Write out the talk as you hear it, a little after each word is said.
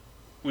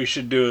we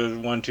should do a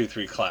 1, 2,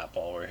 3 clap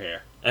while we're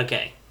here.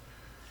 Okay.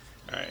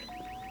 All right.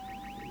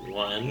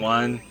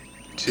 1,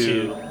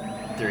 2,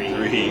 3.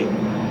 3,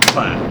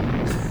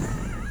 clap.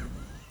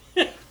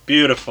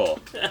 Beautiful.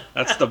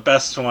 That's the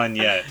best one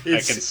yet.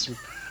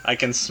 I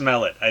can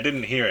smell it. I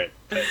didn't hear it,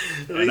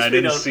 and I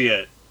didn't see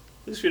it.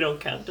 At least we don't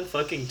count to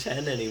fucking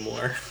 10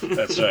 anymore.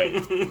 That's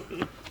right.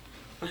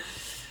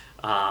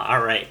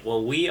 All right.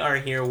 Well, we are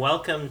here.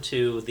 Welcome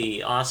to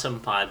the awesome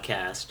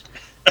podcast.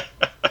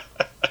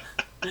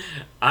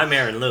 I'm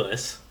Aaron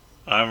Lewis.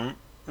 I'm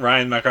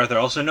Ryan MacArthur,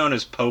 also known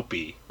as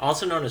Popey.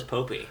 Also known as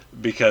Popey.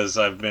 Because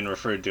I've been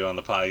referred to on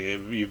the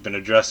podcast. You've been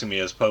addressing me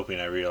as Popey,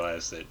 and I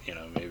realized that,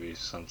 maybe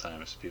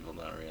sometimes people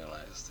don't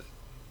realize that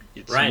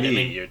it's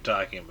me you're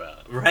talking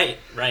about. Right.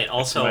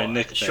 Also, my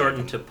nickname.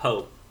 Shortened to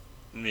Pope.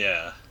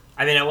 Yeah.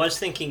 I mean, I was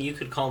thinking you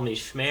could call me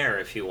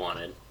Schmer if you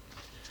wanted.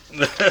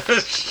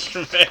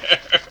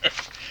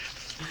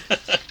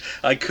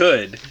 I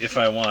could, if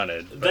I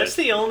wanted. That's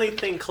the only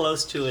thing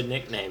close to a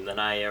nickname that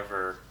I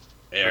ever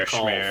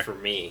recall Schmer. for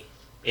me.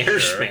 Air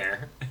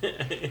Schmer.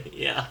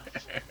 Yeah.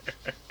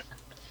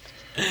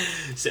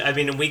 So, I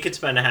mean, we could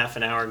spend a half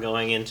an hour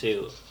going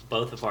into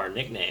both of our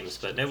nicknames,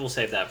 but maybe we'll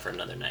save that for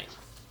another night.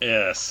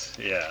 Yes,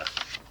 yeah.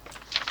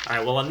 All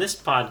right, well, on this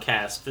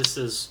podcast, this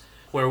is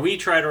where we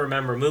try to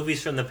remember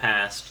movies from the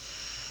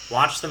past,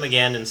 watch them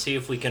again, and see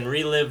if we can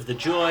relive the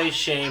joy,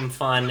 shame,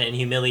 fun, and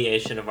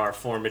humiliation of our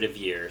formative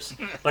years.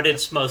 But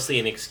it's mostly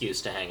an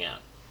excuse to hang out.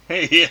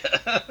 Yeah.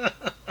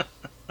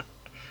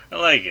 I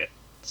like it.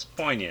 It's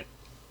poignant.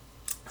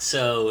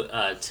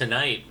 So,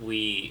 tonight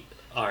we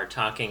are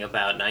talking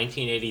about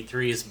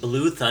 1983's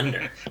Blue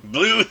Thunder.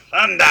 Blue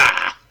Thunder!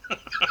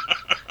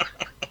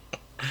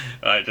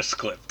 I just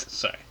clipped.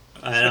 Sorry.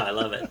 I know,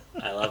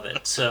 I love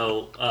it.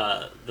 So,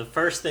 the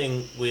first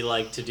thing we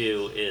like to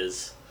do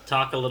is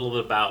talk a little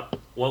bit about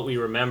what we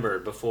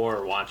remembered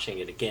before watching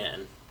it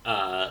again.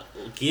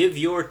 Give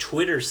your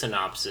Twitter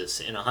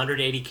synopsis in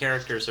 180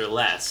 characters or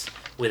less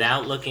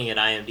without looking at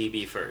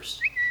IMDb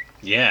first.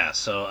 Yeah,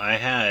 so I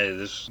had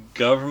this: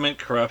 government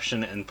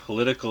corruption and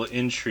political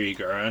intrigue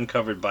are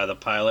uncovered by the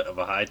pilot of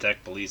a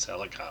high-tech police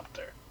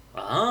helicopter.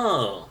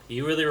 Oh,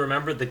 you really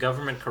remembered the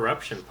government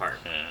corruption part.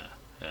 Yeah.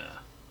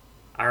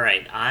 All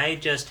right, I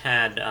just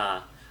had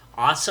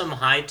awesome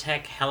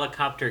high-tech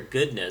helicopter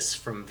goodness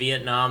from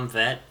Vietnam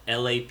vet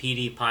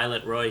LAPD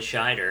pilot Roy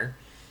Scheider.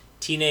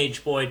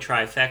 Teenage boy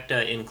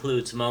trifecta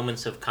includes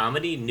moments of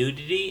comedy,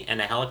 nudity,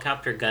 and a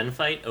helicopter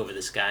gunfight over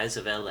the skies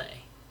of LA.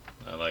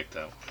 I like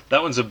that one.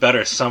 That one's a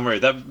better summary.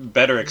 That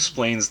better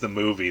explains the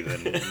movie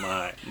than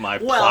my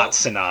plot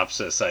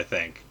synopsis, I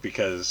think,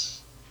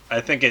 because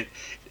I think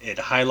it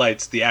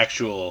highlights the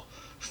actual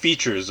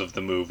features of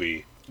the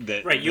movie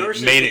that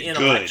yours made is it the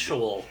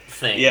intellectual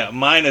thing. Yeah,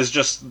 mine is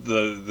just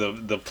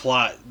the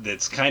plot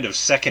that's kind of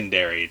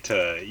secondary to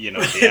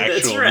the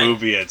actual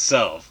movie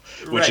itself,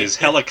 which is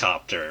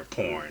helicopter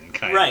porn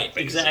kind of. Right,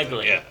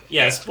 exactly.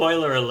 Yeah,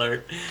 spoiler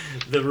alert.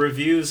 The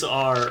reviews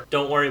are,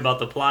 don't worry about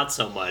the plot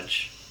so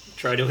much.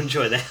 Try to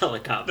enjoy the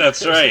helicopter.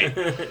 That's right.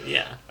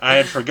 Yeah. I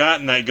had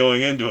forgotten that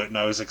going into it, and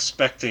I was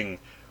expecting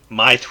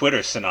my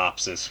Twitter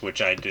synopsis,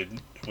 which I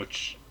did,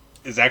 which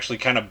is actually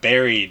kind of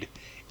buried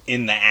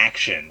in the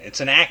action. It's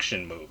an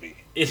action movie.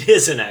 It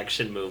is an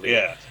action movie.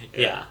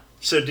 Yeah.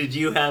 So did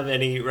you have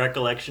any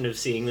recollection of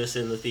seeing this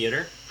in the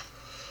theater?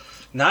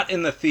 Not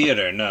in the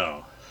theater,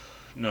 no.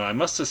 No, I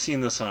must have seen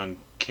this on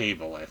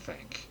cable, I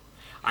think.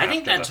 I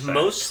think that's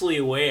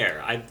mostly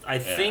where. I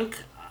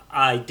think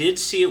I did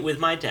see it with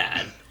my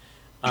dad.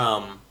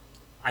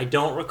 I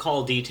don't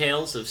recall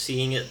details of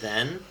seeing it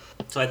then,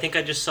 so I think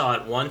I just saw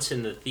it once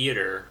in the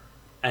theater.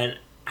 And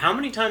how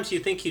many times do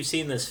you think you've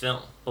seen this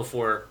film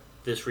before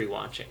this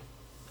rewatching?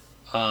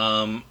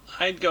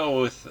 I'd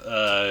go with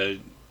a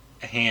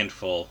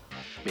handful.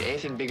 I mean,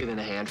 anything bigger than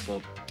a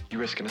handful, you're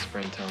risking a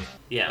sprained toe.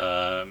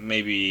 Yeah.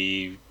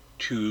 Maybe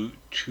two,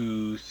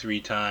 3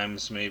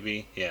 times,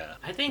 maybe. Yeah.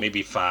 I think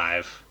maybe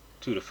 5,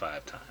 2 to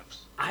 5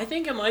 times. I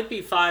think it might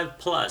be 5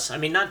 plus. I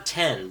mean, not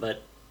 10,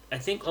 but I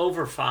think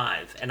over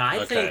 5. And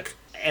I think,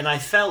 and I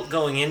felt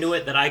going into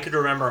it that I could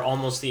remember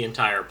almost the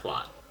entire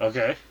plot.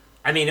 Okay.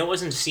 I mean, it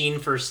wasn't scene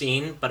for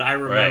scene, but I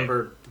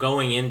remember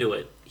going into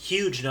it,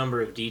 huge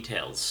number of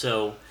details.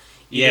 So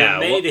either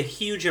made a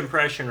huge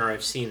impression or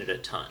I've seen it a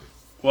ton.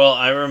 Well,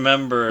 I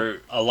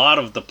remember a lot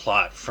of the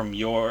plot from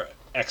your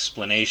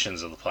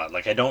explanations of the plot.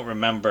 Like, I don't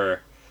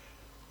remember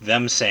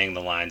them saying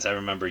the lines. I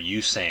remember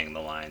you saying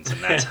the lines,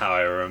 and that's how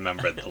I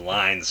remembered the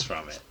lines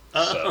from it.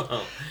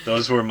 So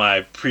those were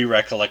my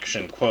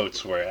pre-recollection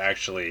quotes.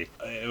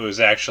 It was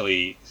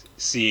actually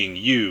seeing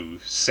you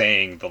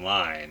saying the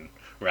line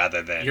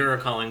rather than you're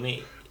recalling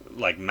me,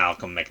 like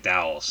Malcolm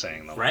McDowell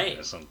saying the line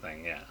or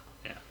something. Yeah.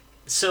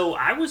 So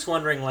I was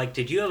wondering, like,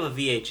 did you have a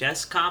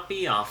VHS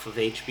copy off of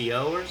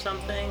HBO or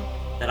something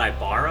that I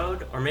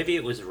borrowed, or maybe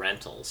it was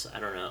rentals?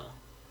 I don't know.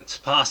 It's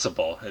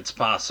possible.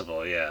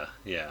 Yeah.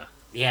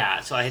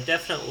 Yeah. So I had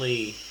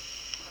definitely.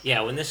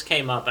 Yeah, when this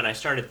came up and I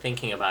started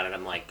thinking about it,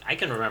 I'm like, I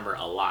can remember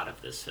a lot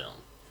of this film.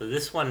 So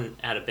this one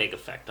had a big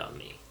effect on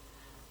me.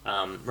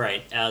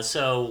 Right.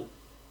 So,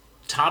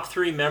 top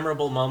 3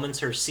 memorable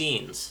moments or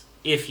scenes,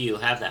 if you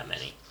have that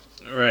many.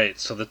 Right,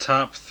 so the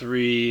top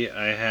 3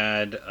 I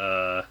had, Ladies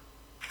and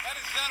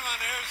gentlemen,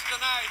 here's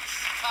tonight's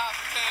top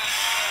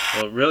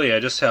 10. well, really, I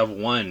just have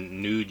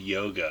one, nude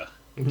yoga.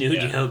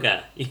 Nude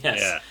yoga, yes.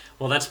 Yeah.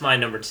 Well, that's my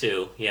number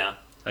 2, yeah.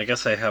 I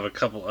guess I have a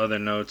couple other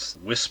notes.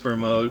 Whisper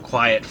mode,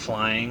 quiet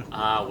flying,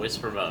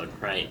 Whisper mode,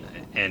 right.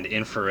 and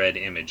infrared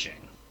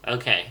imaging.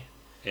 Okay.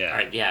 Yeah. All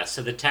right, yeah,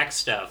 so the tech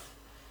stuff,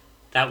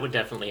 that would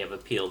definitely have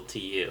appealed to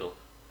you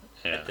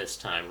at this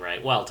time,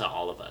 right? Well, to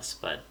all of us,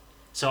 but...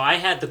 So I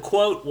had, the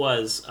quote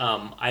was,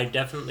 I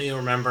definitely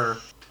remember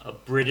a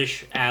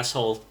British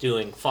asshole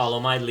doing, follow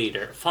my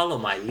leader,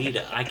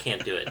 I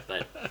can't do it,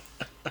 but...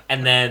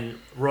 And then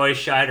Roy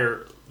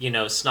Scheider,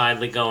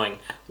 snidely going,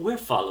 we're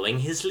following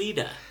his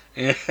leader.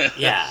 Yeah,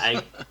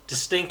 I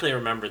distinctly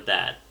remembered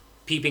that.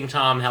 Peeping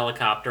Tom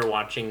helicopter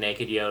watching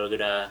naked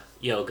yoga.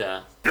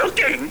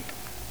 Looking?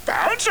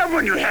 Found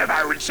someone you have,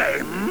 I would say.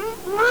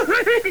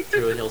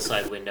 Through a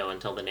hillside window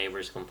until the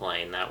neighbors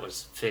complain. That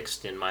was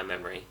fixed in my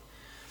memory.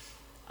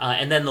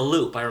 And then the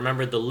loop. I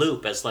remembered the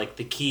loop as like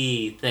the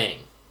key thing.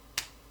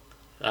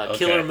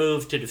 Killer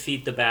move to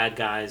defeat the bad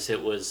guys.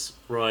 It was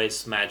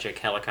Roy's magic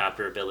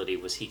helicopter ability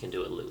was he can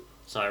do a loop.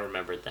 So I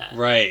remembered that.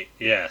 Right,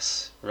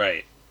 yes,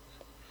 right.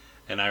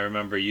 And I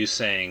remember you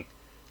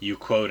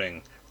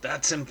quoting,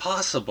 that's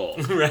impossible.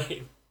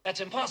 Right.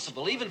 That's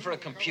impossible, even for a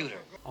computer.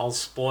 I'll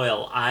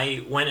spoil.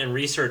 I went and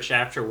researched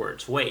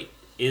afterwards. Wait,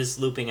 is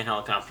looping a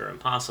helicopter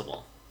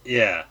impossible?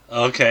 Yeah,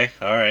 okay,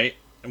 alright.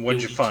 And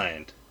what'd you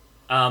find?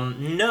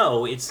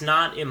 No, it's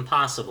not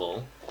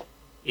impossible.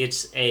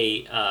 It's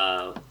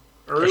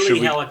early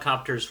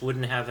helicopters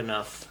wouldn't have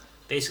enough,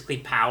 basically,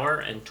 power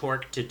and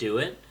torque to do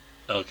it.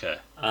 Okay.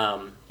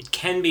 It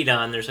can be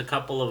done. There's a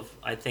couple of,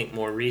 I think,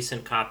 more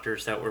recent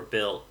copters that were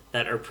built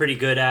that are pretty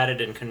good at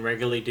it and can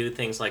regularly do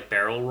things like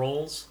barrel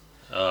rolls.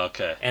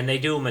 Okay. And they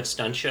do them at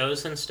stunt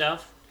shows and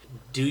stuff.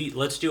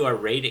 Let's do our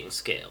rating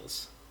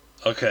scales.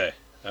 Okay,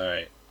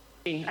 alright.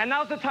 And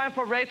now's the time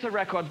for Rate the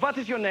Record. What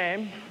is your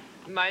name?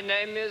 My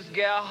name is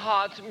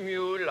Gerhard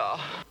Müller.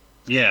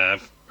 Yeah,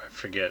 I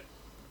forget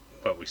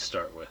what we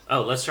start with.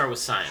 Oh, let's start with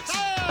science.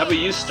 How about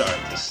you start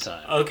this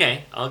time?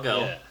 Okay, I'll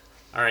go. Yeah.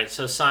 All right,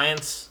 so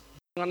science.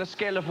 On a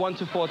scale of 1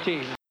 to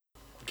 14.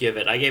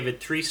 I gave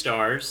it 3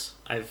 stars.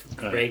 I've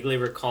vaguely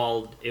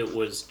recalled it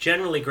was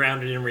generally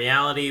grounded in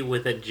reality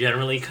with a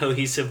generally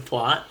cohesive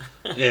plot.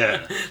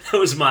 Yeah. That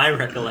was my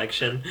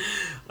recollection.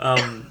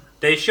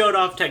 They showed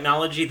off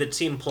technology that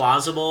seemed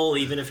plausible,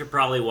 even if it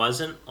probably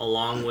wasn't,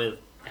 along with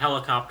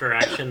helicopter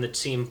action that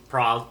seemed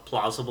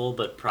plausible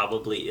but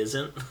probably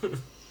isn't.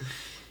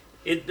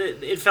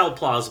 It felt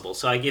plausible,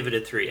 so I give it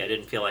a 3. I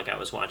didn't feel like I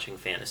was watching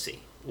fantasy.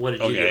 What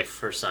did you give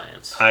for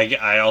science?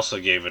 I also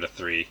gave it a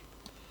 3.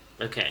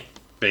 Okay.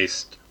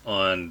 Based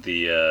on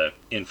the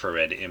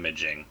infrared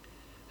imaging.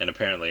 And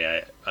apparently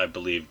I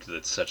believed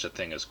that such a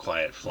thing as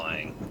quiet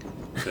flying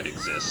could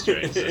exist or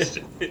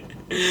existed.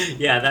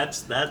 Yeah,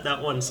 that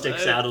one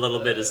sticks out a little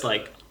bit. It's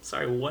like,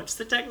 sorry, what's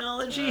the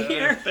technology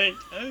here? I think,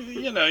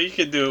 you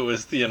could do it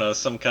with,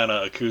 some kind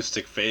of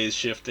acoustic phase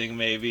shifting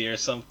maybe or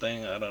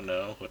something. I don't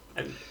know. With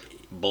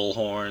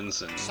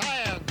bullhorns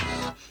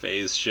and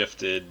phase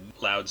shifted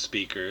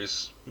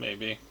loudspeakers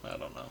maybe. I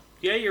don't know.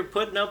 Yeah, you're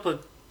putting up a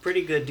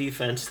pretty good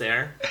defense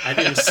there. I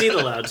didn't see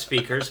the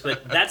loudspeakers,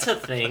 but that's a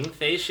thing.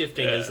 Phase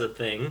shifting is a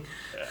thing.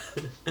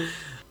 Yeah.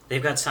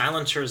 They've got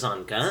silencers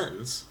on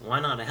guns. Why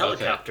not a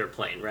helicopter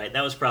plane, right?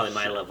 That was probably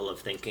my level of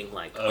thinking,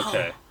 like,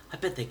 I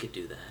bet they could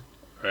do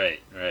that.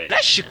 Right.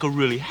 That shit could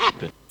really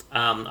happen.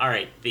 All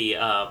right, the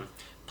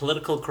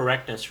political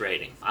correctness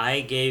rating.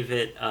 I gave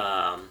it...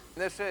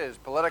 This is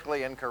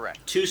politically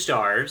incorrect. 2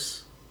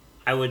 stars.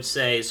 I would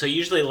say, so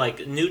usually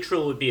like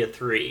neutral would be a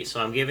 3,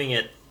 so I'm giving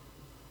it...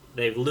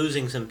 They're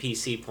losing some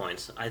PC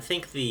points. I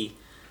think the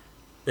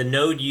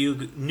nude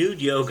yoga.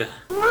 Nude yoga.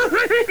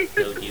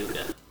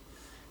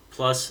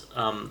 Plus,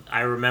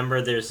 I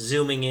remember there's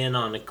zooming in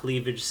on a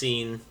cleavage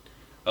scene.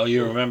 Oh,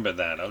 you remember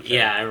that? Okay.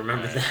 Yeah, I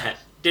remember that.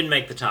 Didn't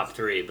make the top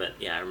 3, but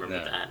yeah, I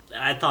remember that.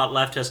 I thought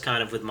left us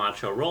kind of with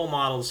macho role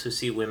models who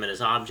see women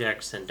as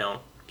objects and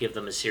don't give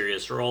them a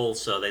serious role,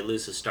 so they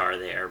lose a star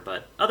there.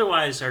 But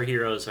otherwise, our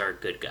heroes are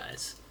good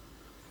guys.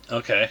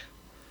 Okay.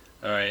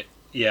 All right.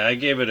 Yeah, I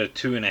gave it a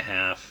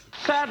 2.5.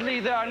 Sadly,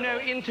 there are no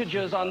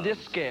integers on this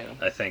scale.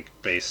 I think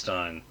based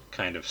on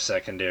kind of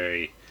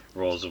secondary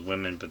roles of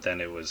women, but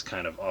then it was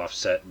kind of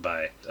offset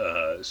by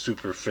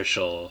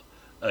superficial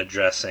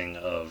addressing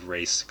of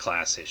race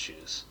class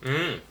issues.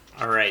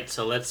 All right,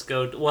 so let's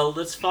go. Well,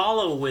 let's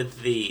follow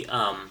with the.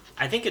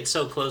 I think it's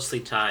so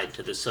closely tied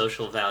to the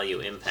social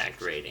value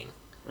impact rating.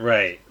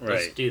 Right.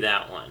 Let's do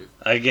that one.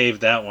 I gave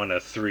that one a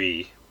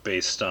 3.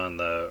 Based on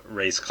the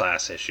race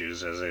class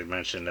issues, as I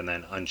mentioned, and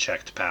then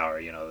unchecked power,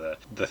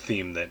 the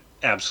theme that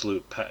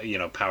absolute,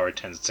 power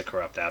tends to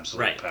corrupt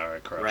absolute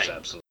power, corrupts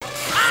absolute.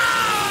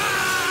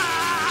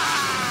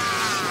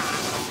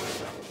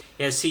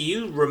 Yeah, see,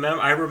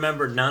 I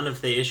remember none of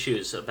the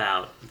issues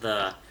about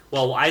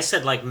Well, I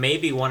said like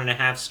maybe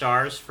 1.5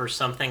 stars for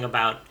something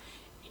about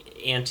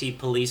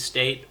anti-police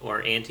state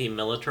or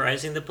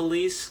anti-militarizing the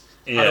police.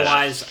 Yeah.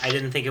 Otherwise, I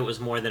didn't think it was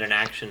more than an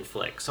action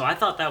flick. So I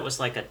thought that was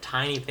like a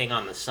tiny thing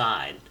on the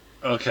side.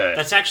 Okay.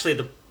 That's actually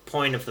the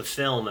point of the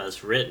film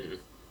as written.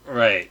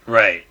 Right.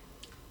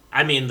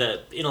 I mean,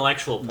 the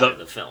intellectual part of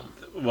the film.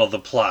 Well, the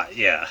plot,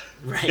 yeah.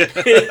 Right.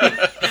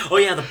 Oh,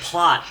 yeah, the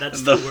plot.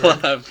 That's the word.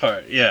 plot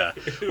part, yeah.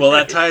 Well,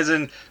 that ties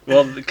in,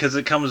 well, because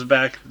it comes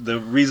back, the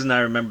reason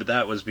I remember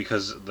that was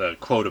because the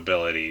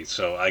quotability.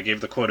 So I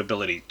gave the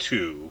quotability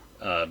 2,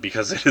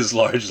 because it is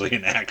largely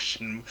an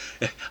action.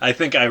 I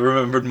think I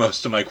remembered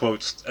most of my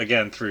quotes,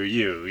 again, through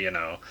you, you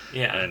know.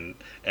 Yeah.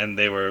 And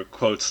they were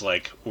quotes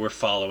like, "We're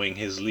following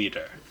his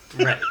leader."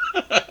 Right.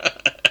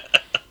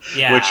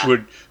 Yeah. Which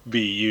would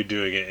be you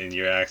doing it in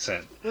your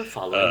accent. We're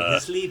following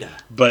his leader.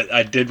 But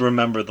I did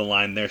remember the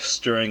line, "They're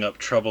stirring up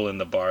trouble in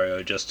the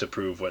barrio just to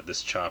prove what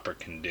this chopper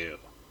can do."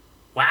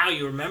 Wow,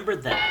 you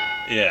remembered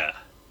that. Yeah.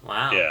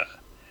 Wow. Yeah.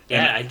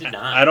 Yeah, And I did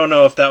not. I don't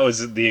know if that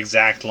was the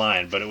exact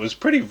line, but it was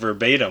pretty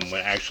verbatim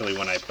when I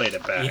played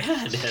it back.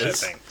 Yeah, it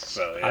is. I think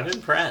so. Yeah. I'm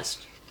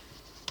impressed.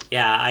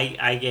 Yeah,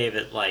 I gave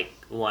it like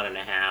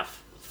 1.5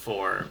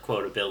 for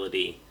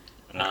quotability.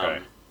 Okay.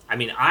 I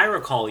mean, I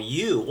recall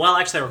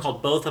I recall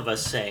both of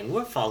us saying,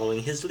 "We're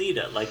following his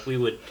leader." Like we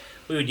would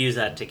use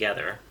that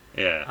together.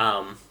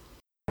 Yeah.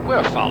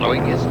 We're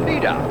following his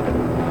leader.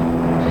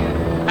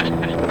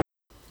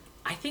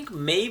 I think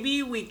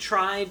maybe we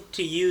tried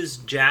to use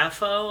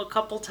Jaffo a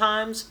couple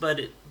times,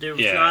 but there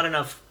was not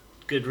enough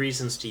good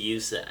reasons to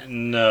use that.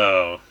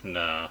 No.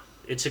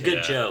 It's a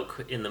good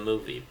joke in the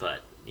movie,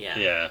 but yeah.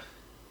 Yeah.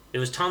 There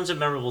was tons of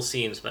memorable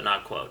scenes, but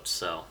not quotes,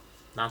 so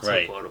not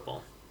so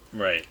quotable.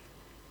 Right.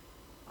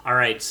 All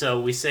right, so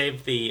we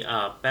saved the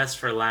best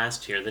for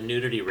last here, the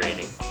nudity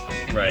rating.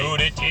 Right.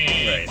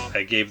 Nudity. Right.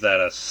 I gave that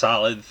a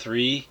solid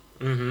 3.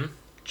 Mm-hmm.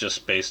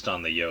 Just based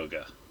on the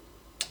yoga.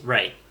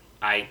 Right.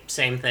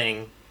 Same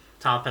thing,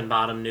 top and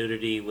bottom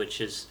nudity, which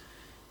is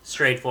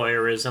straight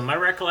voyeurism. My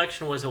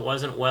recollection was it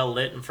wasn't well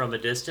lit and from a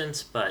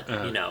distance, but,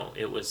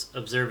 it was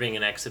observing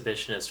an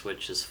exhibitionist,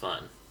 which is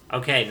fun.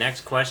 Okay,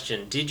 next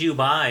question. Did you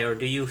buy or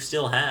do you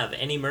still have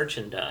any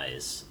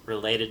merchandise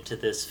related to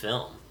this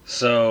film?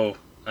 So,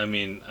 I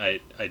mean, I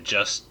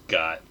just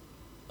got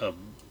a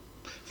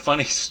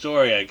funny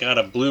story. I got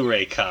a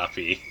Blu-ray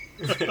copy.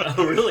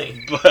 Oh,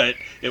 really? But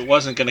it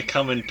wasn't going to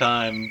come in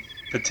time,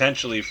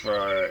 potentially, for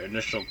our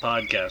initial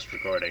podcast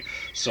recording.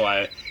 So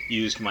I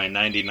used my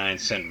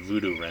 99-cent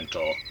Vudu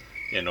rental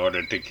in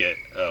order to get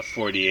a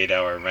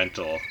 48-hour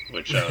rental,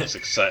 which I was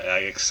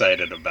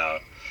excited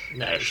about,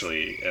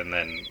 actually, and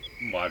then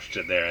watched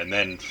it there. And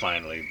then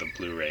finally the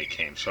Blu-ray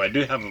came. So I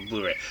do have a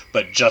Blu-ray,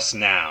 but just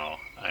now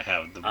I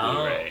have the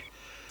Blu-ray.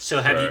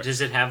 So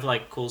does it have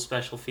like cool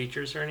special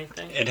features or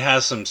anything? It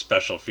has some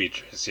special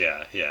features,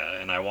 yeah,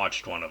 and I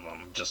watched one of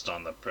them just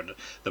on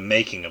the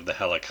making of the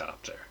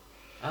helicopter.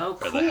 Oh,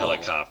 cool. Or the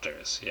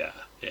helicopters, yeah.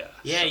 Yeah,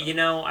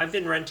 so. I've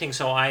been renting,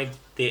 so I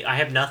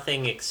have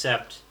nothing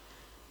except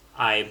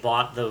I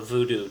bought the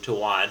Vudu to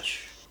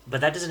watch,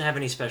 but that doesn't have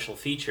any special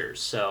features,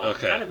 so I'm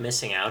kind of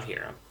missing out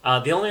here.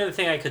 The only other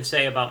thing I could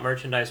say about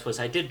merchandise was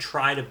I did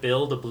try to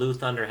build a Blue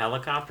Thunder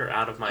helicopter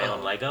out of my own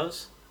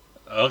Legos.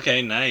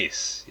 Okay,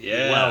 nice.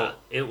 Yeah. Well,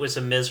 it was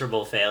a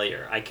miserable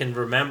failure. I can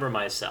remember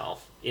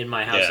myself in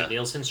my house at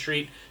Nielsen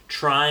Street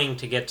trying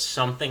to get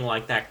something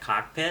like that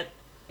cockpit.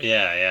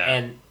 Yeah.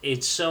 And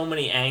it's so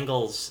many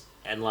angles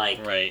and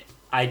I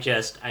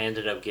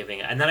ended up giving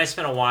it. And then I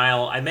spent a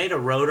while. I made a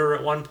rotor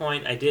at one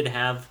point. I did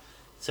have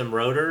some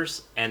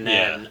rotors, and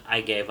then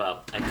I gave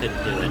up. I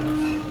couldn't do it.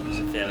 It was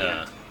a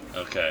failure.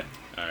 Okay.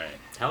 All right.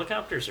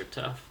 Helicopters are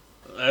tough.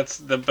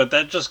 But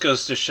that just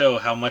goes to show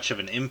how much of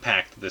an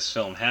impact this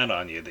film had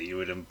on you, that you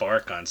would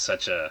embark on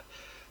such a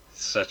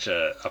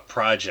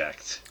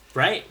project.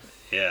 Right.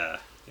 Yeah.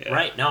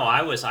 Right. No,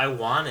 I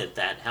wanted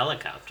that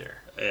helicopter.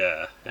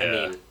 Yeah. I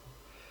mean,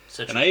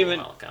 such a cool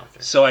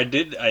helicopter. So I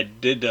did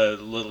a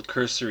little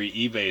cursory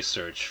eBay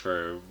search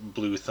for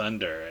Blue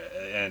Thunder,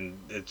 and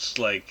it's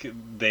like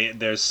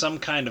there's some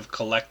kind of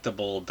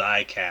collectible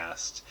die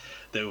cast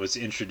that was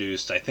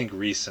introduced, I think,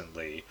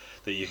 recently,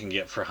 that you can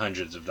get for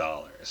hundreds of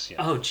dollars.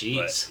 Oh,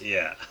 jeez.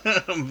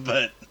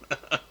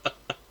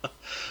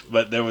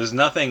 But there was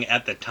nothing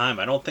at the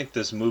time. I don't think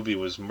this movie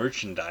was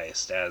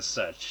merchandised as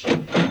such,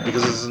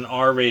 because it's an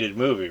R-rated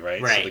movie, right?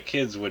 So the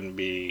kids wouldn't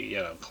be,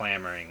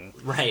 clamoring,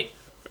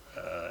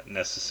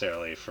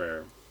 necessarily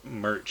for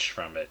merch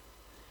from it.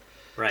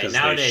 Right. Because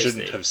they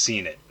shouldn't have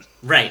seen it.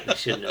 Right. They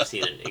shouldn't have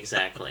seen it.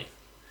 Exactly.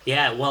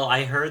 Yeah. Well,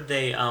 I heard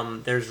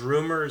there's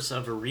rumors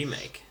of a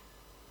remake.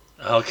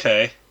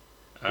 Okay.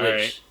 All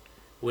right.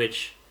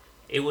 Which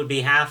it would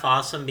be half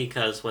awesome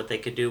because what they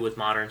could do with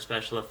modern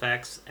special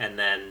effects, and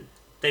then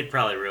they'd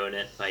probably ruin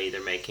it by either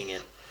making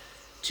it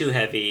too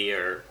heavy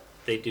or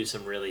they do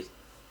some really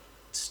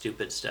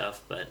stupid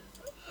stuff. But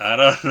I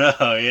don't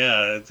know.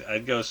 Yeah,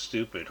 I'd go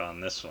stupid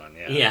on this one.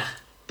 Yeah. Yeah.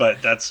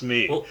 But that's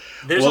me. Well,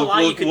 there's a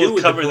lot you can do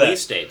with the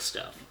police state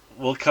stuff.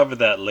 We'll cover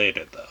that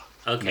later, though.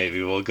 Okay.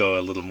 Maybe we'll go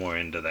a little more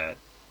into that.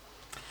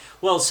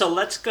 Well, so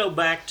let's go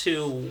back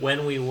to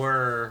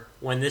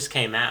when this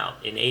came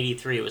out in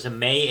 '83. It was a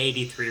May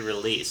 '83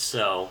 release.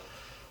 So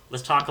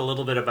let's talk a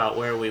little bit about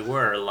where we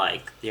were,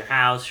 like your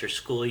house, your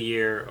school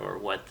year, or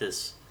what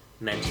this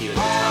meant to you at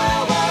the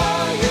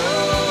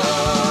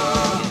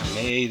time.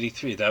 May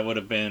 '83. That would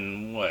have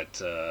been what,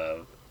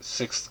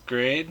 6th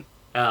grade?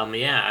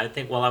 Yeah, I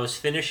think. Well, I was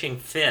finishing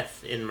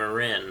 5th in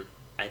Marin.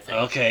 I think.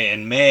 Okay,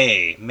 in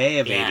May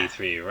of Yeah.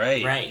 '83,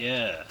 right? Right.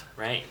 Yeah.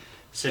 Right.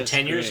 So 5th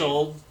 10 years grade.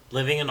 old,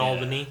 living in Yeah.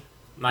 Albany.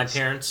 My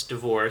parents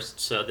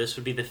divorced, so this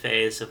would be the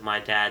phase of my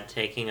dad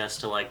taking us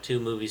to like 2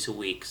 movies a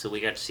week, so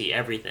we got to see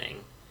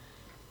everything.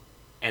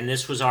 And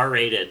this was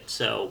R-rated,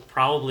 so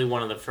probably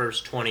one of the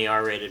first 20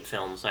 R-rated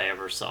films I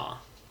ever saw.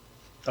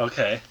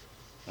 Okay.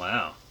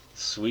 Wow.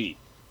 Sweet.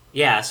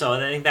 Yeah, so I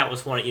think that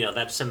was one,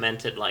 that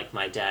cemented like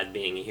my dad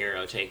being a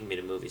hero, taking me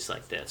to movies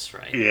like this,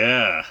 right?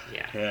 Yeah.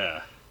 Yeah.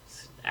 Yeah.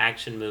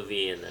 Action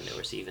movie, and then there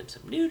was even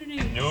some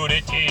nudity.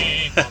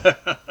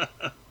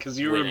 Because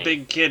you were a Winning.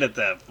 big kid at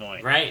that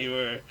point. Right.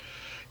 You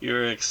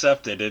were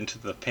accepted into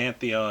the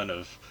pantheon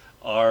of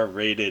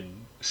R-rated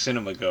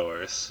cinema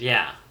goers.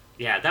 Yeah,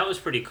 that was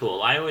pretty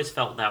cool. I always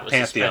felt that was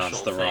Pantheon's a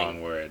special the thing.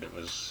 wrong word.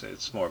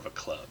 It's more of a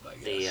club, I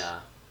guess. The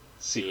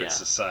Secret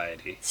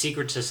society.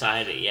 Secret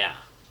society, yeah.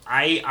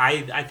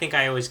 I think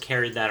I always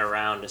carried that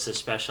around as a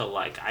special,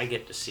 like, I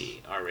get to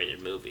see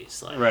R-rated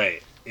movies. Like,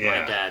 Right.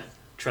 Yeah. My dad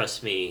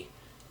trusts me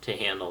to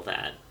handle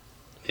that.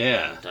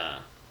 Yeah. And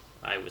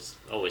I was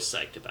always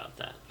psyched about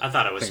that. I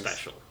thought it was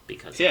special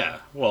because Yeah.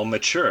 Well,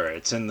 mature.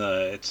 It's in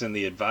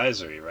the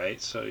advisory,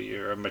 right? So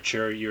you're a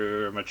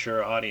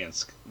mature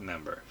audience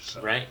member.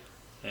 So. Right.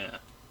 Yeah.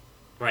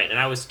 Right, and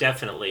I was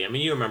definitely. I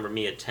mean, you remember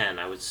me at 10.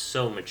 I was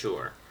so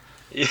mature.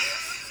 Yeah.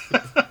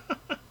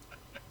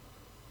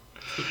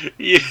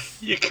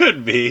 you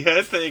could be.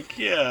 I think.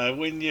 Yeah.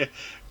 When you.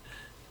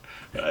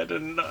 I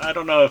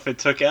don't know if it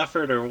took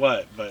effort or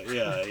what, but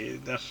yeah, you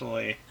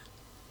definitely.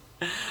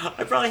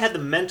 I probably had the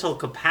mental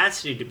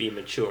capacity to be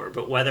mature,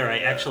 but whether I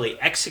actually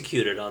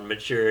executed on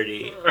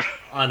maturity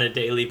on a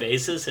daily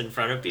basis in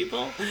front of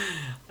people,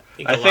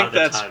 I think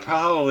that's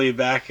probably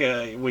back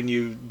when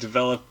you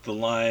developed the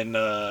line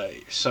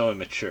 "so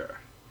immature."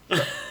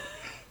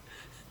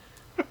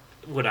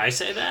 Would I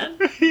say that?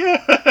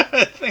 Yeah,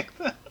 I think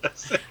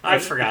that's it.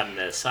 I've forgotten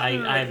this.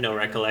 I have no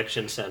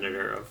recollection,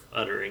 Senator, of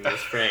uttering this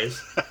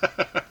phrase.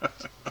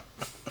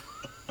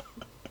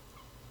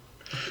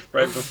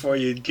 Right before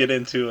you'd get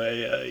into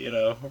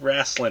a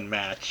wrestling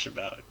match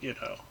about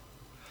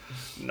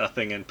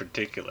nothing in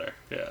particular.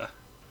 Yeah.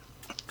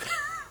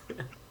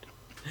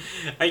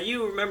 Are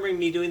you remembering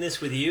me doing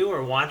this with you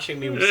or watching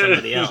me with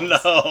somebody else?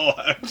 No,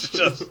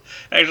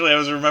 I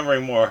was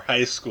remembering more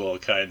high school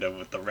kind of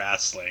with the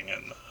wrestling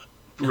and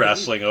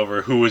wrestling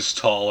over who was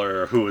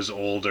taller or who was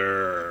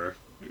older or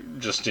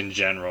just in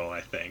general,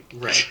 I think.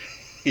 Right.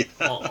 Yeah.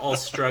 All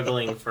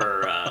struggling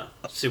for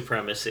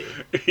supremacy.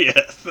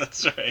 Yes,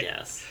 that's right.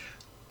 Yes.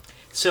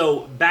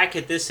 So back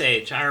at this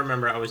age, I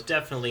remember I was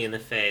definitely in the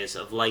phase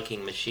of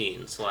liking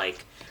machines.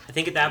 Like, I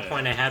think at that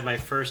point I had my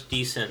first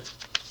decent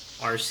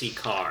RC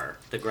car,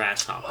 the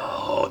Grasshopper.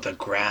 Oh, the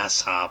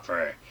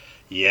Grasshopper.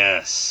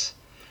 Yes.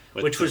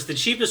 Which was the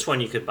cheapest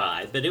one you could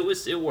buy, but it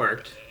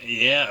worked.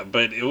 Yeah,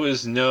 but it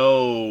was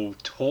no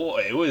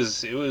toy. It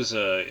was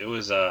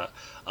a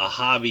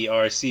hobby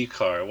RC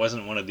car. It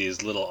wasn't one of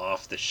these little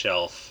off the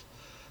shelf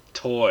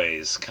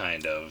toys,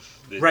 kind of.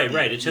 Right.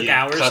 It took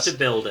hours to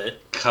build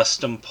it.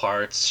 Custom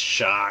parts,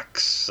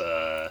 shocks.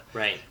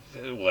 Right.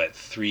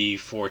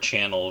 3-4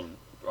 channel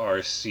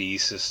RC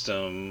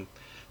system.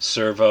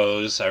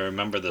 Servos. I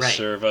remember the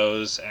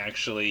servos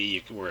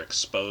actually were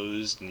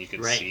exposed, and you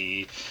could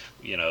see,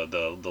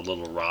 the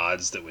little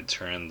rods that would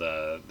turn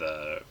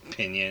the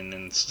pinion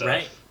and stuff.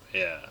 Right.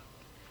 Yeah.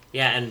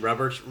 Yeah, and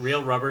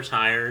real rubber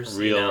tires.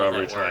 Real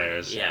rubber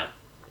tires. Yeah.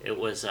 It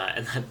was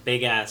and that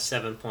big ass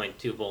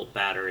 7.2 volt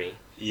battery.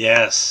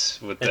 Yes,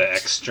 with the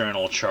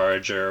external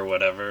charger or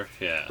whatever.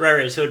 Yeah.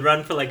 Right. So it'd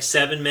run for like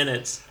 7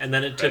 minutes, and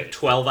then it took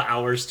 12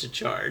 hours to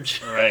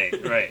charge.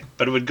 Right.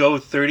 But it would go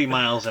 30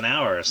 miles an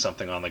hour or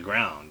something on the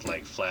ground,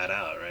 like flat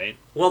out, right?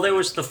 Well, there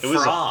was the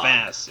Frog.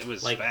 It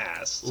was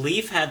fast.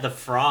 Leaf had the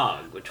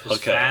Frog, which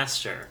was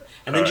faster.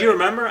 And then do Right. you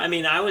remember? I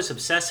mean, I was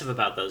obsessive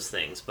about those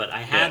things, but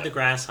I had the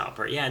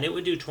Grasshopper. Yeah, and it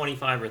would do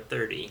 25 or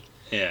 30.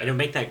 Yeah. And it would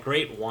make that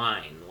great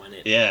whine when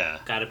it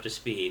got up to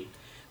speed.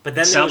 But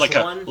then Sound there was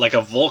like one... like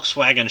a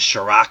Volkswagen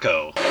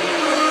Scirocco.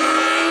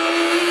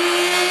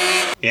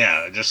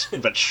 Yeah,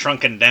 but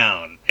shrunken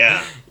down.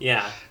 Yeah.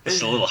 Yeah.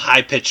 Just a little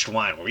high-pitched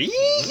whine.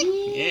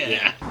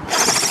 Yeah.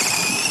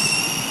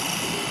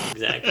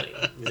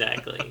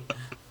 Exactly.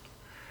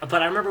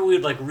 But I remember we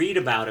would read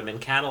about him in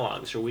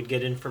catalogs, or we'd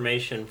get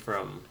information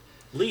from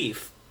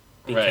Leaf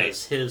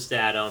because his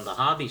dad owned the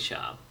hobby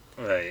shop.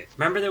 Right.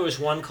 Remember there was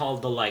one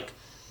called the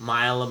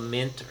Mile of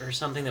Mint or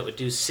something that would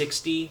do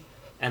 60,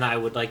 and I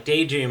would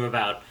daydream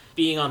about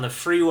being on the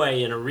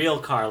freeway in a real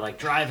car,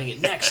 driving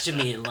it next to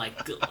me, and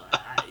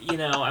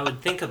I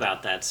would think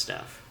about that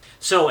stuff.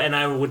 So, and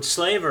I would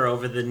slaver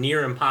over the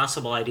near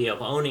impossible idea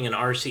of owning an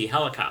RC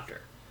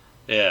helicopter.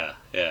 Yeah,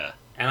 yeah.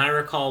 And I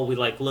recall we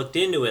like looked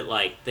into it,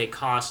 like they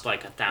cost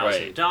like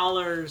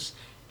 $1,000.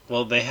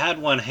 Well, they had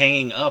one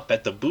hanging up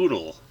at the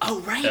Boodle. Oh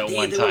right, At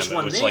one there time, was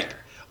one it was there. like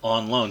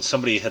on loan.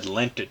 Somebody had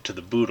lent it to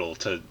the Boodle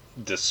to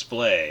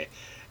display,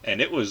 and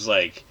it was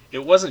like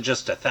it wasn't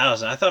just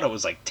 1,000. I thought it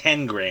was like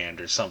 10 grand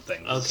or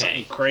something. Okay,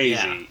 Something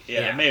crazy.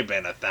 yeah. It may have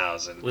been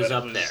 1,000. It was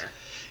but up there.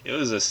 It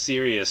was a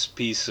serious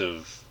piece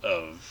of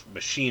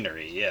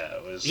machinery. Yeah,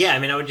 it was. Yeah, I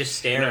mean, I would just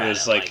stare at it. it.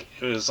 Was like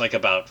it was like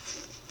about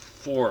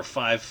 4 or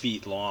 5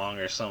 feet long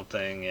or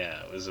something.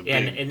 Yeah, it was a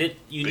big. And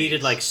you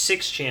needed like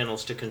 6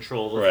 channels to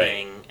control the Right.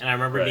 thing. And I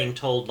remember being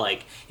told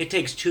like it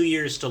takes 2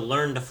 years to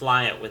learn to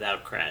fly it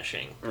without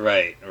crashing.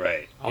 Right.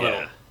 Although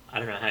Yeah. I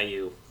don't know how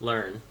you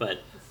learn,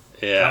 but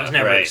Yeah. that was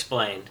never right.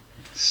 explained.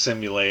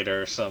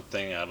 Simulator or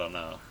something. I don't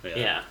know.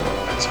 Yeah.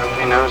 Let's hope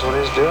he knows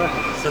what he's doing.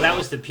 So that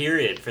was the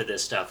period for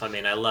this stuff. I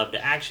mean, I loved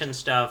action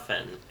stuff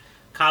and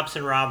cops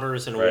and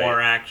robbers and Right.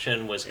 war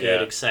action was good,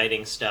 Yeah.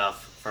 exciting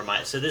stuff for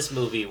my. So this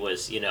movie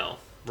was,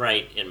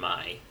 right in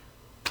my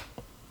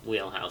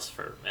wheelhouse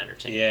for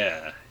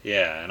entertainment.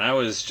 Yeah. And I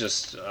was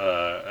just,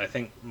 I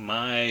think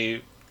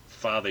my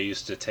father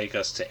used to take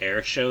us to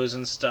air shows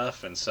and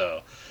stuff, and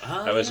so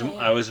I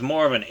was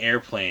more of an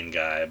airplane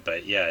guy,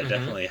 but yeah,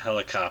 definitely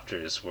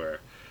helicopters were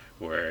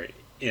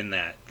in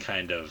that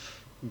kind of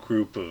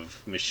group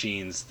of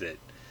machines that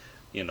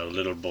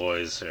little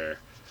boys are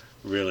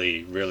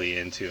really really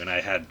into, and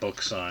I had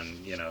books on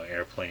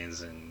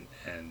airplanes and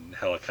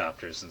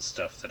helicopters and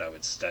stuff that I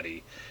would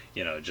study,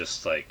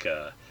 just like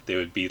they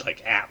would be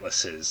like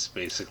atlases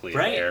basically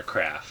Right. of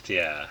aircraft.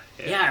 Yeah,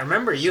 Yeah, I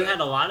remember you had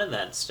a lot of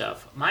that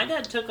stuff. My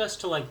dad took us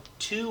to like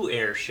 2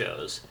 air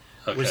shows.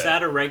 Was Okay.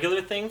 that a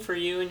regular thing for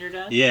you and your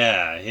dad?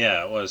 Yeah,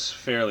 it was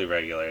fairly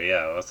regular.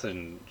 Yeah, Us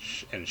and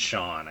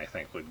Sean, I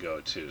think, would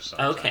go too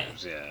sometimes. Okay.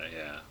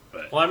 Yeah.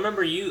 But Well, I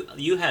remember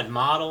you had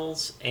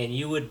models, and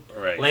you would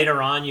Right.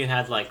 later on you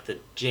had like the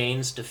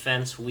Jane's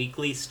Defense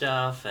Weekly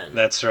stuff, and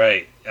that's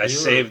right. I You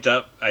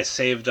were-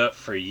 saved up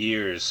for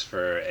years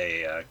for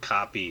a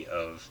copy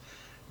of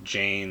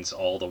Jane's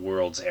All the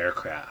World's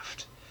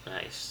Aircraft.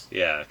 nice.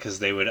 Yeah, because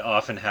they would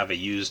often have a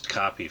used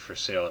copy for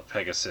sale at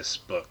Pegasus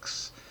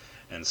Books,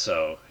 and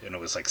it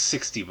was like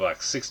 $60,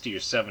 $60 or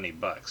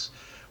 $70,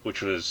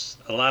 which was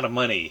a lot of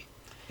money.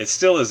 It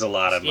still is a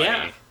lot of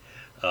money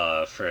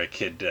for a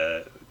kid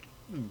to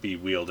be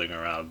wielding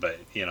around, but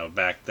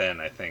back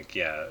then I think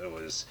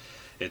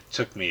it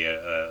took me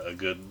a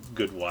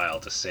good while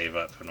to save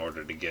up in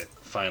order to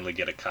finally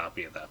get a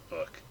copy of that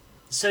book.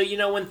 So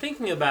when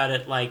thinking about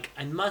it, like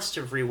I must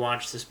have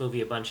rewatched this movie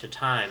a bunch of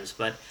times,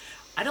 but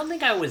I don't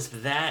think I was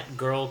that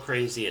girl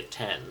crazy at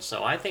 10.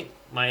 So I think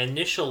my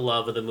initial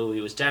love of the movie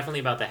was definitely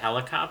about the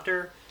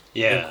helicopter.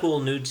 Yeah. The cool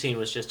nude scene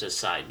was just a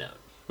side note.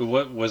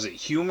 What was it,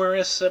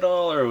 humorous at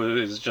all, or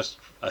was it just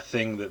a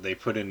thing that they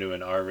put into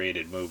an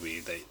R-rated movie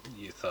that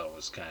you thought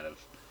was kind of?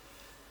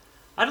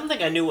 I don't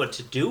think I knew what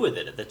to do with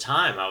it at the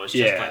time. I was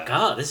just like,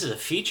 oh, this is a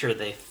feature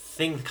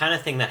kind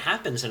of thing that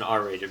happens in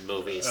R-rated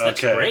movies.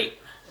 That's Okay. great.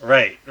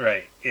 Right,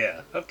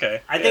 yeah,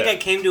 okay. I think I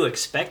came to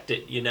expect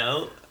it,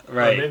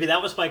 Right. Or maybe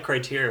that was my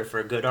criteria for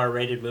a good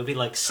R-rated movie.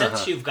 Like,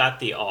 since you've got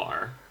the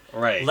R,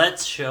 Right.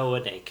 let's show a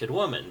naked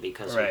woman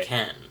because we Right.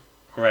 can.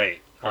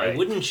 Right. Why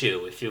wouldn't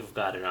you if you've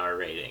got an R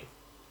rating?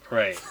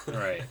 Right.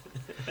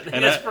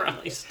 And that's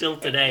probably still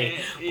today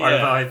part of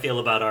how I feel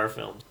about R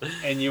films.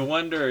 And you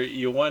wonder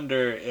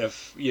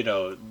if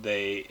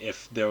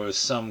if there was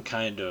some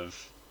kind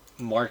of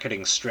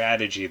marketing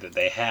strategy that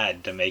they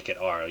had to make it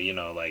R.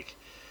 Like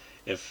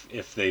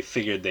if they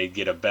figured they'd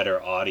get a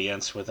better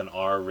audience with an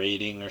R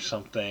rating or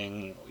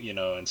something,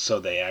 and so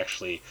they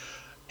actually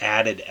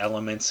added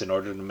elements in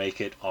order to make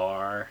it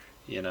R.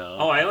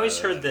 Oh, I always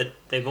heard that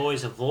they've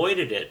always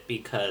avoided it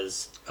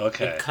because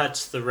it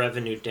cuts the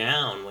revenue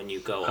down when you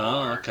go R.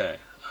 Oh, okay.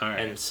 All right.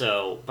 And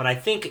so, but I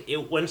think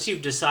once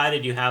you've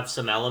decided you have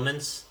some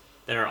elements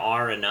that are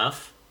R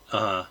enough,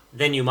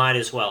 then you might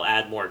as well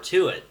add more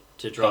to it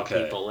to draw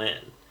people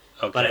in.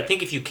 Okay. But I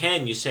think if you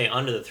can, you stay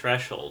under the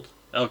threshold.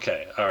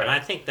 Okay, all right. And I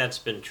think that's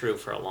been true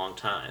for a long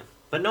time.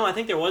 But no, I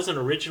think there was an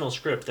original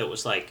script that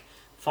was like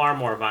far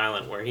more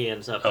violent where he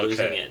ends up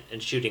losing it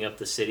and shooting up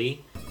the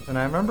city. And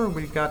I remember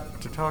we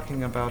got to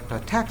talking about a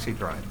taxi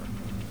driver.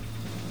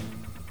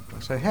 I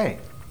say, hey,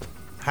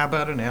 how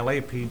about an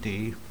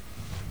LAPD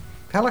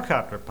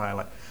helicopter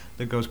pilot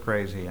that goes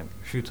crazy and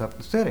shoots up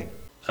the city?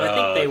 So I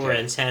think they were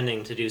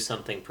intending to do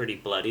something pretty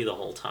bloody the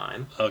whole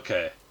time.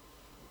 Okay.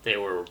 They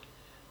were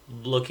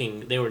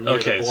near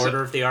the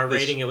border of the R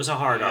rating. It was a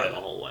hard R the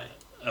whole way.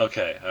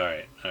 Okay, all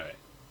right.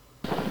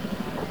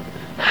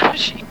 How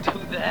does she do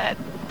that?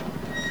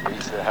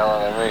 Beats the hell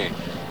out of me.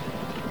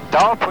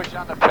 Don't push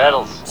on the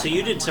pedals. So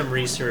you did some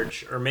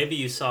research, or maybe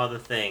you saw the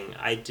thing.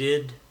 I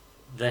did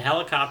the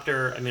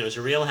helicopter. I mean, it was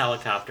a real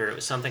helicopter. It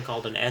was something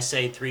called an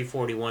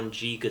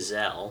SA-341G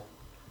Gazelle.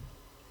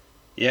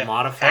 Yeah,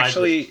 Modified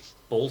actually, with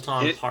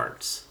bolt-on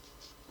parts.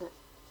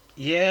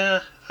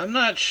 Yeah, I'm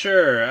not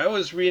sure. I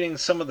was reading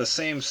some of the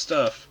same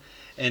stuff,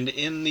 and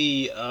in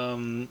the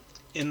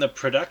in the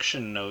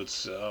production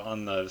notes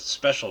on the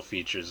special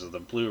features of the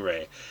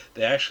Blu-ray,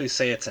 they actually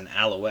say it's an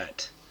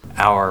Alouette.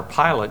 Our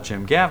pilot,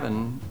 Jim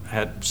Gavin,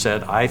 had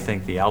said, I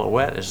think the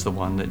Alouette is the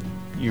one that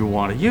you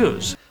want to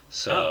use.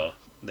 So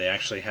they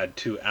actually had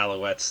 2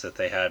 Alouettes that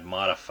they had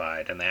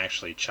modified, and they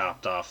actually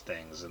chopped off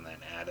things and then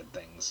added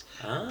things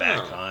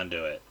back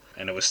onto it.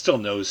 And it was still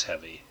nose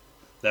heavy.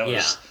 That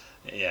was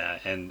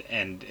and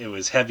it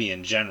was heavy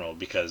in general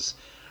because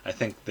I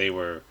think they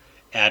were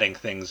adding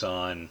things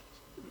on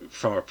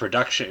from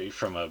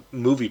a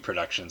movie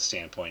production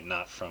standpoint,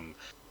 not from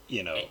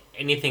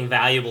anything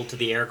valuable to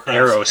the aircraft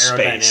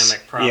aerospace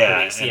aerodynamic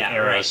properties.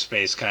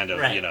 Aerospace kind of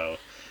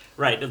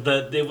Right.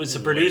 There was a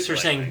producer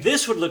saying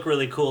this would look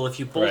really cool if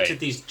you bolted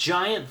these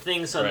giant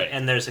things on,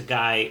 and there's a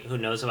guy who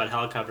knows about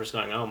helicopters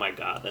going, oh my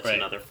god, that's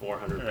another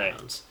 400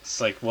 pounds.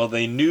 It's like, well,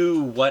 they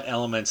knew what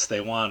elements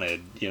they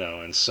wanted,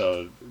 and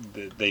so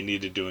they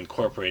needed to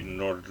incorporate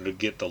in order to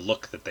get the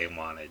look that they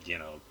wanted,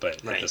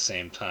 but at the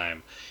same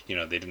time,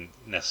 they didn't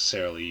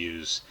necessarily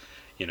use,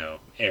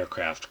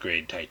 aircraft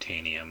grade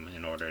titanium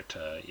in order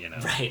to,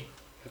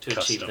 to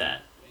achieve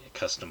that.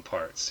 Custom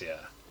parts,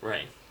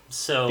 Right.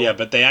 So yeah,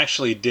 but they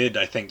actually did,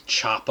 I think,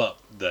 chop up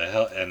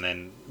and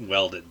then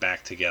weld it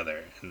back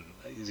together. And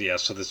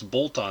so this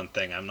bolt-on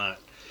thing, I'm not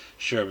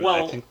sure,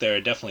 but I think there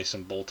are definitely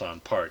some bolt-on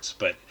parts.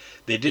 But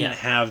they didn't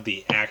have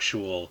the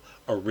actual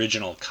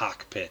original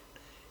cockpit,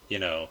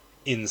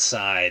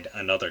 inside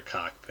another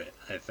cockpit,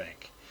 I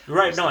think.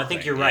 Right. No, I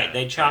think you're right.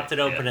 They chopped it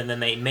open and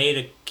then they made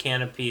a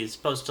canopy that's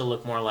supposed to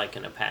look more like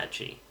an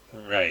Apache.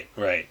 Right.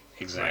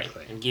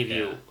 Exactly. Right. And give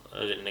you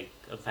an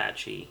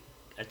Apache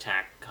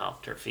attack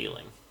copter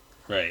feeling.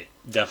 Right,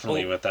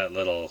 definitely with that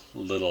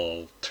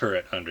little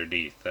turret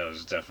underneath.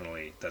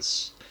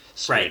 That's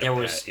right. There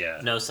was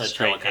no such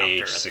helicopter.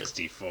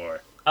 AH-64.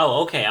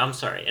 Oh, okay. I'm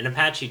sorry. An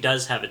Apache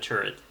does have a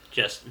turret,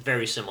 just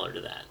very similar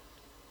to that.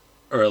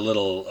 Or a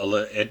little.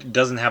 It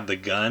doesn't have the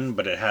gun,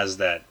 but it has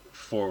that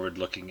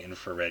forward-looking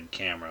infrared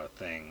camera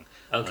thing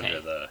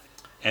under the.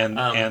 And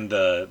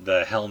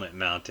the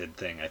helmet-mounted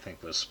thing, I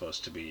think, was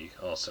supposed to be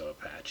also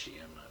Apache.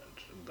 I'm not.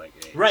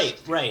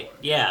 Right.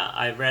 Yeah,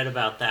 I read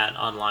about that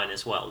online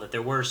as well. That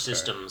there were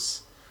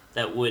systems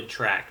that would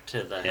track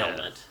to the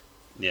helmet.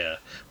 Yeah,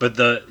 but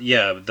the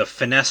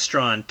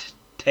Finestron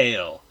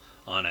tail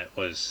on it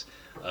was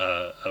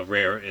a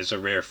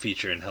rare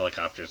feature in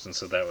helicopters, and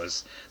so that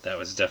was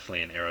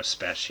definitely an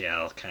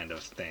aerospatiale kind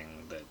of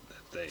thing that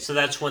they. So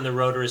that's when the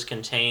rotor is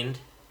contained.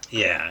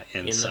 Yeah,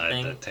 inside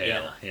in the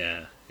tail.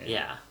 Yeah.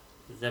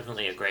 It's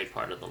definitely a great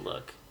part of the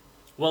look.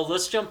 Well,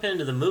 let's jump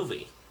into the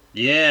movie.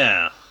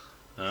 Yeah.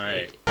 All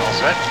right. All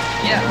set?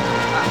 Yeah.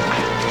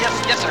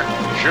 Yes, sir.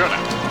 Sure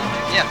now.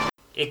 Yeah.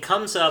 It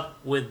comes up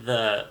with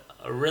a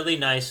really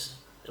nice,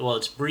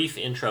 it's brief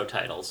intro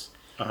titles,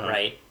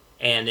 right?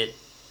 And it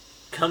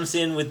comes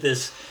in with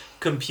this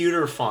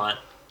computer font,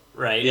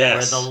 right?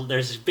 Yes. Where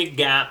there's big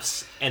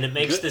gaps, and it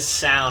makes this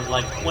sound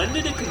like, when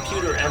did a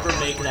computer ever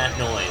make that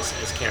noise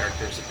as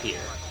characters appear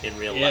in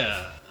real life?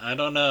 Yeah, I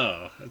don't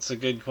know. It's a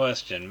good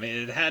question. I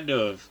mean,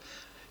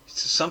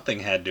 something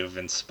had to have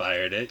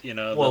inspired it,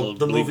 Well,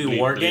 the movie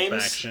War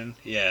Games? Action.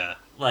 Yeah,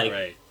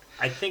 right.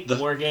 I think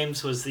War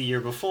Games was the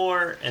year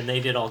before, and they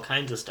did all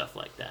kinds of stuff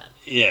like that.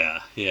 Yeah.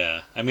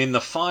 I mean,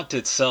 the font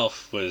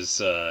itself was,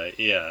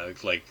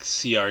 like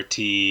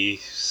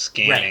CRT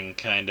scanning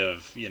kind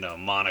of,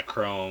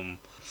 monochrome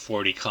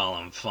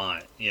 40-column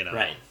font,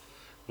 Right.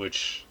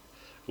 Which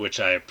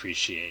I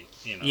appreciate,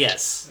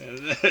 Yes.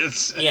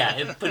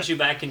 It puts you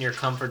back in your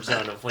comfort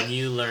zone of when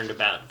you learned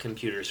about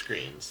computer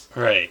screens.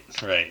 Right.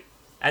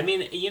 I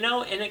mean,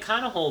 and it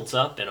kind of holds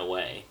up in a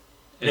way.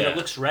 I mean, it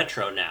looks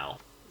retro now.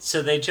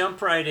 So they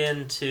jump right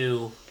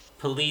into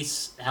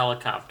police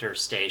helicopter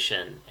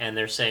station, and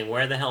they're saying,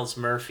 where the hell's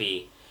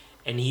Murphy?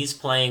 And he's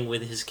playing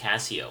with his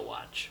Casio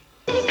watch.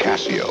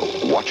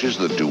 Casio, watches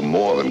that do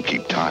more than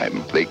keep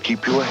time. They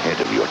keep you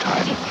ahead of your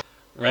time.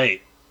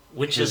 Right.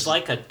 Which is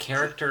like a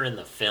character in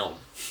the film.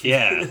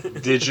 Yeah,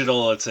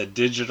 digital. It's a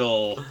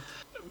digital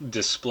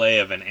display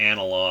of an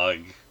analog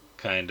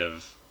kind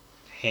of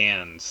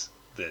hands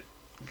that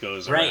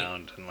goes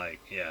around and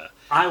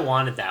I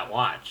wanted that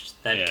watch,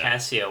 that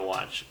Casio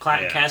watch.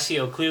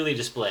 Casio clearly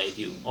displayed.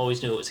 You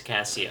always knew it was a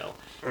Casio.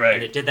 Right.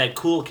 And it did that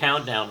cool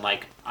countdown.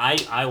 Like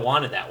I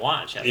wanted that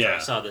watch after I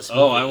saw this movie.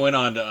 Oh, I went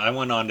on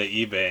to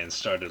eBay and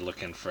started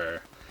looking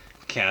for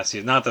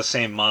Casio. Not the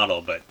same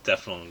model, but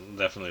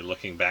definitely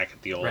looking back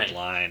at the old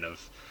line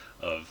of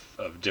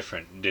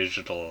different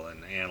digital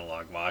and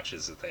analog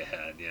watches that they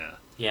had.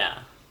 Yeah.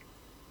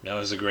 That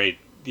was a great.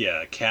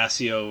 Yeah,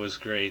 Casio was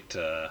great.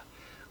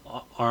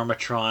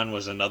 Armatron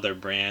was another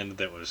brand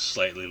that was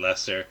slightly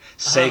lesser.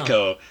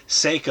 Seiko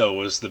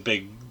was the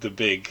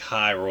big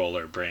high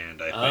roller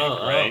brand, I think,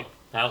 right?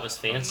 That was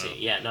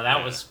fancy.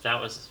 That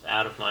was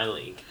out of my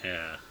league.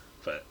 Yeah,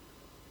 but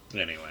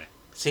anyway.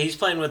 So he's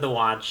playing with the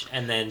watch,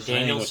 and then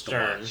Daniel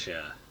Stern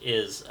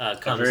is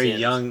comes a very in.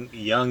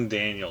 young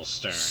Daniel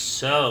Stern.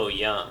 So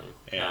young.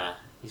 Yeah.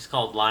 He's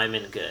called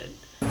Lyman Good.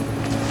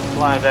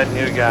 Fly that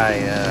new guy,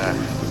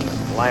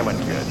 Lyman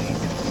Good.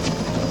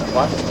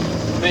 What?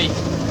 Me.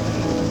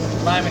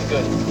 Lyman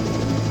Good.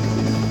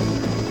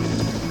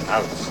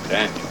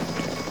 Outstanding.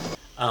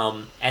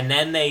 And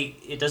then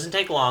it doesn't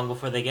take long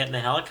before they get in the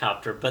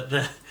helicopter, but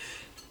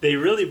they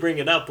really bring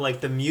it up.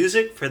 Like, the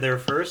music for their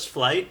first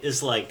flight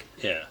is like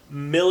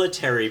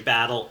military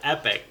battle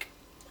epic.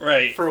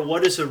 Right. For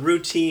what is a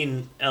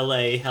routine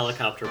LA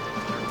helicopter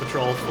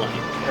patrol flight.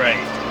 Right.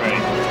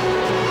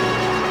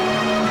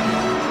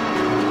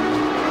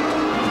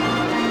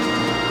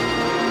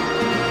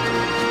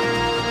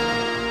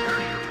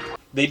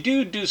 They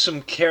do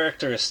some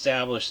character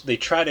they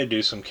try to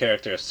do some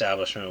character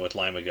establishment with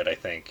Lyman Good, I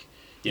think.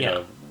 You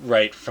know,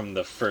 right from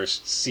the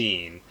first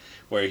scene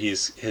where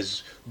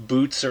his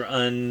boots are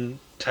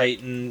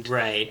untightened,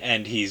 right,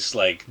 and he's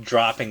like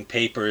dropping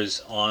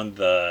papers on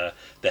the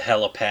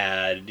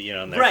helipad, you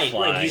know, and they're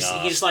flying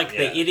off. He's like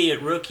the idiot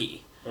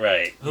rookie,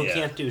 right, who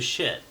can't do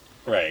shit,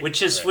 right,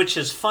 which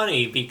is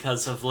funny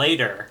because of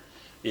later,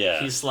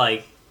 he's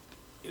like,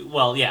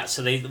 well,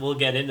 so we'll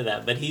get into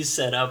that, but he's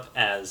set up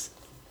as,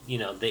 you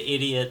know, the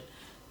idiot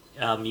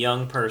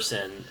young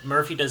person.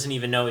 Murphy doesn't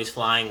even know he's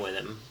flying with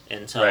him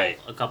until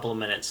a couple of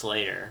minutes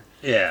later.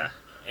 Yeah.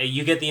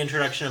 You get the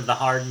introduction of the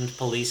hardened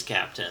police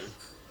captain,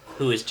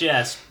 who is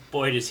just,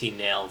 boy, does he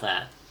nail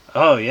that.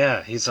 Oh,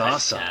 yeah, he's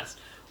awesome.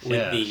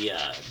 With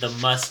the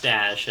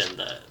mustache and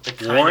the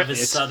kind of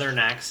his southern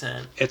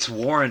accent. It's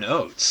Warren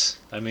Oates.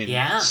 I mean,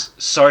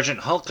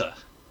 Sergeant Hulka.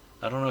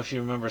 I don't know if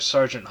you remember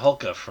Sergeant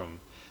Hulka from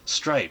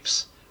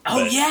Stripes.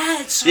 Oh,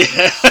 it's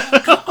Sergeant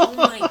Hulka. Oh,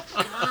 my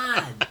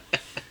God.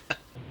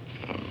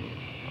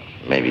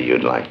 Maybe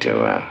you'd like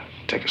to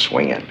take a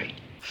swing at me.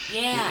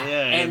 Yeah,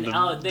 and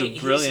the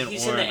brilliant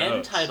he's in the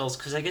end titles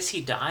because I guess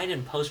he died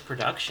in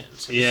post-production.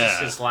 So this is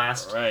his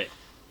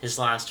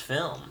last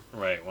film.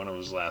 Right, one of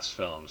his last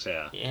films,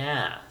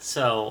 Yeah,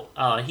 so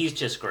he's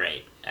just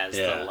great as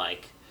the,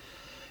 like...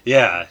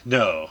 Yeah,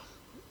 no.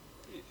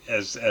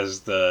 As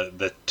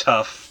the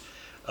tough,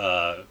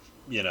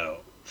 you know,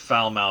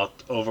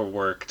 foul-mouthed,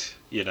 overworked,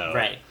 you know...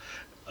 Right.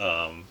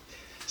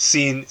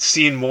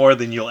 Seen more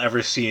than you'll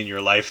ever see in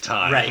your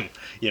lifetime. Right.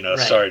 You know,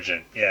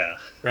 Sergeant. Yeah.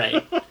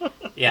 Right.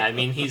 Yeah, I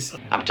mean,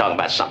 I'm talking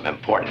about something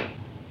important,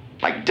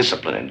 like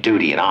discipline and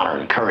duty and honor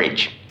and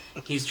courage.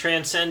 He's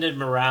transcended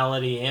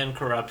morality and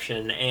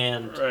corruption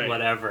and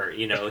whatever.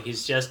 You know,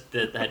 he's just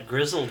that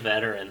grizzled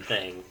veteran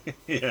thing.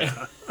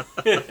 Yeah.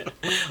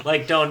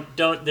 Like, don't.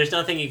 There's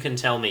nothing you can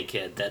tell me,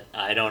 kid, that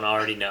I don't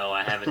already know.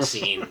 I haven't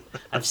seen.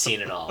 I've seen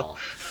it all.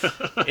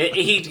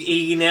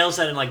 He nails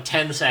that in like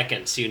 10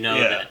 seconds. You know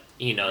that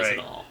he knows it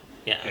all.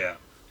 Yeah.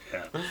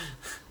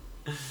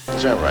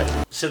 Is that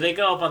right? So they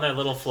go up on their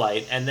little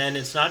flight, and then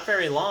it's not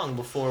very long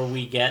before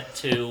we get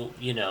to,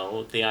 you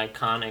know, the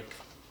iconic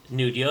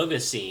nude yoga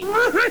scene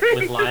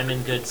with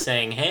Lyman Good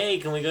saying, "Hey,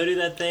 can we go do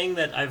that thing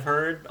that I've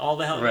heard all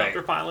the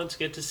helicopter pilots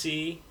get to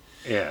see?"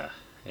 Yeah.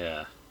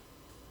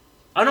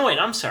 Oh, no, wait,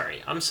 I'm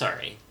sorry. I'm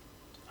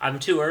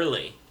too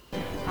early. Oh,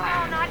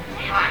 not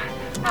yet.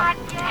 Not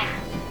yet.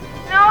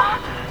 No,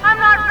 I'm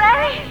not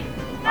ready.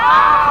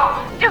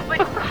 No! Stupid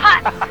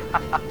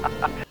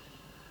cunt!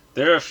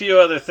 There are a few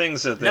other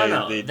things that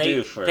they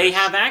do first. They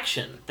have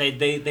action.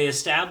 They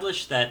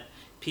establish that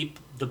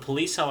the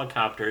police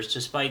helicopters,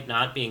 despite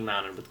not being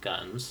mounted with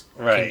guns,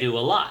 can do a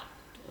lot.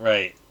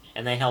 Right.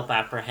 And they help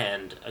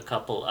apprehend a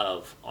couple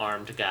of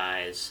armed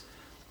guys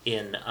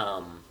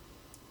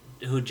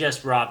who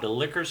just robbed a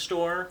liquor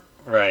store.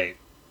 Right.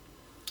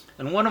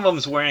 And one of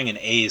them's wearing an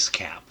A's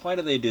cap. Why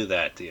do they do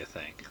that, do you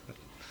think?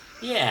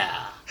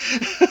 Yeah.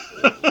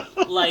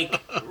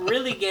 Like,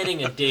 really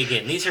getting a dig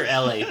in. These are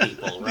LA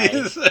people, right?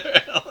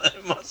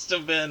 It must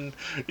have been...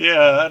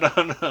 Yeah, I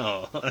don't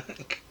know.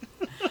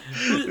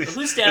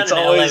 Who's down in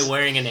LA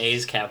wearing an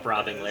A's cap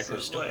robbing liquor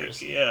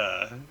stores? Like,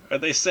 are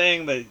they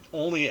saying that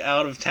only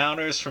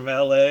out-of-towners from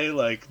LA,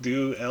 like,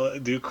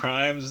 do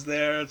crimes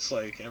there? It's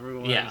like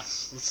everyone's... Yeah.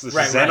 It's this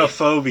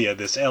xenophobia,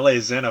 this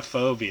LA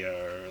xenophobia,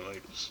 or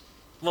like...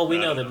 Well, we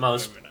know that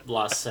most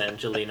Los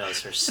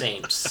Angelinos are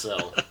saints,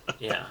 so,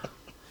 yeah.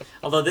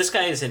 Although this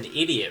guy is an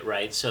idiot,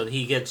 right? So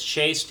he gets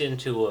chased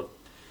into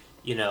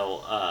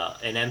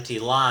an empty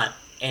lot,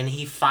 and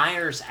he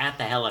fires at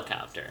the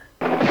helicopter.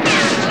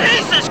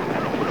 Jesus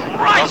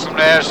Christ! Awesome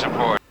air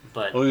support.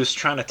 But he was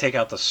trying to take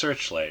out the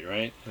searchlight,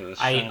 right?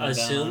 I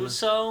assume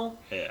so.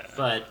 Yeah.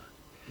 But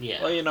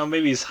yeah. Well, you know,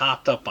 maybe he's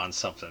hopped up on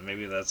something.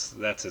 Maybe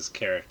that's his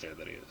character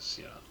that he was,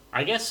 you know.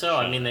 I guess so.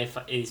 I mean,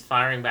 he's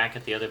firing back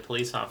at the other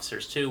police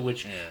officers too,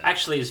 which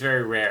actually is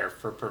very rare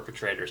for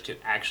perpetrators to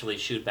actually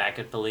shoot back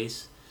at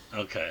police.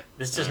 Okay.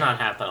 This does not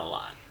happen a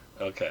lot.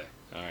 Okay.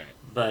 All right.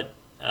 But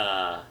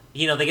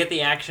they get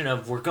the action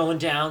of, we're going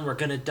down, we're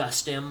gonna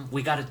dust him,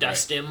 we gotta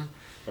dust him.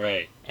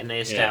 Right. And they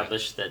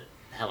establish that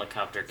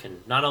helicopter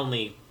can not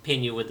only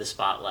pin you with the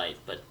spotlight,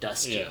 but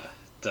dust you. Yeah,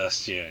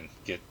 dust you and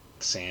get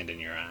sand in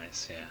your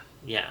eyes.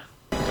 Yeah.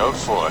 Code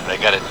 4, they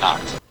got it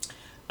knocked.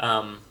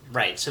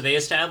 Right, so they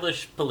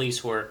establish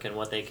police work and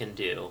what they can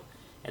do,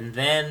 and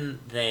then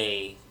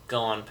they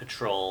go on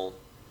patrol,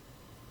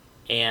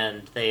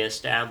 and they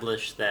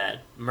establish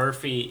that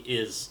Murphy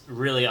is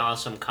really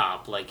awesome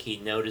cop. Like, he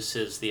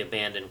notices the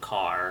abandoned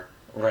car.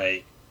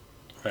 Right.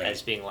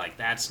 As being like,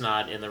 that's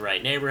not in the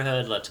right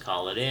neighborhood, let's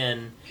call it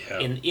in. Yeah.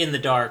 In the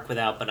dark,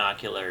 without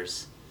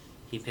binoculars,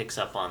 he picks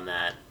up on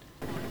that.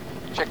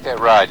 Check that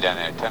ride down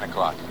there at 10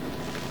 o'clock.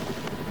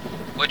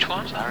 Which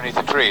one? Underneath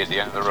the tree at the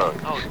end of the road.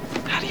 Oh,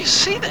 how do you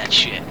see that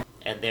shit?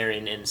 And they're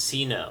in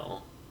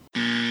Encino.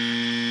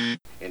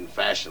 In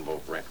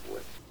fashionable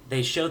Brentwood.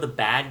 They show the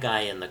bad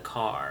guy in the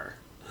car,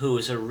 who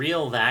is a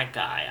real that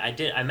guy.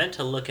 I meant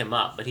to look him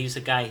up, but he's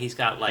a guy, he's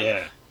got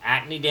like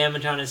acne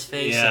damage on his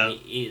face, and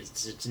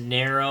it's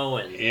narrow,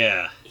 and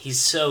he's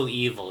so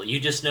evil. You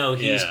just know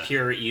he's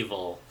pure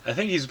evil. I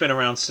think he's been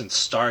around since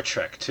Star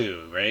Trek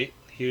too, right?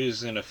 He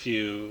was in a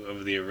few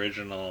of the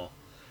original,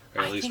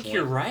 or at least one. I think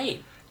you're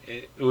right.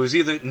 It was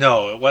either...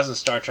 No, it wasn't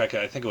Star Trek.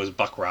 I think it was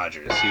Buck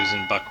Rogers. He was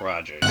in Buck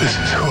Rogers. This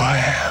is who I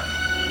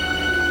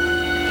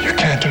am. You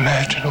can't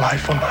imagine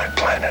life on my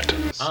planet.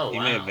 Oh, He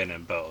wow. may have been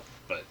in both,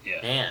 but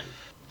yeah. Man.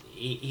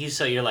 He's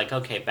so you're like,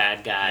 okay,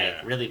 bad guy,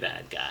 really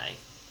bad guy.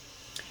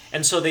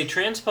 And so they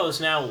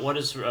transpose now what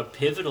is a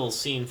pivotal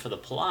scene for the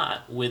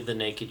plot with the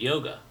naked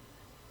yoga.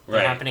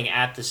 They're happening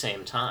at the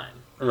same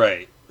time.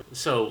 Right.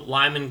 So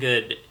Lyman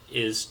Good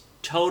is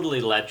totally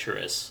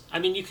lecherous. I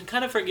mean, you can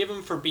kind of forgive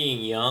him for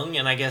being young,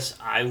 and I guess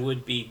I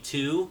would be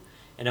too.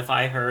 And if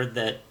I heard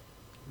that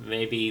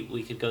maybe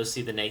we could go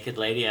see The Naked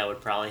Lady, I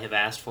would probably have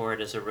asked for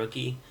it as a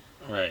rookie.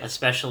 Right.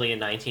 Especially in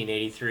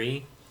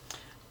 1983.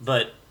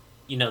 But,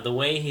 you know, the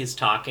way he's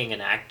talking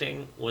and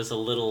acting was a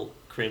little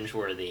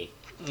cringeworthy.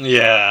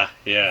 Yeah.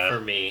 For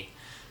me.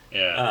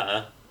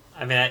 Yeah.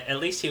 I mean, at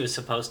least he was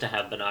supposed to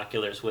have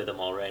binoculars with him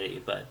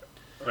already, but...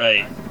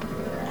 Right.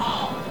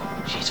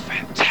 Oh, she's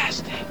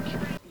fantastic.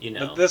 You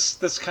know. But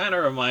this kind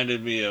of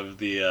reminded me of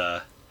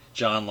the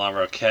John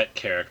LaRoquette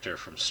character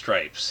from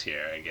Stripes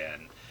here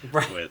again.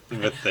 Right.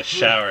 With the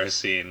shower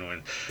scene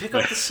when... Pick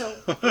up the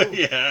soap.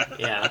 Yeah.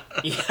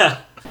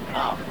 Yeah.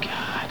 Oh,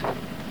 God.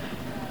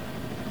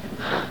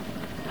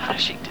 How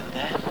does she do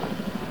that?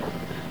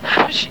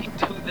 How does she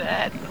do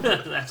that?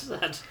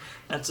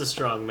 That's a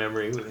strong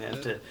memory. We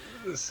have to...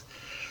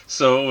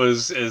 So it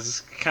was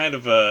as kind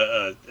of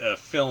a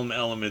film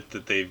element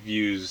that they've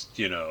used,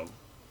 you know,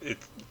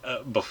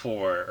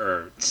 before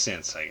or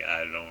since.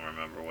 I don't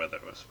remember whether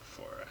it was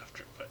before or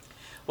after, but...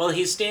 Well,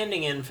 he's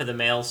standing in for the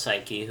male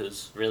psyche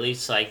who's really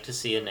psyched to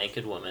see a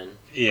naked woman.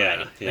 Yeah,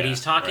 right? But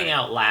he's talking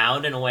out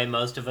loud in a way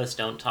most of us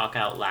don't talk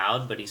out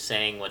loud, but he's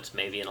saying what's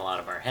maybe in a lot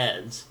of our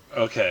heads.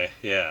 Okay,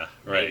 yeah,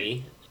 right.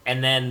 Maybe.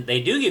 And then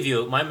they do give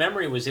you... My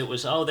memory was they're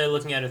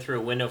looking at her through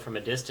a window from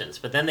a distance,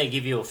 but then they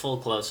give you a full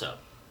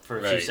close-up for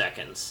a few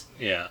seconds.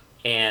 Yeah.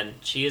 And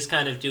she is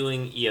kind of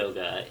doing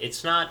yoga.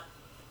 It's not...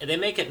 They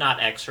make it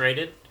not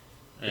X-rated.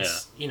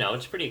 It's, you know,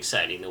 it's pretty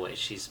exciting the way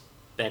she's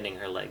bending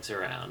her legs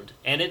around.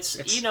 And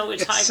it's you know,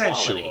 it's high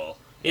sensual. quality.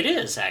 It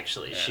is,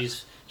 actually. Yeah.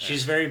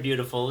 She's very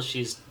beautiful.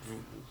 She's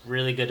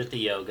really good at the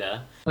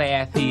yoga.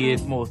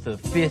 Classiest, most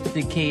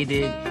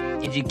sophisticated,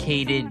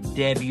 educated,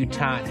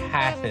 debutante,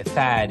 high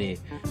society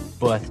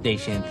bus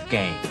station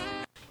scam.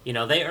 You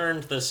know, they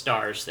earned the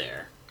stars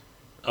there.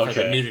 For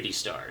the nudity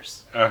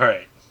stars. All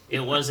right.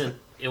 It wasn't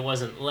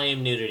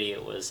lame nudity.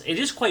 It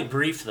is quite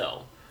brief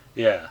though.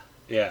 Yeah.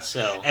 Yeah.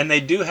 So, and they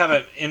do have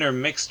it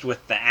intermixed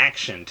with the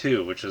action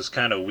too, which is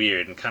kind of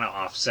weird and kind of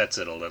offsets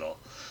it a little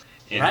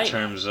in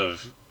terms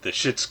of the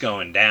shit's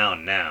going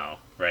down now,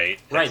 right?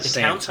 Right. The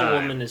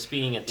councilwoman is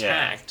being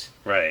attacked.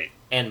 Yeah. Right.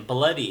 And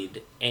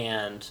bloodied,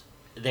 and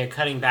they're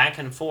cutting back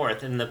and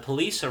forth, and the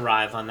police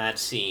arrive on that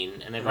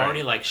scene, and they've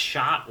already like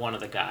shot one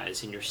of the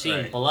guys, and you're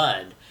seeing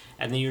blood,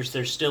 and then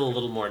there's still a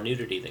little more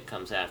nudity that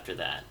comes after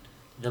that.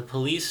 The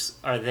police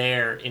are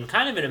there in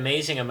kind of an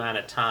amazing amount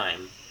of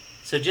time.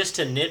 So just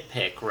to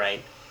nitpick,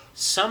 right,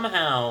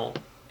 somehow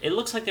it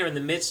looks like they're in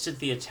the midst of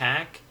the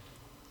attack,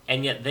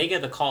 and yet they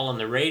get the call on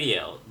the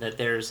radio that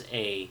there's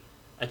a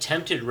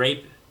attempted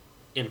rape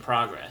in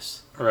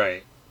progress.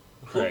 Right.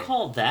 Who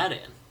called that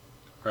in?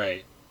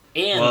 Right.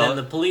 And then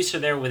the police are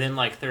there within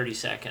like 30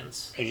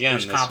 seconds. Again,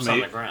 there's cops on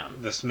the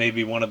ground. This may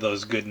be one of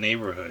those good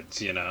neighborhoods,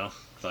 you know,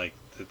 like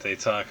that they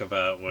talk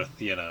about with,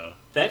 you know...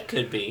 That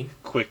could be.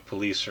 Quick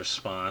police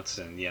response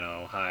and, you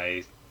know,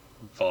 high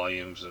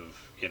volumes of,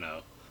 you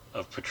know,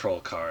 of patrol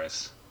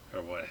cars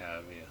or what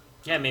have you.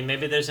 Yeah, I mean,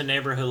 maybe there's a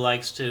neighbor who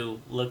likes to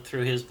look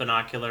through his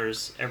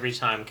binoculars every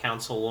time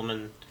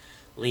Councilwoman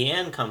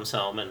Leanne comes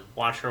home and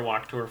watch her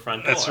walk to her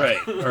front door. That's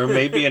right. Or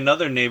maybe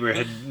another neighbor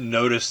had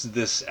noticed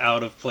this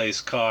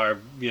out-of-place car,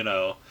 you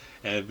know,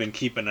 and had been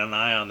keeping an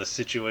eye on the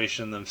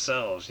situation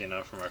themselves, you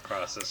know, from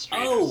across the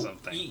street or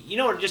something. You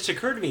know, it just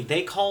occurred to me,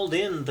 they called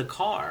in the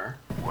car.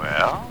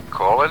 Well,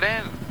 call it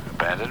in.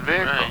 Abandoned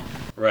vehicle.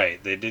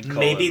 Right, they did call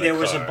Maybe in there the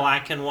was car. a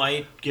black and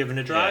white given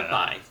a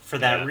drive-by for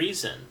that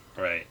reason.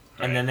 Right.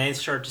 And then they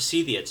start to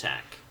see the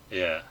attack.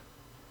 Yeah.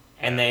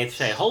 And they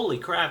say, holy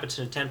crap, it's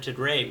an attempted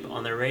rape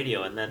on their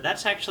radio. And then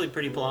that's actually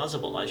pretty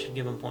plausible. I should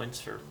give them points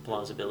for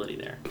plausibility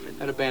there.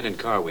 That abandoned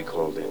car we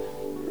called in,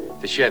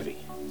 the Chevy,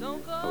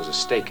 that was a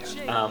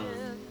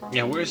stakeout.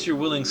 Yeah, where's your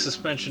willing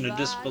suspension of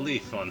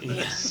disbelief on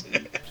this?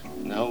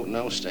 No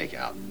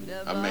stakeout.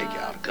 A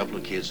makeout. A couple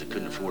of kids that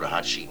couldn't afford a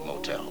hot sheet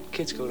motel.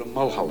 Kids go to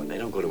Mulholland. They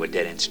don't go to a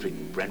dead-end street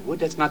in Brentwood.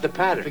 That's not the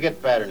pattern.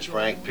 Forget patterns,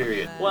 Frank,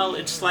 period. Well,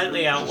 it's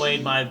slightly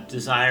outweighed my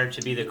desire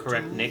to be the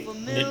correct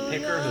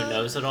nitpicker who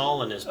knows it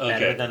all and is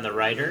better than the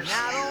writers.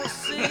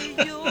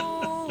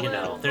 You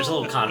know, there's a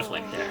little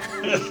conflict there.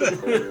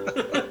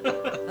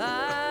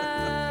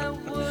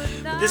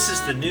 This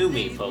is the new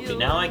me, Popey.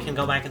 Now I can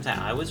go back and say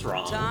I was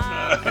wrong,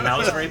 and that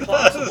was very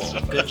plausible.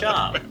 Good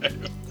job.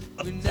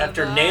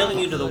 After nailing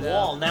you to the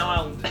wall, now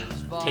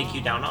I'll take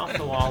you down off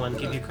the wall and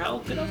give you credit. Oh,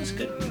 that was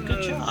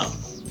good job.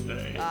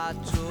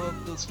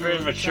 It's very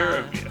mature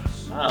of you.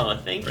 Oh,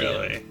 thank you.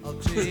 Really?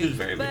 This is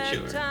very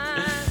mature.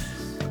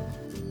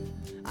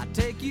 I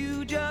take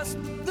you just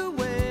the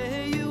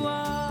way you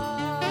are.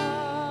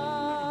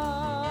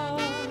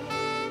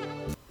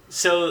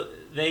 So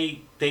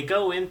they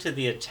go into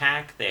the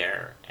attack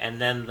there,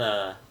 and then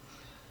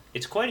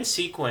it's quite a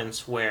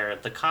sequence where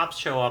the cops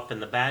show up and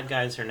the bad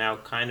guys are now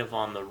kind of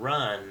on the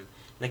run. And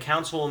the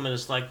councilwoman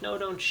is like, "No,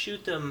 don't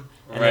shoot them."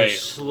 And there's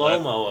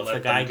slow-mo of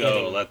the guy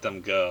getting let them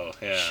go.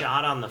 Yeah.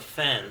 shot on the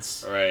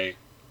fence. Right.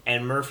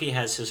 And Murphy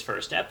has his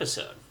first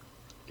episode.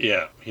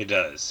 Yeah, he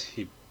does.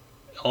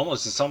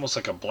 It's almost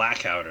like a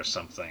blackout or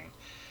something.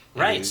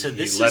 Right. So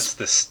he lets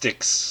the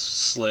sticks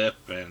slip,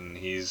 and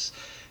he's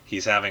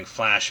having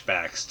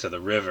flashbacks to the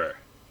river.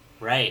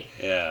 Right.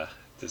 Yeah.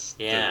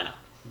 The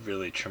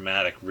really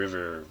traumatic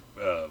river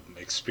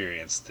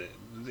experience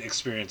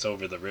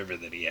over the river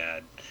that he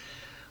had.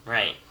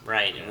 Right.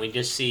 And we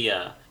just see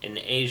an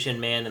Asian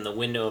man in the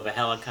window of a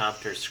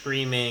helicopter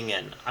screaming,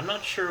 and I'm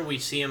not sure we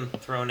see him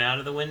thrown out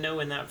of the window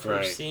in that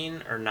first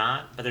scene or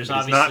not, but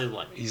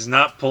he's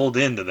not pulled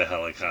into the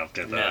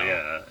helicopter though.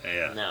 No.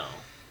 Yeah. No.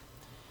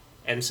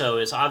 And so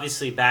it's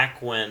obviously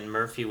back when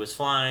Murphy was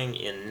flying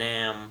in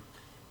Nam,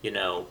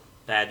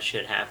 bad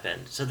shit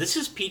happened. So this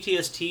is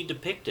PTSD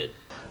depicted.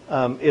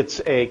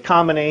 It's a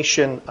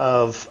combination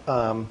of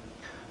an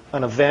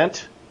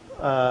event,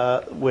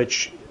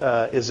 which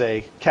is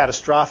a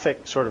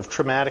catastrophic, sort of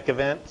traumatic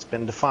event. It's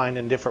been defined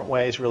in different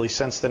ways, really,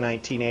 since the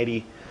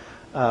 1980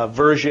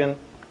 version.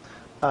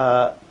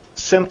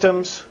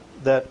 Symptoms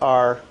that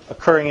are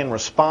occurring in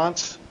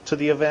response to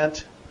the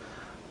event,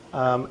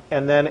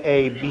 and then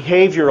a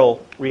behavioral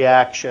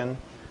reaction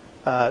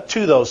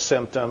to those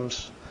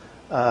symptoms,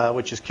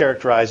 which is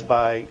characterized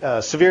by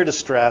severe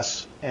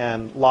distress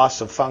and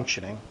loss of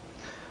functioning.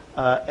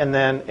 And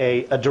then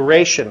a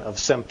duration of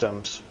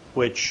symptoms,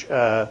 which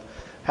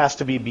has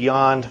to be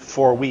beyond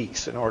 4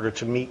 weeks in order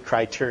to meet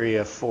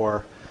criteria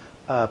for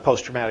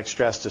post-traumatic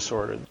stress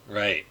disorder.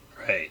 Right.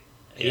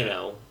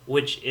 Yeah.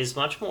 Which is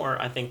much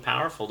more, I think,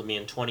 powerful to me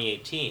in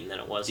 2018 than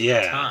it was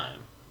at the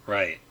time.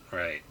 Right.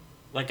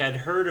 Like, I'd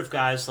heard of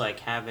guys,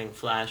 having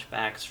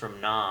flashbacks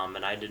from Nam,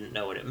 and I didn't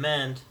know what it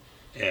meant.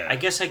 Yeah. I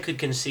guess I could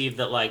conceive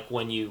that,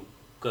 when you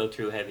go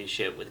through heavy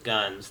shit with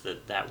guns,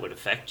 that would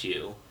affect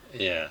you.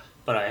 Yeah.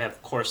 But I,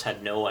 of course,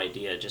 had no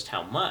idea just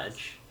how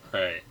much.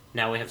 Right.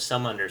 Now we have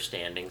some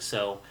understanding.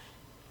 So,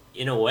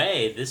 in a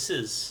way, this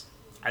is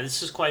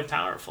quite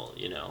powerful,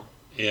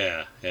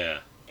 Yeah.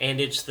 And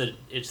it's the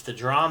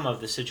drama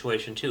of the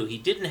situation, too. He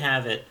didn't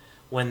have it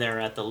when they're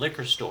at the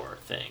liquor store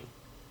thing.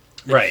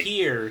 But right.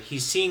 Here,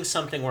 he's seeing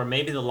something where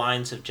maybe the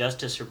lines of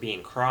justice are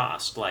being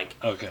crossed.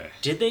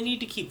 Did they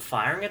need to keep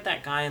firing at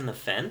that guy in the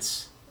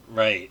fence?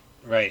 Right.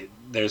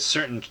 There's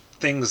certain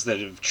things that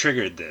have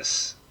triggered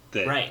this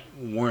that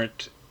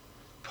weren't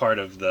part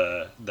of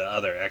the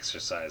other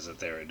exercise that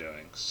they were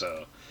doing.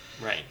 So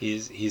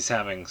he's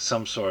having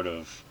some sort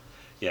of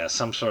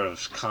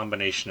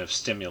combination of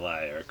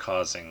stimuli are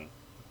causing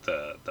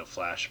the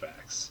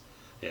flashbacks.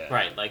 Yeah.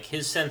 Right, like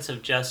his sense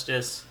of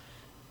justice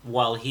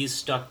while he's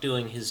stuck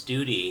doing his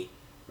duty.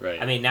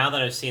 Right. I mean, now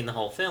that I've seen the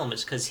whole film,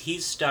 it's because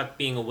he's stuck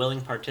being a willing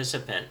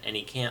participant and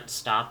he can't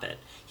stop it.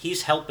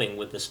 He's helping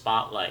with the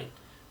spotlight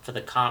for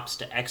the cops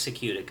to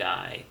execute a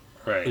guy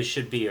who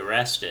should be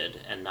arrested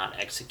and not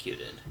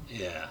executed.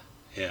 Yeah.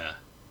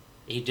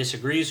 He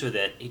disagrees with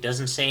it, he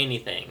doesn't say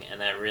anything,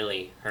 and that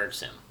really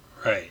hurts him.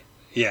 Right.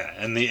 Yeah,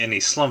 and he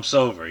slumps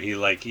over.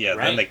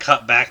 Then they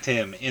cut back to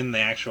him in the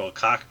actual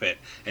cockpit,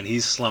 and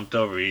he's slumped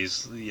over.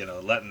 He's,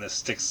 letting the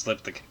stick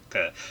slip.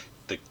 The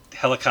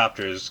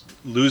helicopter's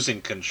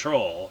losing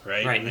control,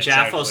 right? Right, and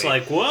Jaffo's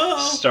like, whoa!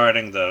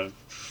 Starting to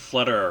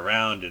flutter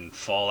around and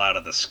fall out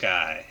of the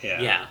sky.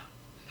 Yeah.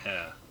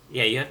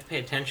 Yeah, you have to pay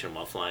attention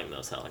while flying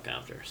those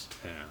helicopters.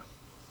 Yeah.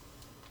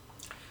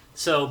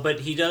 So,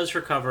 but he does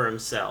recover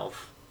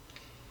himself,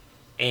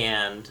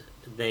 and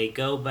they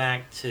go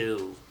back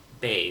to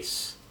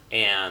base,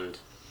 and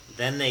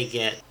then they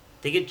get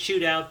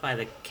chewed out by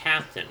the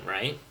captain,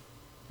 right?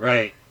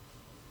 Right.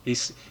 He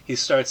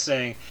starts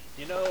saying,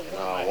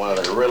 one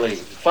of the really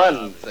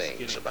fun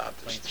things about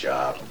this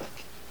job,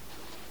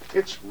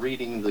 it's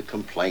reading the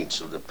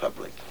complaints of the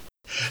public.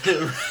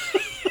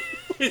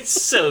 It's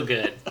so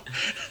good.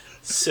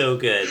 So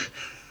good.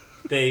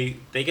 They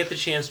get the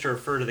chance to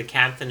refer to the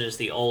captain as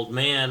the old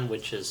man,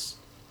 which is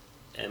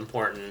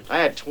important. I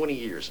had 20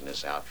 years in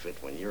this outfit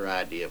when your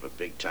idea of a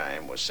big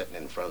time was sitting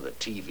in front of the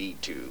TV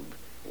tube,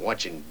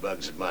 watching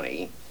Bugs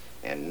Bunny,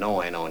 and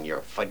gnawing on your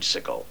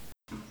fudgesicle.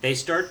 They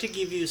start to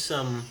give you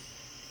some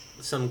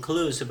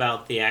clues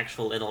about the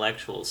actual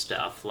intellectual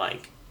stuff,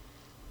 like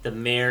the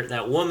mayor.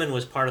 That woman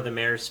was part of the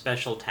mayor's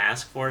special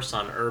task force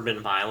on urban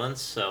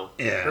violence, so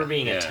her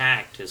being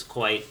attacked is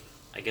quite,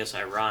 I guess,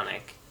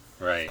 ironic.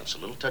 Right. It's a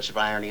little touch of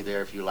irony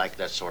there if you like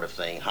that sort of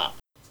thing, huh?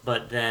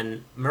 But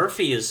then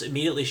Murphy is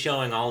immediately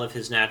showing all of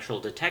his natural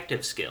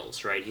detective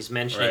skills, right? He's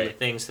mentioning the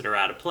things that are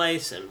out of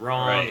place and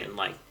wrong,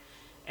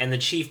 and the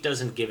chief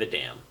doesn't give a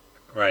damn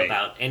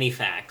about any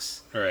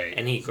facts. Right.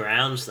 And he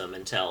grounds them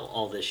until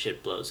all this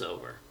shit blows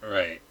over.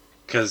 Right.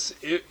 Because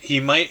he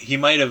might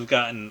have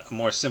gotten a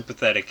more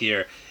sympathetic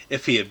ear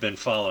if he had been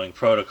following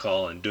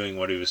protocol and doing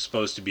what he was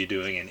supposed to be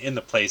doing and in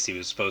the place he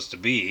was supposed to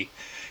be,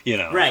 you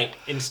know. Right.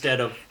 Instead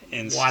of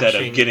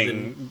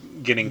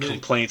getting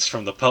complaints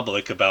from the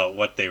public about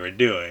what they were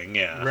doing.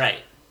 Yeah.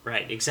 Right.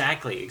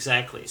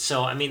 Exactly.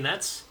 So I mean,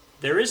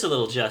 there is a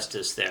little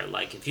justice there.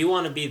 Like, if you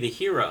want to be the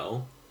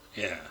hero,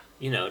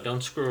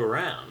 don't screw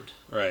around.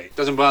 Right.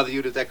 Doesn't bother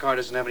you that car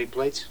doesn't have any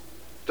plates?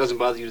 Doesn't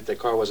bother you that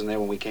car wasn't there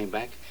when we came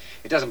back?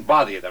 It doesn't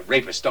bother you that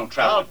rapists don't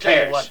travel I'll in tell you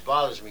pairs? what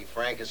bothers me,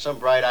 Frank, is some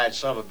bright-eyed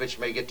son of a bitch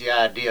may get the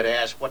idea to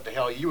ask what the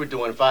hell you were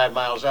doing 5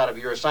 miles out of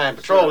your assigned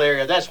patrol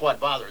area. That's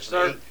what bothers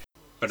me.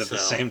 But at the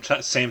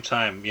same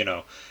time,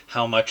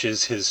 how much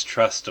is his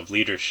trust of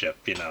leadership,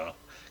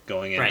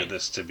 going into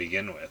this to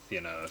begin with?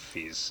 If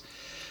he's,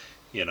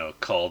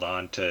 called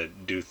on to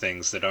do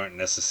things that aren't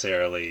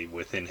necessarily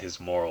within his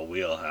moral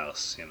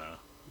wheelhouse,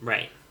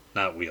 Right.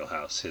 Not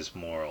wheelhouse, his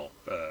moral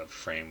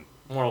frame.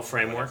 Moral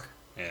framework?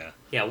 Yeah.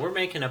 Yeah, we're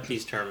making up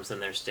these terms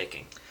and they're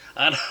sticking.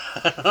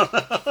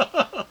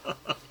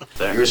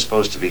 You're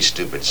supposed to be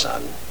stupid,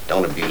 son.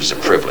 Don't abuse the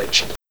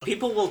privilege.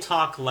 People will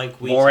talk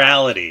like we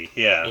morality,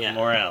 talk.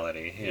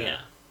 Morality,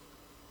 yeah.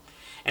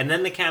 And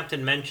then the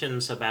captain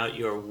mentions about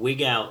your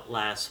wig out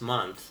last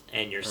month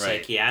and your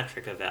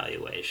psychiatric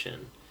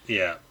evaluation.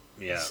 Yeah.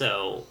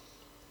 So,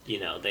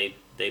 they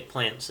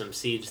plant some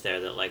seeds there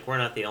that, like, we're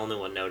not the only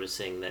one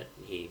noticing that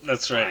he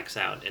blacks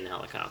out in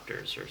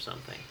helicopters or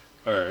something.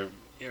 Or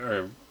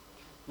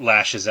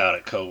lashes out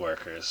at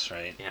coworkers,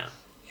 right?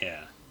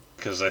 Yeah.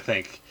 Because I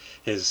think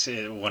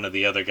one of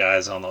the other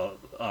guys on the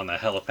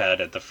helipad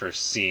at the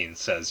first scene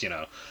says,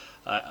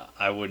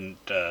 I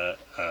wouldn't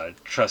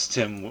trust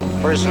him.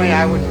 Personally,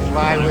 I wouldn't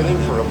fly with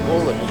him for a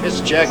bull that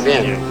pissed Jack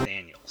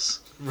Daniels.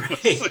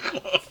 Right.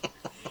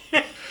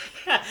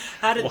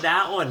 How did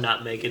that one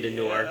not make it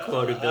into our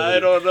quotability? I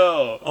don't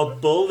know. A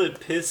bull that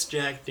pissed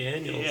Jack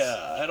Daniels.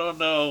 Yeah, I don't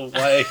know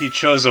why he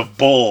chose a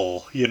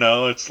bull.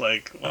 It's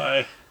like,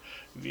 why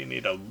do you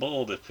need a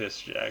bull to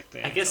piss Jack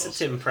Daniels? I guess it's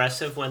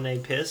impressive when they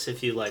piss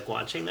if you like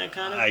watching that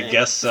kind of thing. I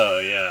guess so,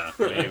 yeah,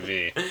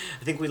 maybe.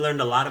 I think we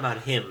learned a lot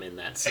about him in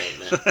that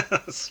statement.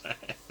 That's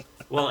right.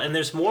 Well, and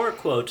there's more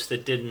quotes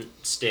that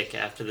didn't stick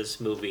after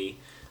this movie.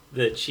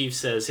 The chief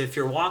says, if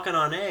you're walking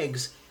on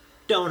eggs,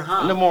 don't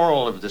hop. And the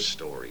moral of the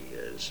story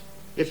is,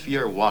 if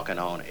you're walking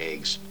on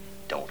eggs,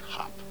 don't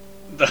hop.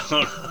 That's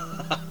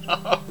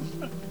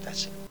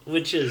it.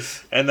 Which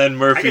is... And then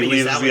Murphy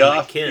leaves the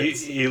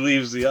office. He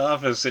leaves the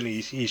office and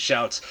he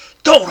shouts,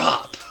 "Don't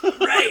hop!"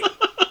 Right.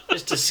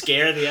 Just to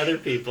scare the other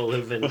people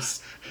who've been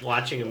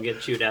watching him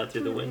get chewed out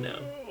through the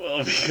window.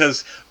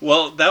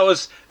 Well, that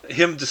was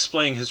him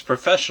displaying his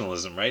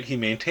professionalism, right? He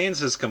maintains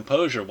his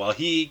composure while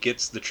he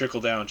gets the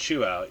trickle-down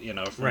chew out,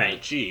 from the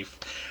chief.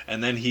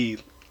 And then he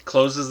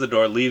closes the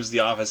door, leaves the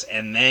office,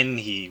 and then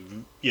he,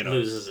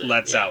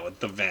 lets out with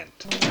the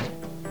vent.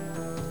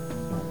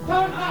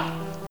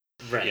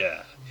 Right.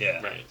 Yeah.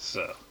 Right.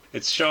 So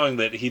it's showing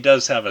that he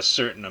does have a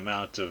certain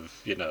amount of,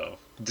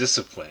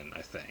 discipline,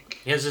 I think.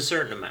 He has a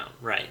certain amount,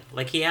 right.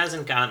 Like, he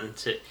hasn't gotten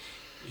to...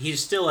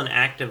 He's still an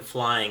active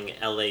flying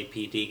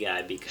LAPD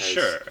guy because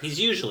he's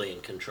usually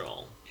in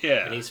control.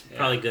 Yeah. And he's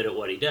probably good at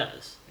what he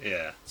does.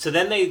 Yeah. So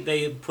then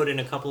they put in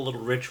a couple little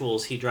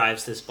rituals. He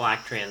drives this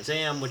black Trans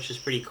Am, which is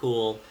pretty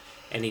cool,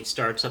 and he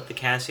starts up the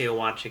Casio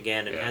watch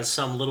again and has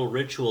some little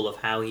ritual of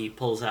how he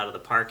pulls out of the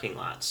parking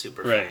lot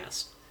super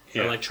fast.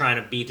 Yeah. Or like trying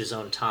to beat his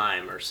own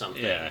time or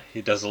something. Yeah,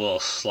 he does a little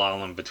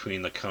slalom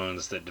between the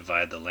cones that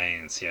divide the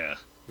lanes, yeah.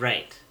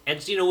 Right.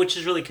 And, which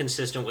is really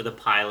consistent with a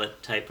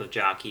pilot type of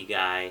jockey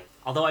guy.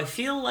 Although I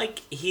feel like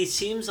he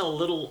seems a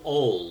little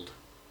old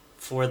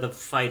for the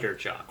fighter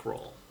jock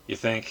role. You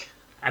think?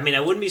 I mean,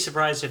 I wouldn't be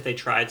surprised if they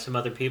tried some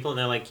other people and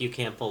they're like, you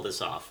can't pull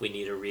this off. We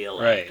need a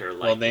real actor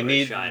like they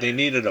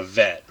needed a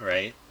vet,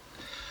 right?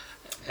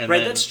 And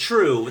that's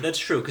true. That's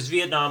true, because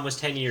Vietnam was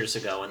 10 years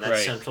ago, and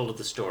that's central to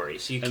the story.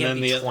 So you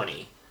can't be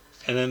 20.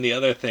 And then the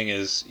other thing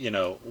is,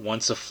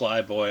 once a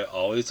flyboy,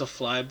 always a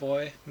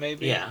flyboy,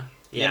 maybe? Yeah.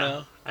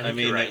 I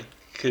mean, it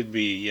could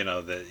be,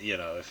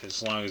 if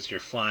as long as you're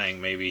flying,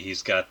 maybe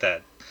he's got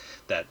that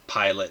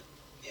pilot,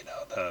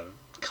 the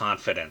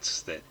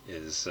confidence that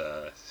is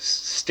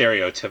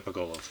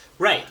stereotypical of...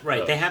 Right.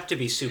 They have to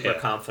be super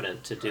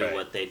confident to do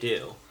what they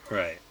do.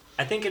 Right.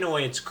 I think in a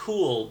way it's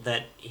cool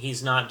that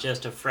he's not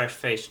just a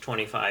fresh-faced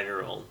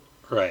 25-year-old.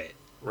 Right.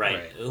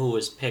 Who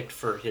was picked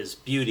for his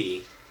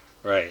beauty.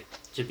 Right.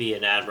 To be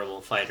an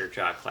admirable fighter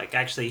jock. Like,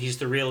 actually, he's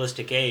the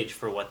realistic age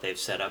for what they've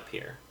set up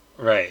here.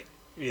 Right.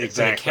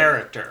 Exactly. For the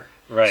character.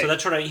 Right. So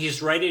that's what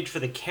he's right age for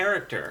the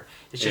character.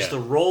 It's just the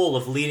role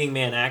of leading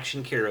man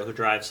action hero who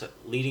drives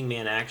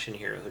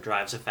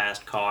a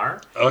fast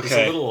car. Okay. He's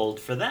a little old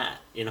for that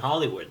in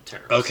Hollywood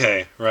terms.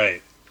 Okay,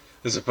 right.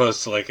 As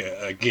opposed to like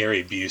a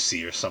Gary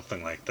Busey or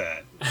something like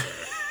that.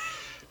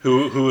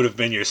 who would have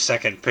been your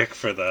second pick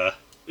for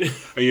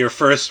or your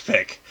first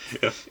pick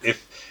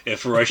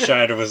if Roy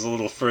Scheider was a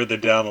little further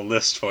down the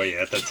list for you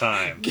at the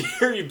time?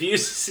 Gary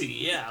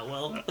Busey, yeah,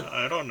 well,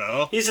 I don't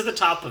know. He's at the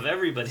top of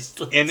everybody's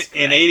list.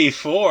 In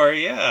 '84,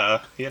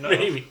 yeah, you know.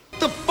 Maybe.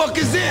 The fuck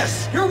is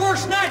this? Your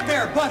worst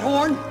nightmare,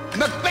 butthorn.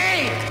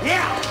 McBain.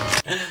 Yeah.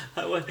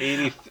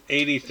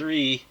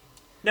 83.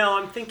 No,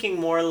 I'm thinking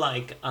more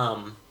like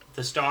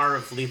the star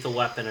of Lethal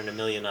Weapon and a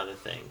million other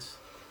things.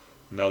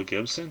 Mel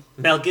Gibson?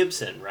 Mel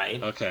Gibson,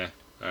 right? Okay.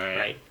 All right.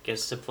 Right.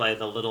 Gets to play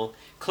the little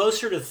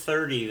closer to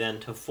 30 than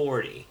to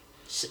 40.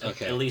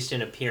 Okay. At least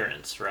in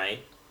appearance, right?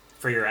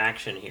 For your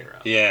action hero.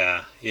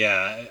 Yeah.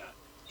 I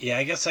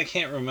guess I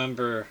can't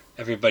remember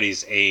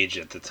everybody's age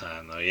at the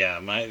time though. Yeah,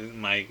 my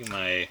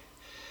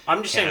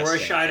I'm just saying Roy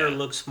casting, Scheider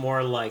looks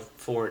more like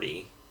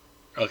 40.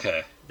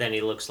 Okay. Than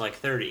he looks like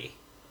 30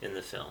 in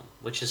the film,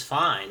 which is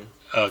fine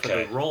for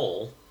the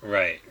role.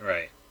 Right.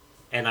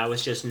 And I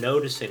was just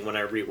noticing when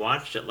I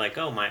rewatched it, like,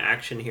 oh, my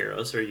action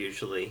heroes are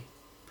usually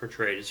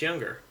portrayed as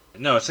younger.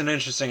 No, it's an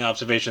interesting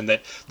observation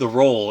that the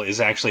role is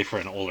actually for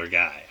an older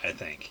guy, I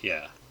think,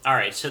 yeah. All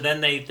right, so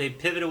then they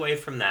pivot away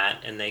from that,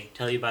 and they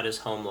tell you about his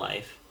home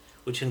life,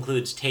 which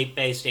includes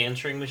tape-based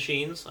answering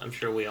machines, I'm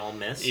sure we all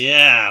miss.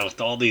 Yeah, with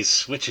all these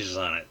switches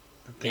on it.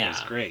 That thing was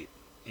great.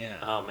 Yeah.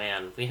 Oh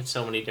man, we had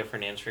so many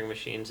different answering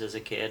machines as a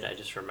kid. I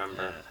just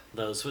remember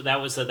those.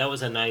 That was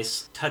a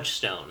nice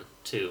touchstone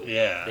to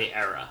the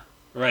era.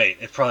 Right.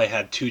 It probably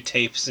had 2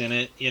 tapes in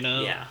it, you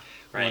know. Yeah.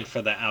 Right. One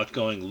for the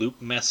outgoing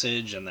loop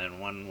message, and then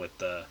one with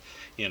the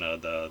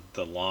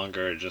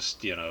longer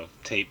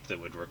tape that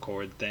would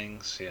record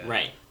things. Yeah.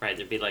 Right.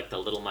 There'd be like the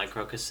little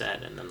micro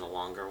cassette, and then the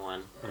longer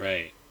one.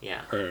 Right.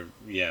 Yeah.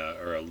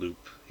 Or a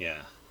loop.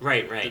 Yeah.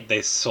 Right.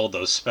 They sold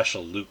those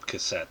special loop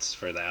cassettes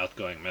for the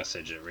outgoing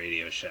message at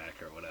Radio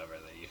Shack or whatever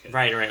that you could.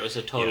 Right. It was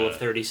a total of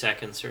 30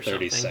 seconds or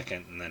 30 something. 30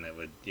 second, and then it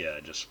would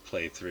just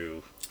play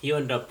through. You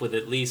end up with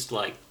at least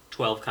like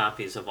 12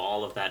 copies of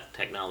all of that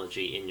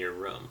technology in your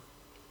room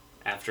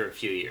after a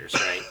few years,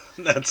 right?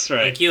 That's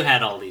right. Like you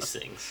had all these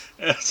things.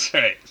 That's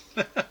right.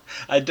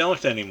 I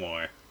don't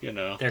anymore, you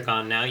know. They're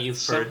gone now.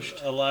 You've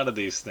purged. A lot of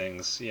these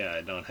things,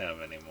 I don't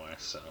have anymore.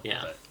 So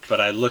yeah.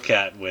 But I look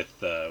at with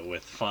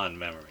fond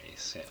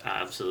memories. Yeah.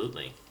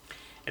 Absolutely.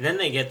 And then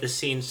they get the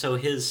scene. So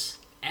his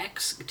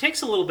ex, it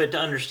takes a little bit to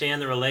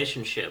understand the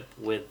relationship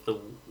with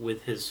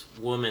his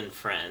woman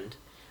friend.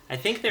 I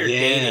think they're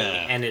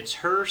dating, and it's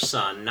her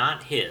son,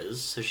 not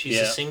his. So she's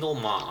a single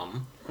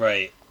mom.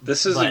 Right.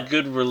 This is a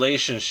good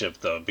relationship,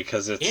 though,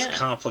 because it's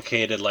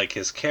complicated like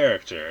his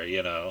character,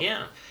 you know?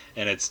 Yeah.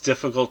 And it's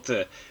difficult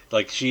to,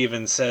 like, she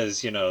even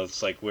says, you know,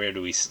 it's like, where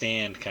do we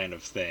stand kind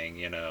of thing,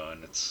 you know?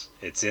 And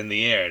it's in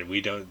the air. We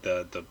don't,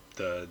 the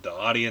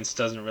audience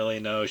doesn't really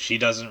know. She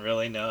doesn't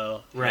really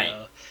know. Right. You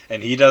know?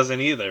 And he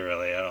doesn't either,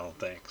 really, I don't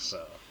think,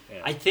 so,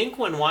 yeah. I think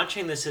when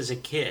watching this as a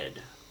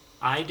kid,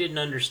 I didn't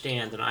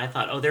understand, and I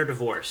thought, oh, they're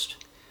divorced.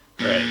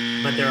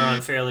 Right. But they're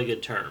on fairly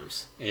good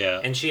terms. Yeah.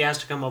 And she has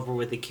to come over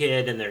with the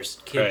kid, and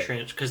there's kid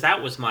transfer, because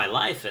that was my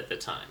life at the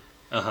time.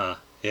 Uh-huh,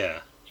 yeah.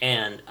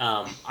 And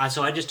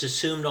so I just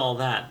assumed all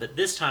that. But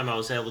this time I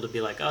was able to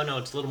be like, oh, no,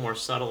 it's a little more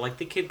subtle. Like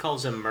the kid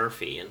calls him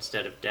Murphy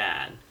instead of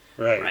Dad.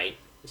 Right.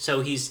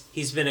 So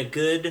he's been a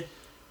good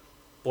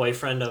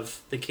boyfriend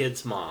of the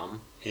kid's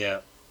mom. Yeah.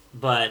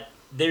 But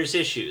there's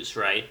issues,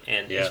 right?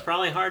 And it's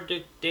probably hard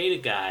to date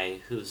a guy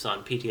who's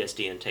on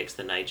PTSD and takes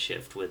the night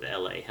shift with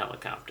LA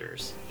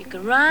helicopters. You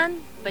can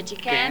run, but you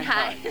can't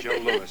hide. Joe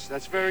Louis,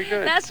 that's very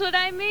good. That's what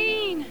I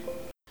mean.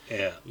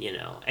 Yeah. You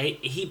know,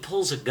 he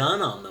pulls a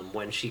gun on them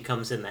when she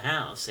comes in the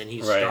house, and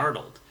he's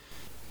startled.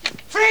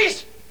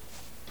 Freeze!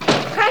 For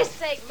Christ's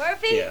sake,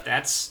 Murphy! Yeah.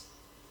 That's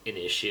an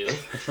issue.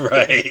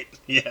 Right,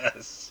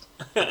 yes.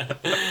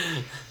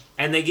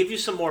 And they give you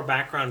some more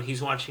background.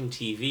 He's watching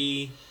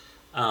TV,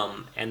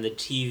 and the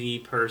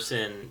TV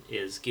person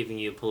is giving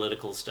you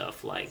political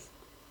stuff, like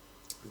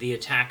the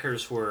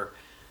attackers were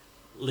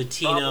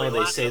Latino,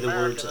 they say the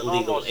words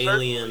illegal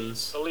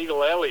aliens.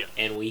 Illegal alien.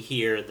 And we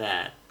hear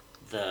that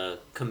the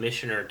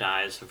commissioner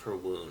dies of her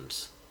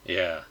wounds.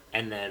 Yeah.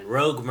 And then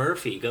Rogue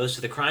Murphy goes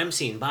to the crime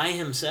scene by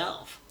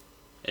himself.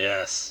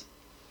 Yes.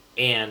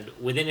 And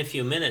within a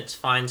few minutes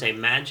finds a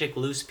magic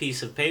loose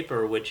piece of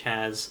paper which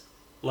has,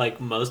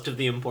 like, most of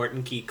the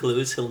important key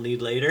clues he'll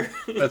need later.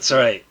 That's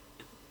right.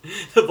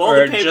 Of all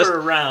the paper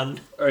around.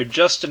 Or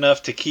just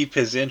enough to keep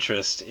his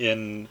interest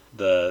in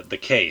the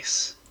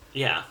case.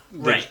 Yeah,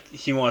 right.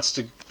 He wants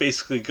to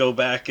basically go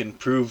back and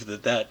prove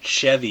that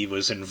Chevy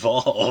was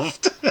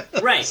involved.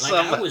 Right, like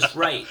I was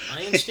right.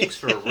 My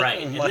instincts were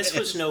right, and this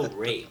was no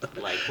rape.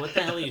 Like, what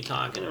the hell are you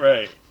talking about?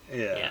 Right.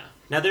 Yeah.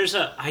 Now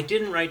I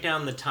didn't write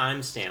down the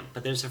timestamp,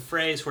 but there's a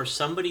phrase where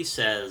somebody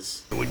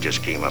says, We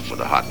just came up with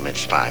a hot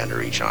mince pie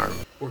under each arm.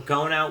 we're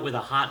going out with a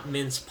hot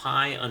mince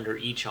pie under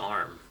each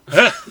arm.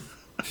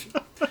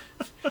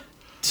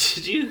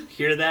 Did you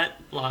hear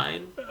that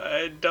line?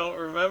 I don't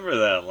remember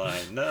that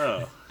line,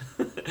 no.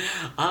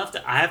 I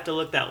have to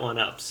look that one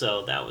up,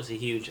 so that was a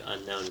huge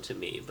unknown to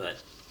me,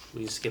 but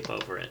we skip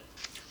over it.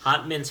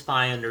 Hot mince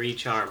pie under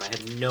each arm. I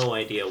have no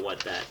idea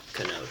what that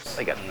connotes.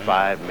 They got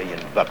 $5 million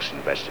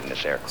invested in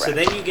this aircraft. So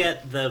then you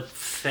get the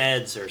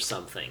feds or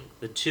something.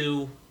 The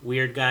two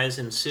weird guys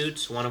in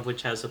suits, one of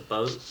which has a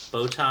bow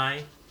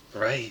tie.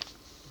 Right.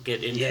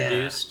 Get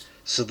introduced. Yeah.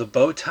 So the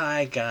bow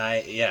tie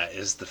guy,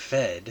 is the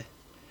Fed.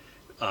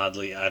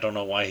 Oddly, I don't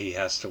know why he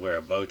has to wear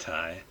a bow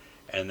tie.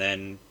 And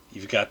then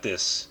you've got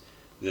this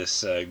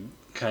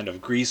kind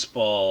of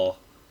greaseball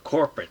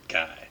corporate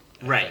guy.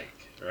 Right.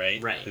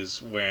 Right?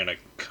 Who's wearing a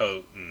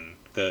coat, and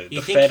the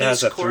think Fed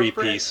has he's a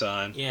three-piece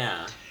on.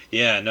 Yeah.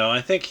 Yeah, no, I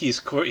think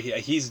he's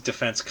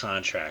defense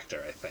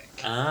contractor, I think.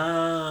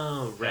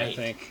 Oh, right. I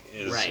think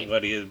is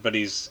what he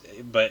is,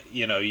 but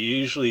you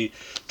usually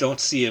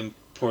don't see him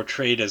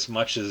portrayed as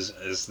much as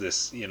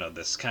this,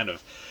 this kind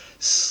of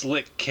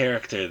slick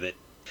character that,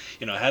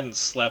 hadn't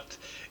slept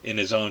in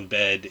his own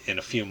bed in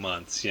a few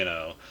months,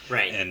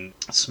 Right. And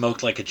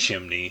smoked like a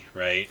chimney,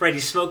 right? Right,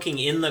 he's smoking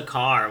in the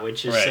car,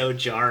 which is so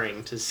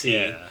jarring to see.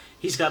 Yeah.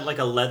 He's got like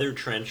a leather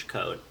trench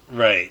coat.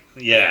 Right.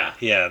 Yeah,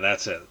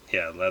 that's it.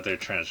 Yeah, leather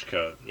trench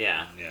coat.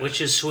 Yeah.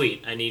 Which is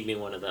sweet. I need me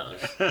one of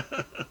those.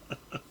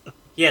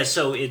 Yeah,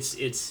 so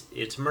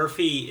it's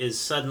Murphy is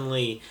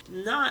suddenly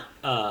not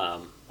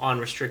on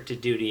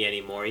restricted duty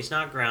anymore. He's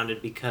not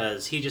grounded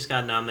because he just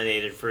got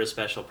nominated for a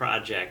special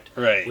project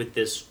with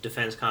this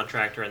defense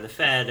contractor and the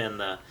Fed,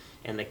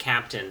 and the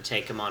captain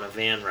take him on a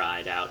van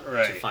ride out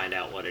to find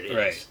out what it is.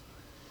 Right.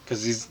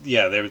 Because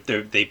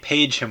they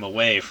page him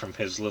away from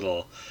his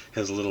little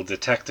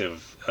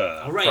detective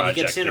project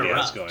he gets that he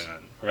has going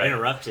on. Right.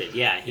 Interrupted.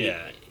 Yeah.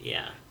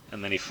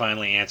 And then he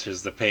finally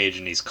answers the page,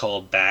 and he's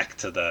called back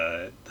to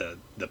the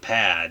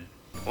pad.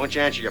 Why don't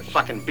you answer your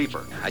fucking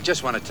beeper? I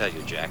just want to tell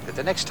you, Jack, that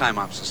the next time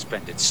I'm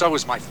suspended, so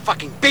is my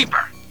fucking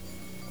beeper!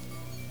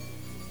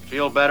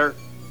 Feel better?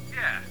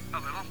 Yeah, a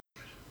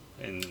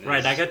little.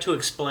 Right, I got to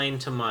explain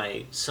to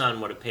my son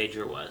what a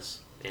pager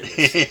was. In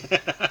this.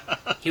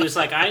 He was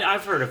like,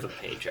 I've heard of a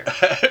pager.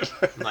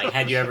 I'm like,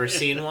 had you ever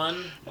seen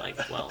one? Like,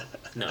 well,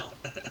 no.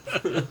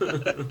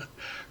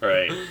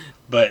 Right.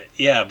 But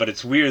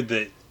it's weird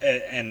that,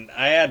 and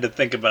I had to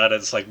think about it,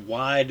 it's like,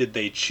 why did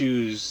they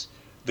choose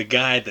the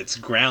guy that's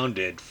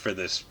grounded for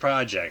this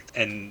project?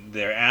 And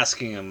they're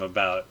asking him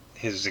about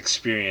his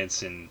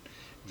experience in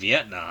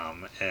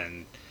Vietnam,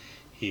 and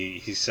he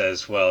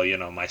says, well,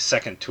 my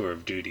second tour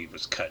of duty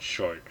was cut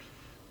short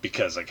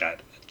because I got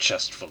a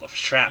chest full of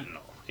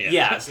shrapnel.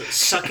 Yeah,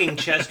 sucking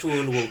chest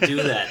wound will do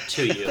that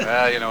to you.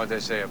 Well, you know what they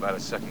say about a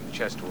sucking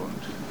chest wound.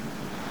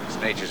 It's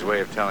nature's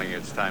way of telling you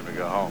it's time to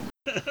go home.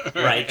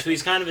 Right, so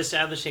he's kind of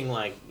establishing,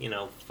 like,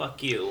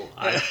 fuck you.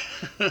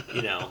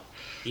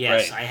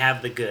 Yes, I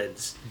have the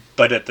goods.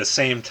 But at the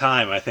same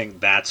time, I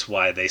think that's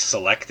why they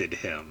selected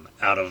him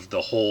out of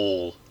the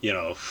whole,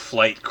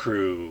 flight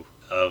crew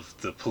of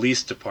the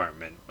police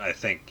department. I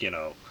think,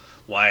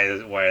 why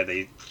are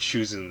they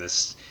choosing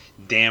this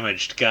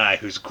damaged guy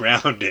who's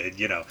grounded?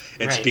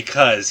 It's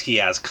because he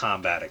has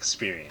combat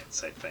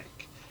experience, I think.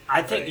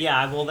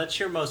 Well, that's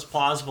your most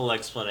plausible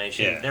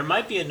explanation. There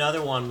might be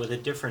another one with a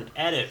different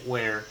edit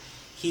where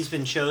he's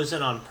been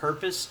chosen on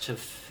purpose to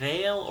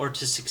fail or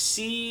to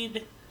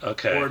succeed.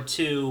 Okay. Or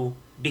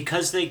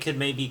because they could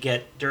maybe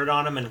get dirt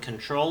on him and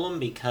control him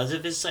because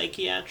of his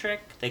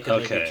psychiatric. They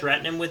could maybe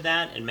threaten him with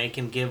that and make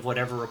him give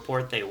whatever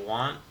report they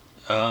want.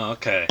 Oh,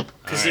 okay.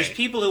 Because there's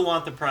people who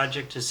want the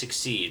project to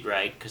succeed,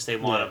 right? Because they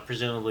want to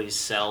presumably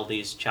sell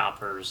these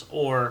choppers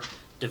or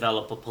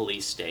develop a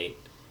police state.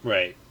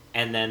 Right.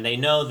 And then they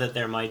know that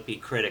there might be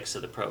critics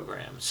of the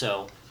program.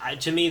 So,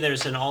 to me,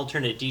 there's an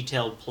alternate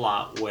detailed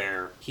plot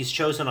where he's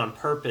chosen on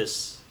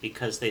purpose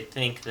because they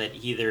think that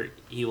he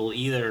will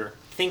either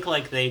think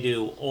like they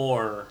do,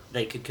 or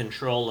they could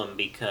control him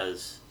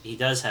because he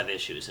does have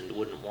issues and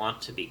wouldn't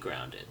want to be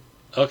grounded.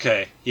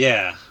 Okay,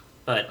 yeah.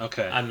 But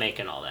I'm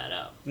making all that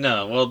up.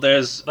 No, well,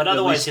 there's... But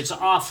otherwise, it's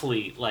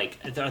awfully, like,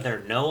 are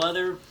there no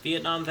other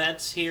Vietnam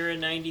vets here in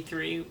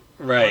 93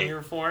 on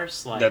your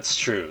force? Like, That's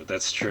true.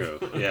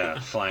 Yeah,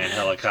 flying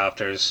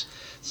helicopters.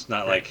 It's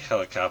not like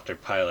helicopter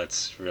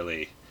pilots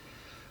really,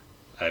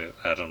 I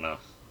don't know,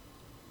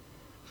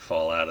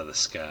 fall out of the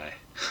sky.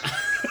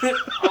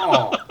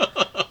 Oh.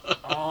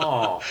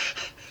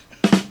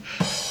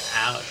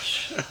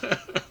 Ouch.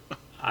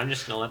 I'm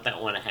just going to let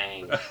that one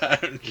hang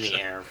in the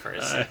air for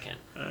a second.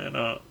 I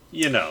know.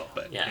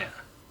 But yeah.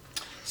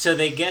 So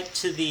they get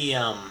to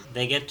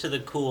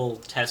the cool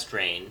test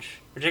range,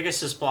 which I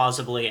guess is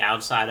plausibly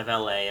outside of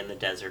LA in the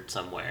desert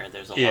somewhere.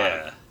 There's a lot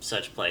of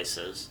such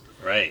places.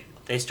 Right.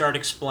 They start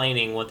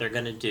explaining what they're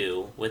going to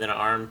do with an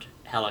armed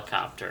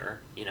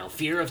helicopter.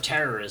 Fear of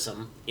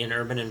terrorism in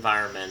urban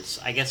environments.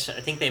 I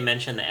think they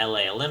mentioned the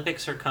LA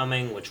Olympics are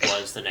coming, which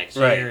was the next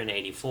year in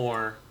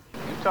 '84.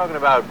 You're talking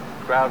about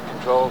ground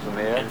controls in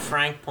the air? And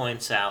Frank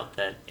points out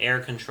that air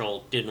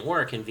control didn't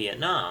work in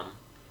Vietnam.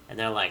 And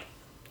they're like,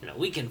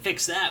 we can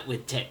fix that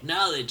with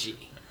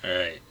technology.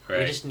 Right.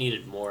 We just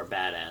needed more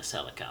badass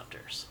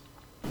helicopters.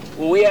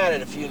 Well, we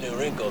added a few new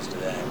wrinkles to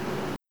that.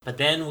 But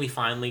then we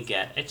finally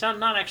it's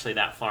not actually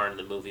that far in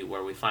the movie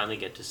where we finally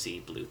get to see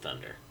Blue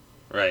Thunder.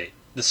 Right.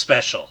 The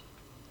special.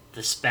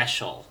 The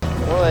special.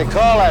 What do they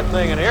call that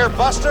thing, an air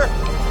buster?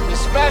 The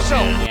special!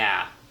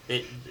 Yeah.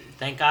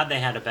 Thank God they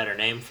had a better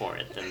name for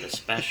it than the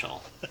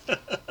special.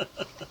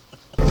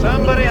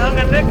 Somebody hung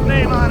a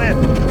nickname on it.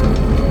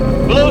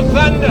 Blue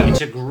Thunder!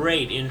 It's a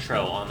great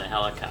intro on the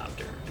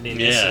helicopter. I mean,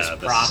 this is the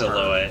proper.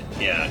 silhouette,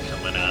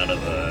 coming out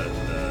of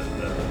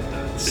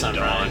the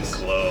sunrise.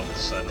 dawn glow of the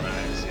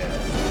sunrise,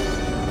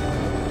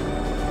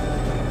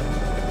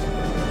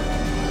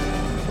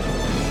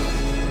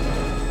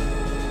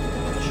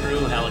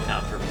 True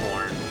helicopter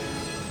porn,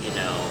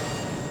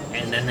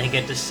 and then they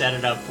get to set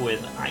it up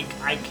with,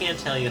 I can't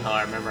tell you how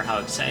I remember how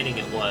exciting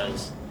it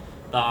was.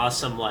 The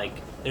awesome,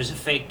 there's a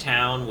fake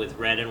town with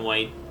red and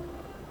white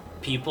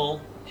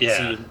people.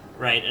 Yeah.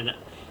 Right, and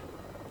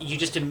you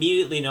just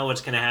immediately know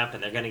what's going to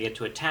happen. They're going to get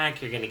to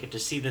attack. You're going to get to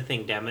see the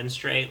thing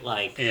demonstrate.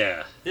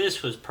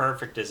 This was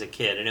perfect as a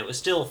kid, and it was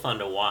still fun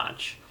to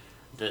watch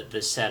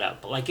the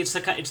setup.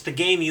 It's the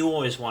game you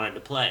always wanted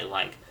to play.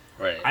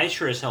 Right. I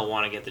sure as hell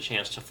want to get the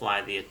chance to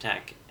fly the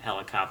attack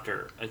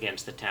helicopter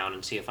against the town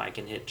and see if I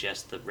can hit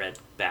just the red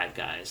bad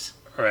guys.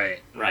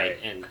 Right.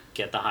 And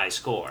get the high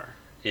score.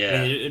 Yeah.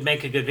 I mean, it would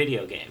make a good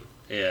video game.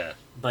 Yeah.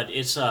 But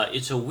it's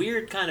a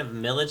weird kind of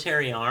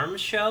military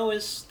arms show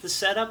is the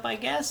setup, I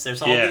guess.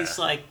 There's all these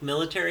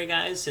military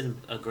guys in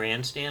a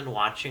grandstand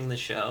watching the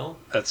show.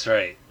 That's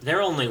right.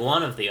 They're only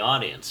one of the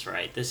audience,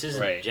 right? This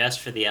isn't just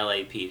for the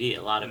LAPD.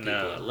 A lot of people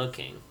are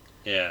looking.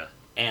 Yeah.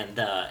 And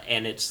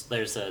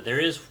there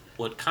is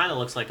what kind of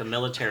looks like a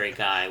military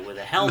guy with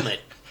a helmet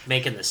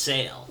making the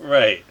sail.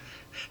 Right.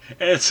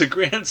 And it's a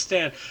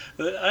grandstand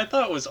that I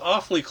thought was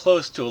awfully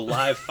close to a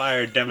live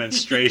fire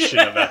demonstration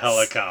of a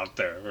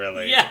helicopter,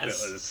 really. Yes.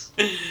 It was...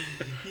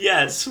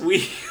 Yes,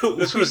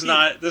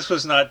 This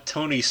was not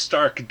Tony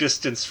Stark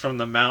distance from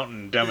the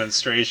mountain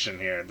demonstration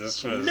here.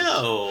 This was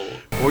No.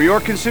 For your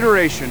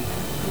consideration,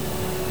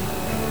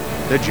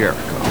 the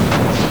Jericho.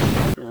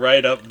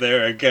 Right up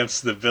there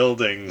against the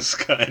buildings,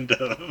 kind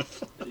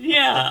of.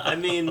 Yeah, I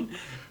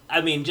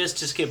mean, just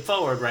to skip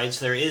forward, right?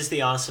 So there is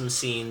the awesome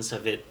scenes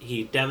of it.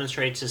 He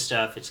demonstrates his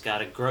stuff. It's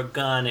got a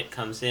gun. It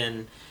comes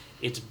in.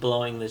 It's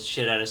blowing the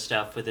shit out of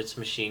stuff with its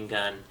machine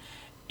gun.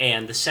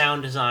 And the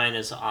sound design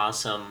is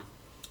awesome.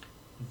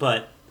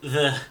 But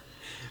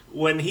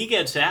when he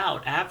gets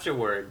out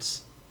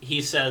afterwards,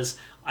 he says,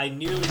 I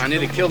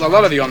nearly killed a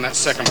lot of you on that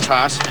second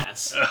pass.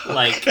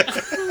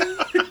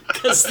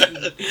 Because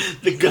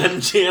the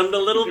gun jammed a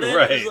little bit.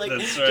 Right,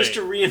 That's right. Just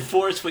to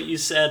reinforce what you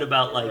said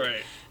about,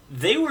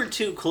 they were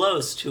too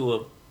close to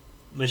a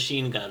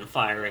machine gun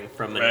firing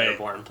from an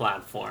airborne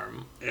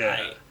platform.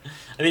 Yeah.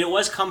 I mean, it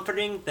was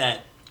comforting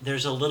that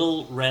there's a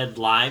little red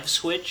live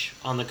switch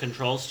on the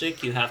control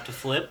stick you have to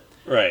flip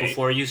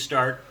before you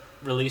start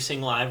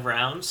releasing live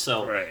rounds.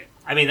 So,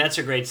 I mean, that's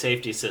a great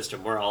safety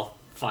system. We're all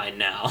fine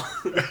now.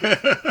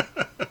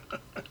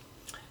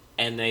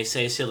 And they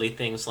say silly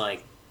things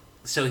like,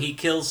 so he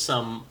kills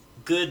some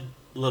good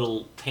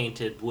little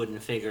painted wooden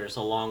figures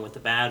along with the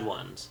bad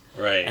ones.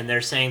 Right. And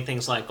they're saying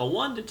things like a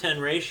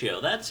 1-to-10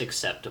 ratio, that's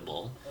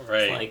acceptable.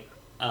 Right.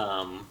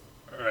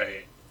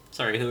 Right.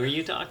 Sorry, who are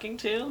you talking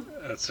to?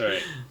 That's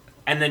right.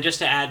 And then just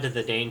to add to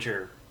the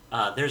danger,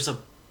 there's a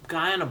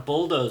guy on a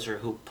bulldozer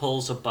who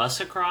pulls a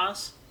bus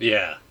across.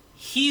 Yeah.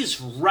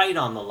 He's right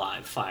on the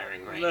live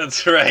firing range.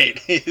 That's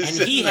right. And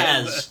he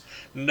has...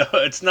 No,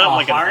 it's not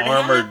like an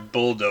armored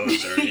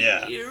bulldozer.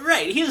 Yeah. You're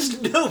right. He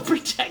has no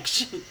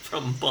protection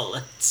from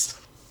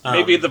bullets.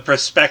 Maybe the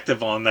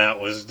perspective on that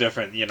was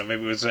different. Maybe it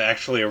was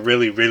actually a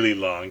really, really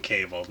long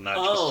cable, not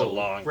just a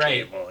long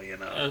cable,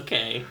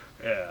 Okay.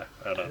 Yeah,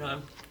 I don't know.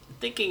 I'm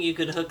thinking you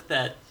could hook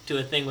that to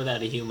a thing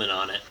without a human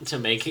on it to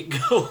make it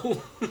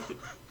go.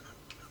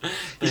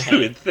 You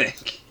would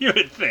think.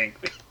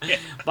 Yeah.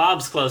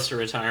 Bob's close to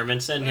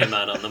retirement. Send him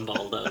out on the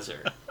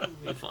bulldozer. It'll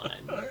be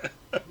fine.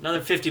 Another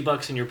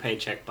 $50 in your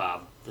paycheck,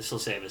 Bob. This will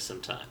save us some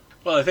time.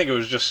 Well, I think it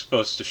was just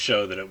supposed to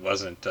show that it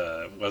wasn't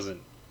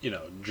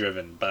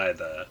driven by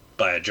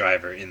a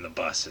driver in the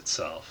bus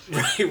itself.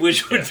 Right,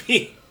 which would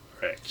be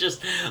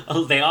just...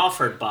 they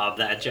offered Bob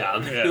that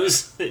job. Yeah.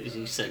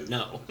 He said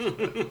no.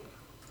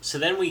 So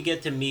then we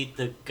get to meet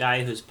the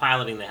guy who's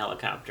piloting the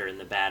helicopter in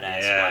the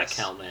badass black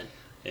helmet.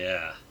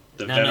 Yeah.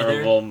 The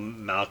venerable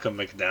Malcolm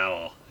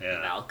McDowell. Yeah.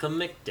 Malcolm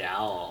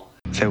McDowell.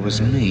 There was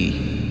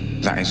me.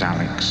 That is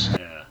Alex.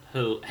 Yeah.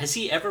 Who has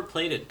he ever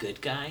played a good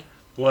guy?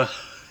 Well,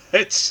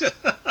 It's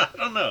I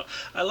don't know.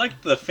 I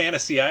liked the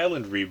Fantasy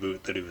Island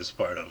reboot that he was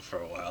part of for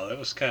a while. It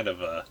was kind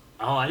of a...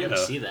 Oh, I didn't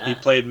see that. He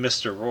played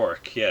Mr.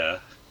 Rourke, yeah.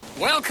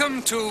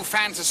 Welcome to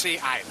Fantasy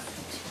Island.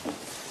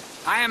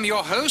 I am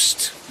your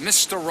host,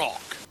 Mr.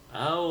 Rourke.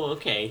 Oh,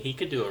 okay. He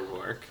could do a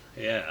Rourke.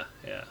 Yeah.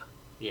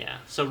 Yeah.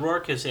 So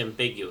Rourke is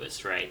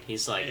ambiguous, right?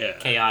 He's like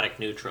chaotic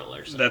neutral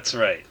or something. That's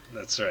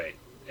right.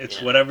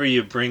 It's whatever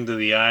you bring to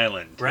the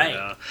island. Right. You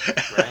know?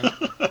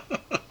 Right.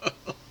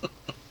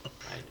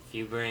 If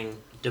you bring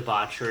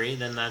debauchery,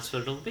 then that's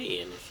what it'll be.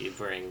 And if you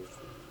bring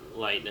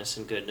lightness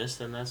and goodness,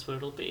 then that's what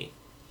it'll be.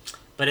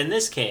 But in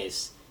this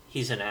case,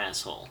 he's an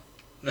asshole.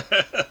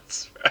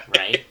 That's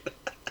right?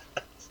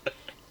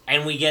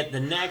 And we get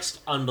the next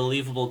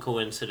unbelievable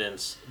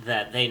coincidence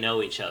that they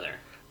know each other.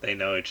 They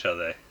know each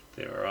other.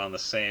 They were on the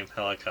same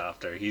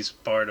helicopter. He's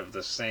part of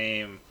the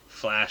same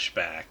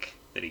flashback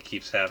that he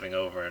keeps having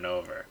over and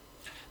over.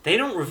 They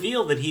don't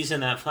reveal that he's in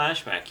that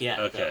flashback yet.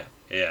 Okay.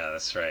 Though. Yeah,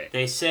 that's right.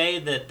 They say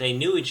that they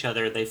knew each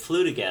other, they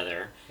flew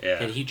together,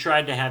 that he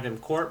tried to have him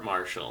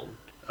court-martialed.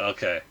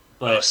 Okay.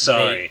 But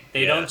sorry.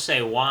 They don't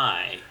say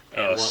why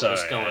and what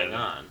was going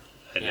on.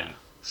 I didn't.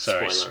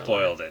 Sorry,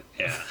 spoiled it.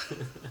 Yeah.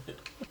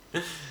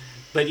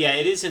 But yeah,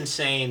 it is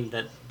insane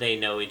that they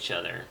know each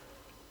other.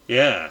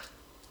 Yeah.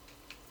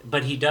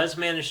 But he does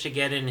manage to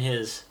get in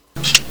his...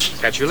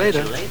 Catch you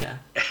later.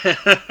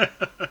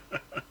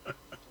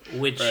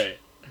 Which... Right.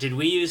 Did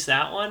we use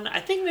that one? I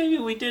think maybe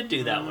we did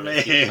do that one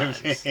a few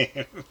times.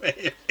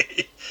 Maybe.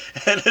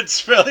 And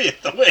it's really,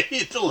 the way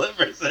he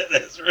delivers it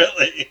is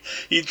really,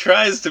 he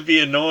tries to be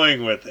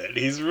annoying with it.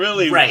 He's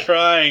really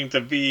trying to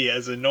be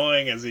as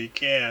annoying as he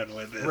can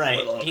with his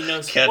little he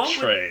knows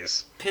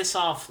catchphrase. Piss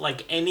off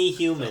like any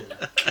human.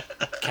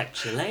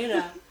 Catch you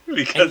later.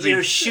 Because and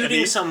you're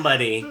shooting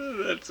somebody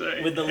that's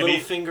right. with the little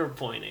finger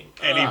pointing.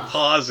 And he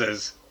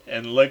pauses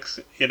and looks,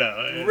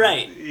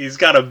 Right. He's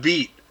got a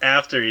beat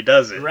after he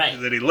does it. Right.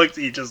 And then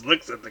he just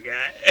looks at the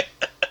guy.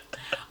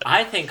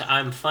 I think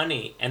I'm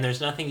funny, and there's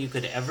nothing you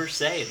could ever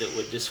say that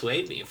would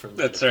dissuade me from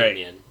that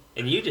opinion. Right.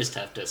 And you just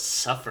have to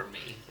suffer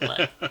me.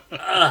 Like,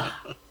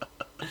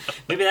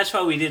 maybe that's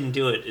why we didn't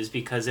do it, is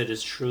because it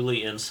is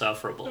truly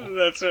insufferable.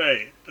 That's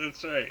right.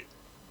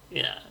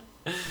 Yeah.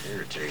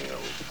 Irritating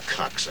old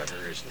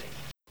cocksucker, isn't he?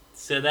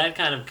 So that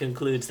kind of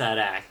concludes that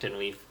act, and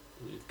we've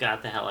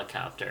got the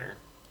helicopter.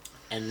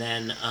 And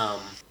then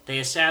they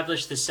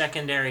establish the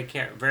secondary,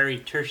 very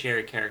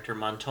tertiary character,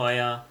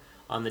 Montoya,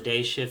 on the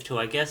day shift, who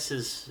I guess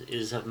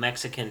is of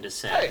Mexican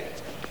descent. Hey,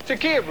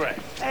 tequila break.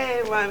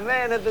 Hey, my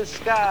man of the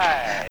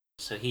sky.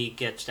 So he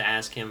gets to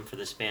ask him for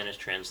the Spanish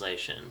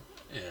translation.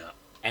 Yeah.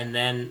 And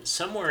then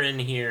somewhere in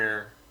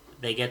here,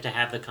 they get to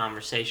have the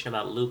conversation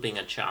about looping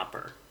a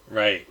chopper.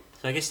 Right.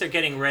 So I guess they're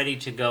getting ready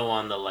to go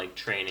on the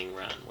training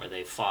run where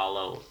they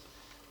follow.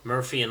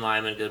 Murphy and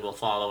Lyman Good will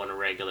follow in a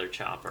regular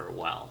chopper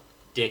while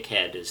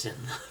Dickhead is in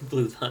the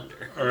Blue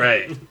Thunder.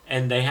 Right.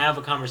 And they have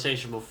a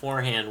conversation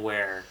beforehand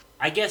where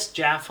I guess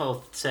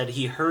Jaffo said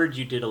he heard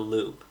you did a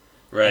loop.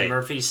 Right. And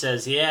Murphy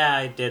says, yeah,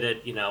 I did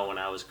it, when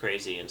I was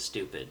crazy and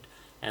stupid.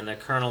 And the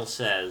Colonel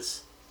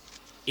says,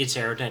 it's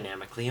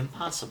aerodynamically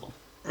impossible.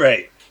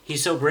 Right.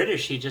 He's so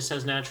British, he just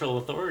has natural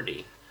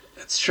authority.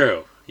 That's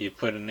true. You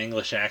put an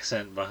English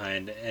accent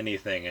behind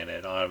anything and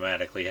it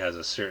automatically has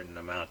a certain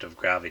amount of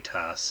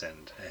gravitas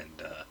and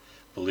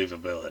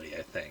believability,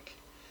 I think.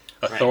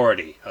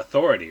 Authority. Right.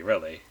 Authority,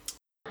 really.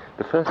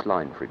 The first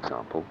line, for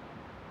example,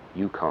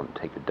 "You can't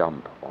take a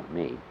dump on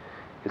me,"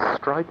 is a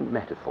strident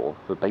metaphor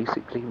for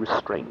basically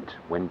restraint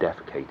when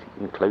defecating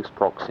in close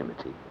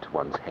proximity to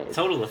one's head.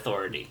 Total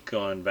authority.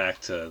 Going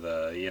back to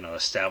the,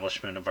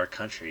 establishment of our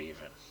country,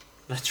 even.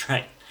 That's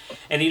right.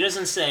 And he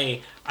doesn't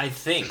say, I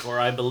think, or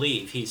I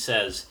believe. He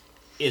says,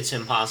 it's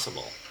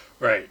impossible.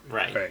 Right.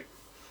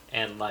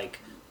 And,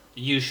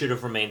 you should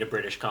have remained a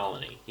British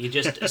colony. He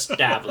just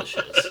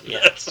establishes.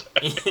 Yeah.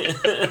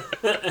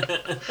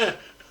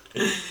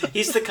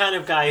 He's the kind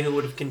of guy who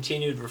would have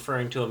continued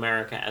referring to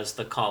America as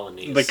the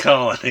colonies. The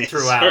colonies.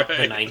 Throughout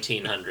the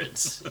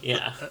 1900s.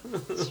 Yeah.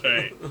 That's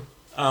right.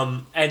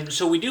 And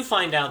so we do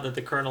find out that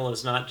the Colonel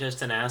is not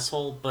just an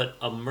asshole, but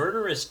a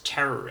murderous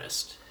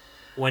terrorist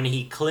when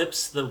he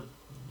clips the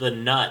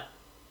nut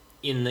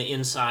in the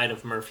inside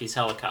of Murphy's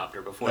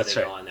helicopter before they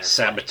go on their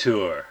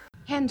Saboteur.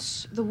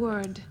 Hence the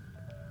word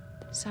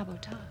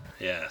sabotage.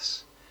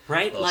 Yes.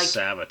 Right?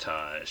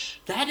 Sabotage.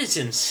 That is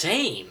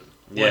insane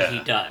what he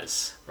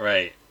does.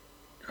 Right.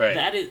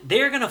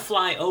 They're going to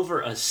fly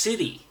over a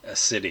city.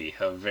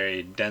 A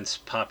very dense,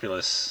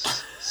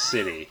 populous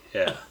city,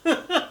 yeah.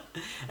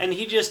 And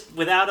he just,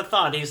 without a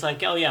thought, he's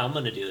like, oh yeah, I'm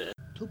going to do this.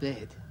 Too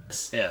bad.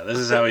 Yeah, this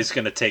is how he's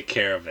going to take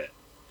care of it.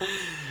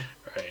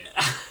 Right.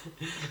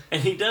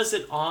 And he does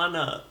it on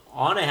a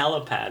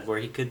helipad where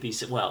he could be,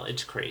 well,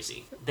 it's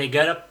crazy. They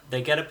get up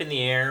in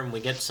the air and we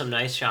get some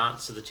nice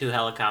shots of the two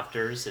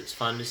helicopters. It's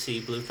fun to see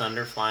Blue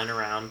Thunder flying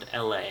around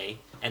LA.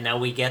 And now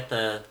we get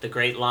the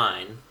great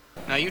line.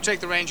 Now you take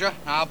the Ranger,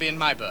 I'll be in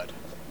my bird.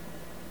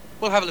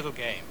 We'll have a little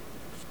game.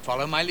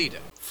 Follow my leader.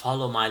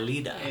 Follow my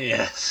leader.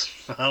 Yes,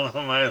 follow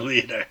my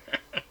leader.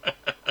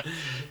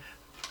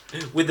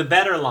 with the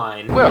better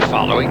line. We're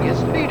following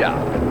his leader.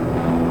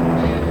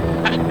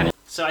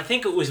 So I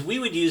think we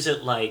would use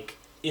it like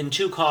in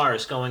two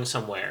cars going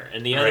somewhere,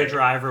 and the other Right.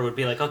 driver would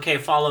be like, "Okay,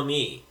 follow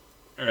me,"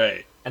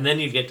 Right. and then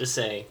you'd get to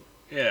say,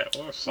 Yeah,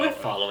 "We're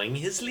following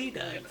his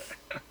leader."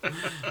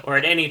 Or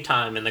at any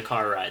time in the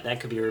car ride, that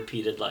could be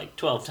repeated like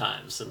 12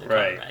 times in the car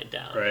Right, ride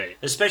down. right.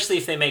 Especially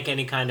if they make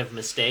any kind of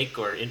mistake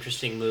or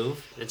interesting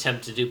move,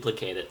 attempt to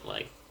duplicate it,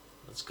 like,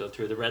 let's go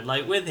through the red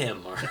light with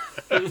him, or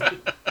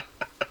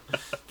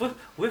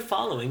we're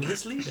following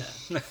his leader.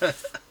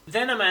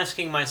 Then I'm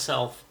asking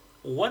myself,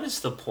 what is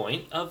the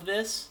point of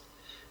this?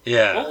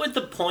 Yeah. What would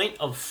the point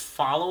of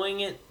following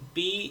it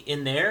be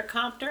in their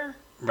copter?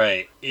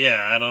 Right.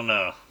 Yeah, I don't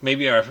know.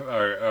 Maybe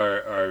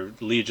our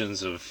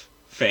legions of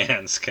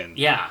fans can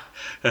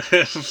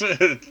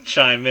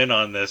chime in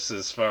on this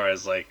as far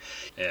as like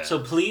So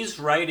please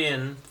write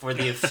in for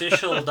the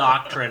official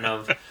doctrine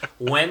of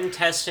when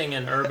testing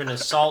an urban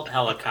assault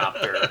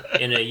helicopter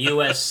in a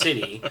U.S.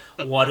 city,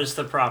 what is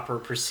the proper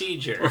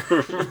procedure?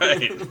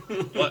 Right.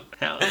 What?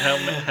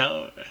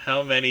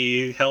 How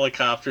many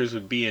helicopters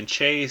would be in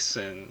chase?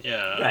 And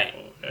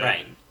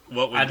Right.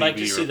 What would I'd they like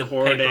be to see the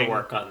recording?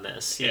 paperwork on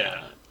this.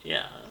 Yeah.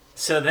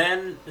 So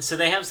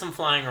they have some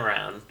flying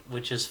around,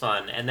 which is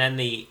fun, and then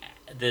the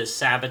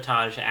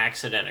sabotage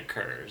accident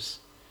occurs.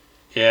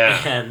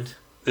 Yeah. And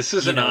this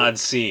is an odd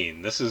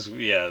scene.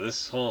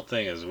 This whole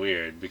thing is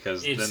weird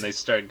because then they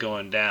start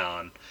going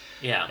down.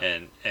 Yeah.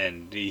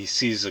 And he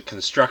sees a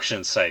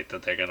construction site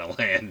that they're gonna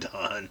land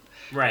on.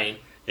 Right.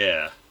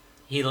 Yeah.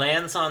 He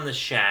lands on the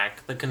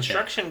shack. The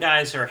construction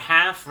guys are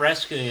half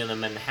rescuing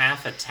them and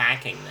half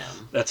attacking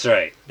them. That's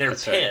right. They're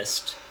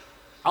pissed.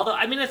 Although,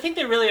 I mean, I think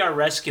they really are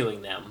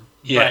rescuing them.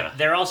 Yeah. But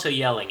they're also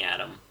yelling at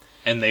him.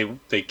 And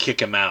they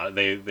kick him out.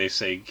 They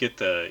say, get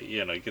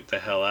the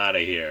hell out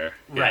of here.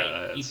 Right.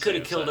 Yeah, You could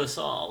have killed us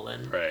all.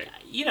 And, right.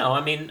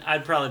 I mean,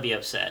 I'd probably be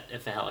upset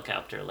if a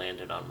helicopter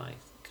landed on my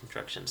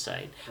construction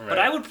site. Right. But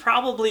I would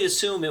probably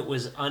assume it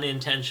was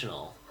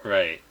unintentional.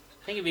 Right.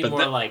 I think it'd be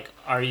more like,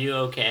 are you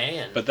okay?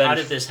 And But then how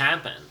did this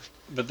happen?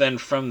 But then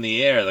from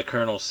the air, the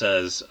colonel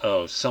says,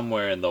 "Oh,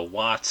 somewhere in the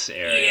Watts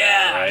area."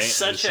 Yeah,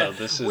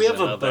 right? we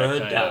have a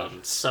bird down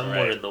of,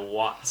 somewhere right. in the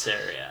Watts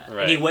area.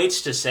 Right. And he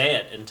waits to say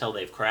it until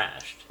they've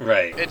crashed.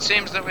 Right. It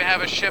seems that we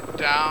have a ship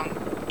down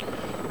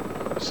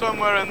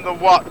somewhere in the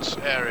Watts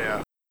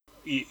area.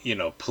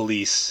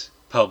 Police,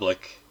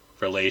 public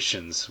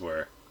relations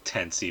were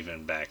tense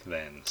even back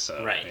then.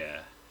 So Right.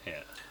 yeah.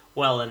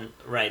 Well, and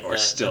right. Or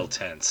still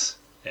tense.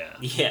 Yeah.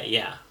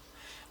 Yeah.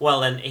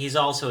 Well, and he's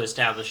also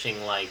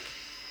establishing, like,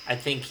 I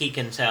think he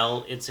can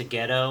tell it's a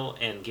ghetto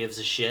and gives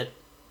a shit.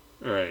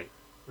 Right.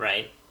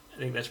 Right? I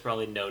think that's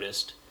probably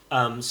noticed.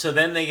 So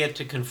then they get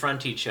to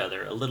confront each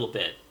other a little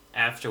bit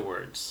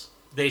afterwards.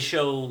 There's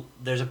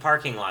a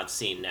parking lot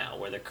scene now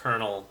where the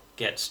colonel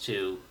gets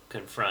to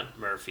confront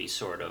Murphy,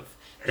 sort of.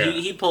 Yeah.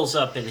 He pulls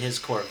up in his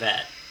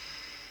Corvette.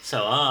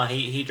 So,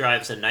 he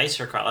drives a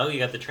nicer car. Oh, you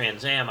got the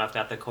Trans Am, I've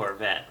got the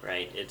Corvette,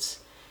 right?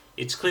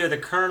 It's clear the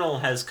colonel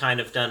has kind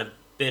of done a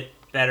bit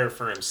better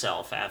for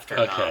himself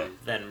after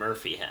than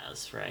Murphy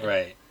has, right?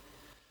 Right.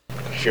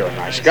 If you're a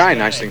nice guy,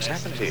 nice things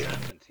happen to you.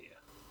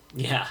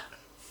 Yeah.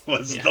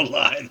 Was the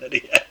line that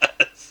he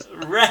has.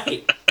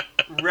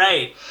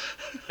 Right.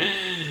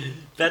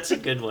 That's a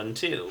good one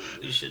too.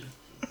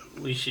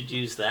 We should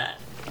use that.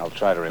 I'll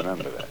try to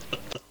remember that.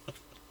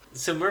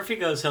 So Murphy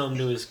goes home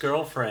to his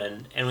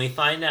girlfriend, and we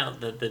find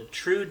out that the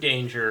true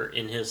danger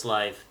in his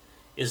life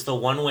is the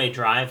one-way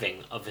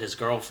driving of his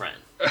girlfriend.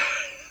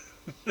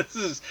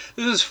 This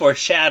is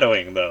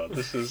foreshadowing, though.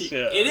 This is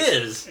It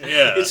is.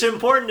 Yeah. It's an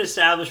important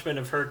establishment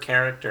of her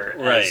character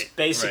as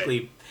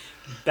basically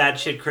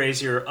batshit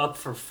crazy or up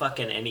for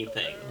fucking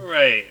anything.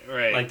 Right.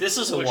 Like, this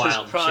is a Which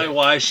wild is probably chick.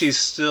 why she's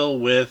still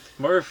with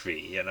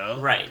Murphy,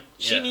 Right.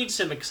 She Yeah. needs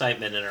some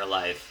excitement in her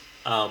life.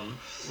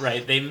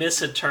 Right. They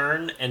miss a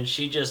turn, and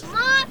she just...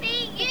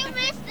 Mommy, you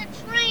missed the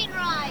train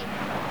ride.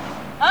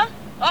 Huh?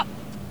 Oh,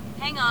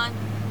 hang on.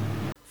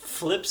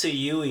 flips a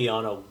Yui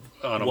on a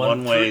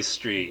one-way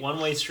street.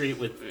 One-way street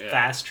with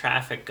fast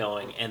traffic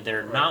going, and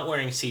they're not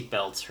wearing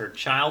seatbelts. Her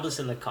child is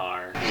in the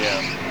car. Yeah.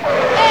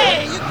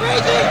 Hey, you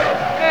crazy?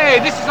 Hey,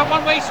 this is a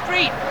one-way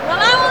street. Well,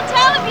 I won't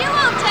tell if you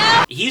won't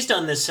tell. He's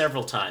done this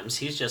several times.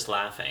 He's just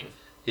laughing.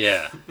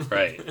 Yeah,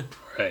 right.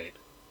 Okay,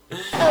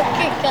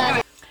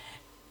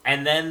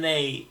 And then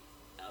they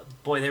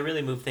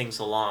really move things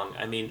along.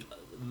 I mean,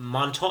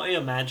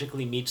 Montoya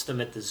magically meets them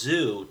at the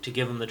zoo to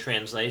give them the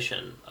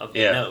translation of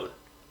the note.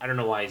 I don't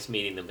know why he's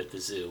meeting them at the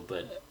zoo,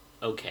 but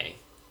okay.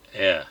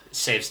 Yeah.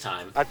 Saves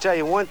time. I'll tell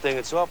you one thing,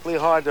 it's awfully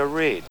hard to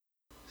read.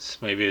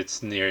 Maybe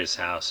it's near his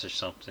house or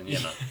something, you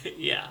know.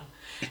 Yeah.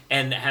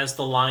 And has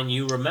the line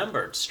you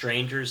remembered,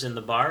 strangers in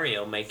the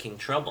barrio making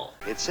trouble.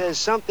 It says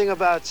something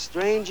about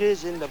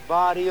strangers in the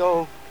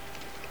barrio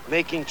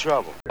making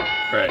trouble.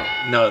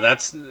 Right. No,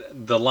 that's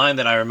the line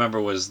that I remember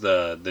was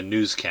the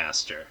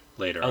newscaster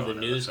later on. Oh, the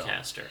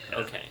newscaster.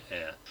 Okay.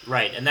 Yeah.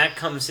 Right, and that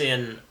comes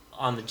in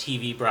on the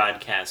TV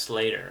broadcast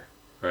later.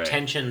 Right.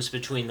 Tensions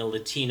between the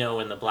Latino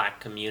and the black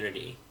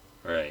community.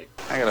 Right.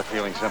 I got a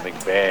feeling something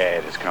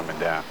bad is coming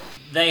down.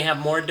 They have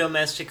more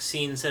domestic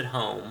scenes at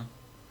home.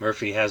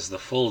 Murphy has the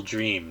full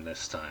dream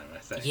this time, I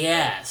think.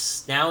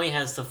 Yes, now he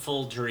has the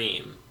full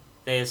dream.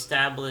 They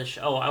establish...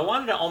 Oh, I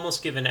wanted to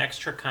almost give an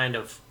extra kind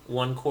of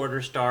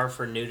 1/4 star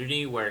for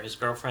nudity, where his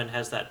girlfriend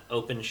has that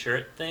open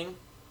shirt thing.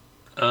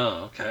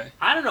 Oh, okay.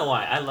 I don't know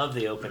why. I love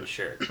the open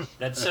shirt.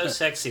 That's so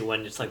sexy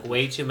when it's like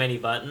way too many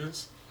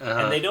buttons.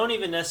 And they don't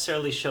even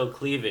necessarily show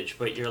cleavage,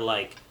 but you're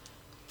like,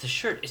 the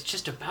shirt is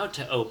just about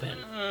to open.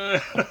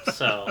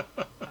 So,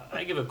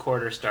 I give a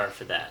 1/4 star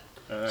for that.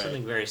 Right.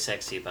 Something very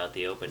sexy about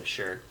the open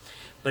shirt.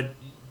 But,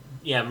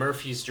 yeah,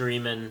 Murphy's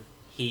dreaming.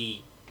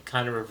 He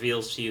kind of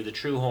reveals to you the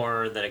true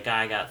horror that a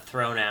guy got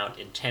thrown out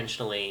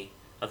intentionally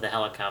of the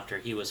helicopter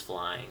he was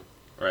flying.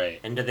 Right.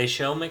 And did they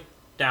show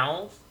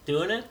McDowell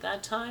doing it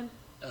that time?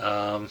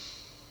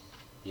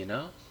 You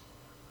know?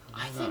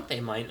 I think they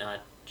might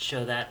not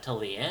show that till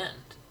the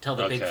end. Till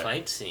the big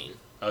fight scene.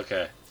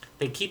 Okay.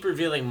 They keep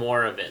revealing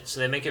more of it, so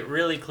they make it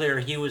really clear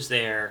he was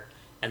there,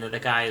 and that the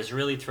guy is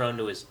really thrown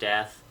to his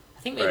death.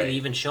 I think maybe they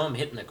even show him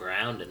hitting the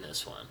ground in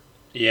this one.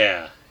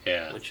 Yeah.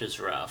 Which is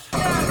rough.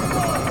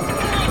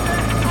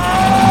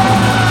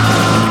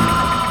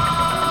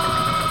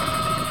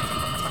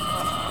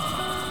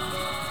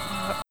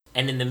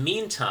 And in the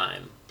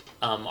meantime,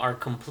 our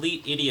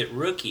complete idiot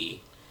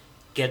rookie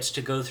gets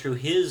to go through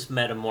his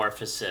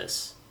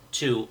metamorphosis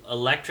to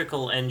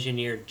electrical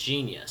engineer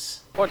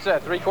genius. What's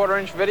that,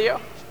 3/4-inch video?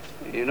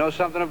 You know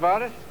something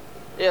about it?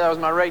 Yeah, that was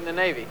my rate in the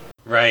Navy.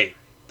 Right.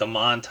 The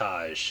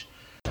montage.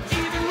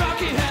 Even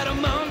Rocky had a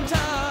montage.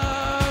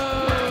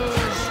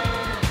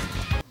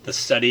 The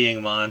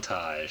studying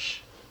montage.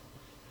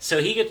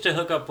 So he gets to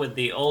hook up with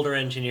the older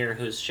engineer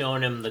who's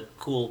showing him the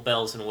cool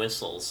bells and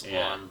whistles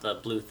on the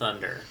Blue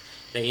Thunder.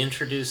 They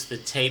introduce the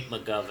tape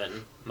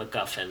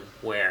MacGuffin,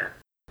 where...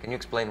 Can you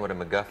explain what a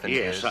MacGuffin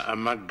is? Yes, a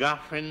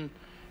MacGuffin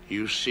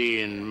you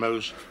see in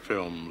most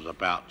films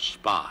about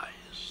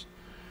spies.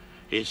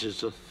 It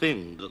is a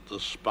thing that the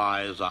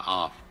spies are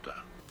after.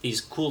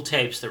 These cool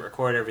tapes that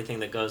record everything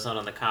that goes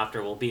on the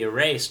copter will be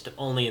erased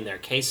only in their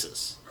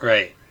cases.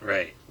 Right.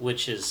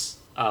 Which is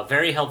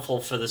very helpful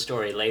for the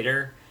story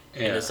later.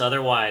 Yeah. And is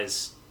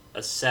otherwise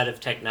a set of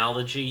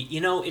technology.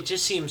 You know, it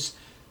just seems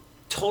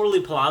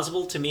totally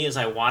plausible to me as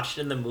I watched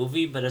it in the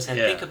movie, but as I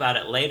think about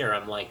it later,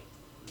 I'm like,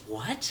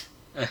 what?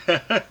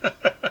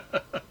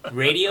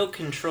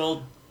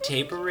 Radio-controlled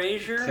tape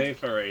erasure?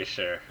 Tape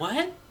erasure.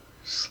 What?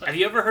 Have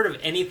you ever heard of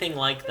anything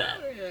like that?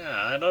 Yeah,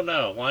 I don't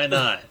know. Why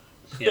not?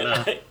 You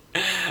know?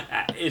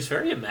 It's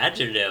very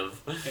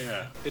imaginative.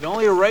 Yeah. It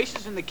only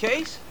erases in the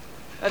case?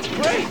 That's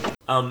great.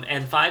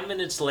 And 5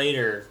 minutes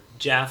later,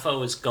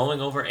 Jaffo is going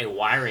over a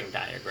wiring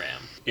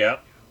diagram.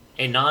 Yep.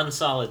 A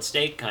non-solid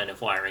state kind of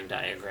wiring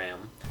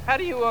diagram. How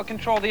do you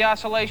control the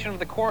oscillation of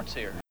the quartz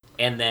here?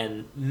 And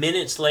then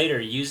minutes later,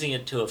 using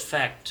it to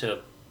effect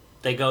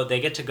they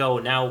get to go,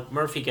 now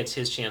Murphy gets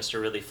his chance to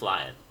really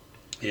fly it.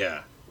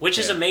 Yeah. Which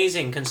is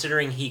amazing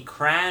considering he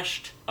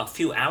crashed a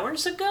few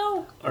hours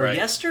ago? Or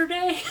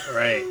yesterday?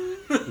 Right.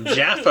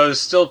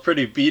 Jaffo's still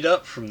pretty beat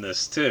up from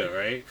this too,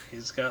 right?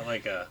 He's got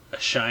like a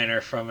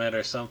shiner from it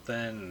or something,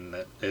 and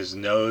his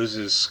nose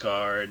is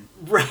scarred.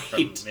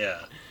 Right.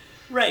 Yeah.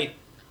 Right.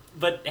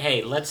 But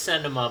hey, let's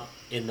send him up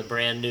in the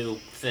brand new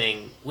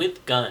thing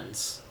with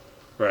guns.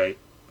 Right.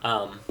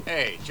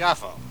 Hey,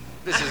 Jaffo,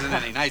 this isn't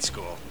any night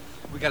school.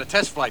 We got a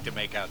test flight to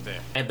make out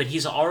there. But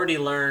he's already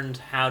learned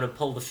how to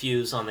pull the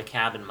fuse on the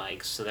cabin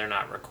mics so they're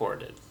not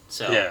recorded.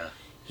 So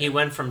he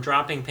went from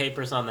dropping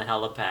papers on the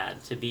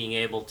helipad to being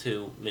able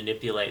to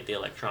manipulate the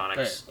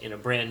electronics in a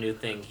brand new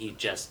thing he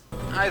just...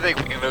 I think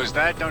we can lose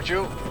that, don't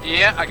you?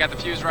 Yeah, I got the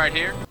fuse right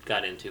here.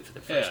 Got into for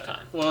the first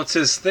time. Well, it's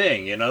his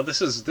thing, you know.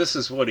 This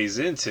is what he's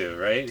into,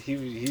 right?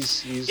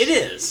 He's It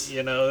is.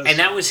 You know. And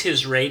that was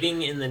his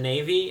rating in the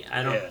Navy.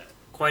 I don't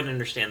quite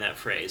understand that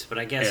phrase, but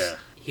I guess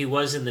he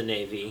was in the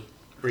Navy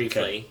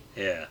briefly.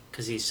 Okay. Yeah.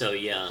 Because he's so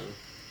young,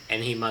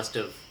 and he must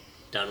have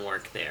done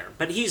work there.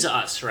 But he's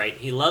us, right?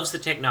 He loves the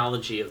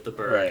technology of the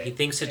bird. Right. He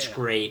thinks it's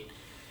great.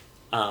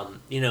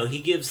 You know, he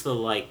gives the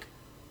like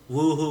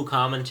woohoo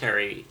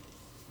commentary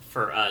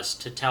for us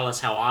to tell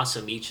us how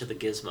awesome each of the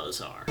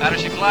gizmos are. How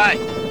does she fly?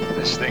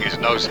 This thing is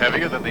nose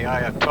heavier than the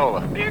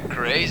Ayatollah. You're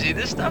crazy.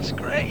 This stuff's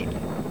great.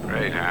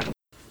 Great, huh?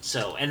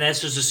 So, and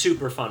this was a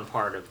super fun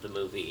part of the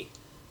movie,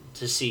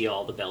 to see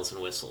all the bells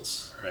and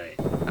whistles. Right.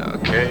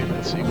 Okay,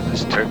 let's see what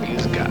this turkey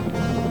has got.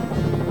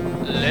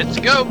 Let's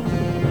go.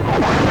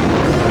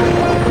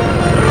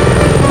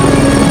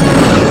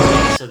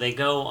 So they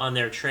go on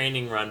their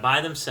training run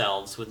by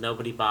themselves with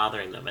nobody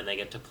bothering them, and they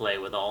get to play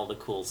with all the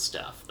cool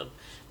stuff.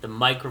 The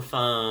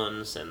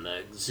microphones and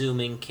the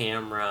zooming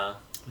camera.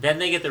 Then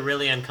they get the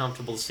really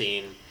uncomfortable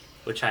scene,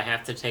 which I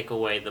have to take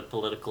away the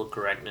political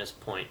correctness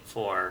point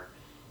for.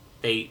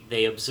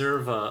 They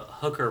observe a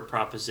hooker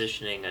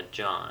propositioning a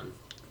John.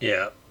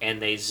 Yeah.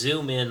 And they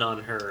zoom in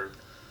on her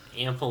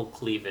ample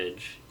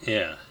cleavage.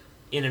 Yeah.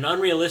 In an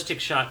unrealistic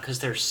shot because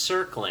they're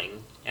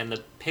circling and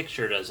the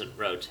picture doesn't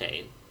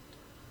rotate.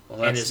 Well,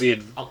 that's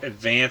the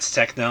advanced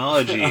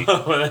technology.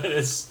 Oh, that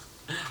is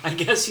I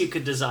guess you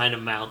could design a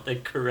mount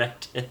that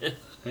corrected.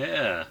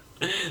 Yeah.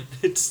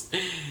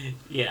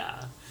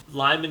 Yeah.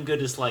 Lyman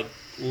Good is like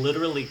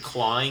literally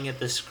clawing at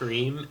the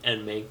screen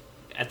and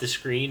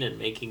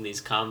making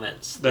these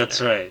comments. That's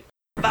right.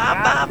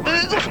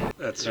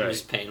 That's right. It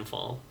was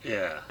painful.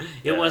 Yeah.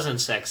 It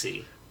wasn't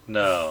sexy.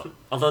 No.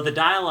 Although the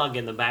dialogue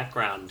in the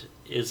background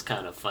is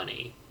kind of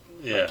funny.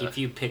 Yeah. Like if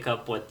you pick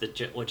up what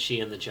she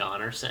and the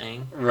John are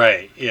saying.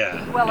 Right,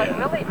 yeah. Well, it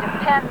really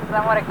depends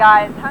on what a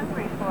guy is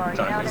hungry for, you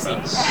know what I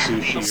mean?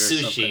 Sushi or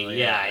Sushi, something like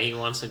yeah. that. He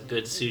wants a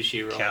good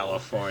sushi roll.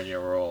 California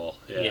roll.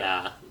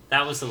 Yeah,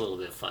 that was a little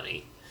bit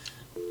funny.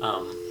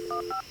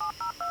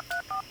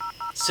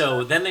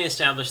 So then they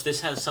established this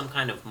has some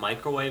kind of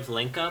microwave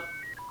link-up,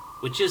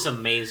 which is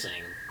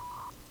amazing.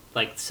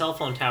 Like, cell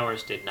phone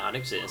towers did not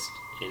exist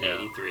in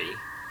 83,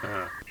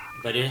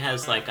 but it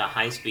has like a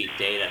high-speed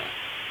data.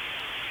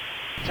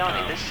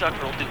 Johnny, this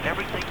sucker will do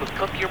everything but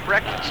cook your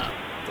breakfast.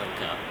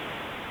 Link-up,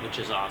 which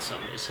is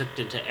awesome. It's hooked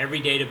into every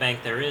data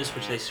bank there is,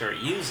 which they start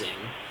using.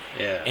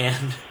 Yeah.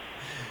 And,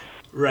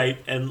 right,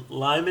 and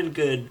Lyman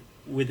Good,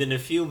 within a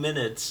few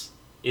minutes,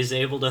 is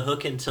able to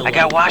hook into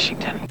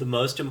Washington, the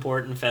most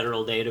important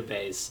federal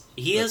database.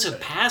 He has a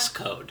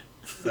passcode.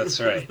 That's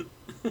right.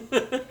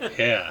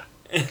 Yeah.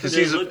 Because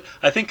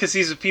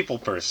he's a people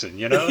person,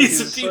 you know.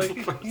 He's a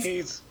people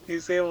person.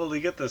 He's able to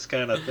get this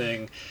kind of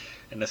thing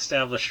and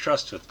establish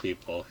trust with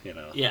people, you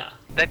know. Yeah.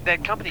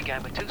 That company guy,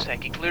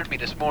 Matusek, he cleared me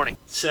this morning.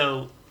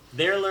 So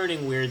they're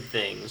learning weird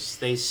things.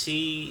 They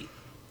see,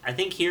 I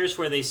think here's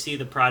where they see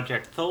the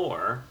Project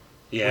Thor.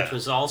 Yeah. Which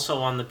was also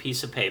on the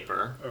piece of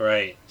paper.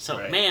 Right. So,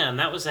 right. Man,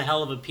 that was a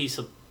hell of a piece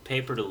of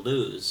paper to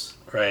lose.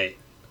 Right.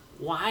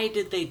 Why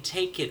did they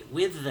take it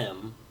with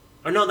them?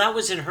 Or no, that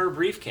was in her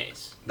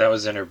briefcase. That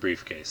was in her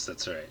briefcase,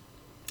 that's right.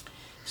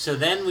 So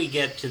then we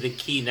get to the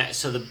key.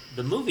 So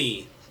the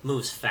movie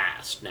moves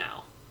fast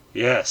now.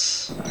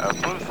 Yes.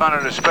 Move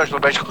under the special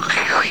base.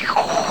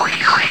 Oh,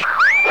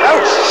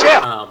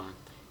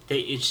 shit!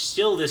 It's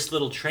still this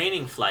little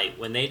training flight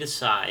when they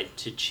decide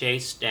to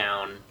chase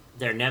down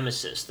their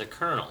nemesis, the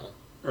Colonel.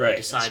 Right. They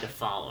decide to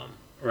follow him.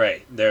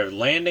 Right. They're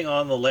landing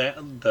on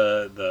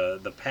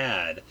the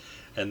pad,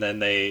 and then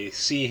they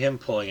see him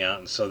pulling out,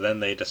 and so then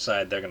they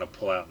decide they're going to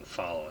pull out and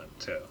follow him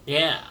too.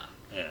 Yeah.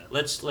 Yeah.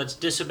 Let's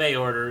disobey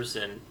orders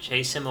and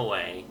chase him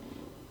away.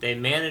 They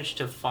manage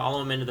to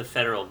follow him into the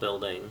federal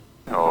building.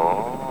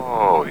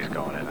 Oh, he's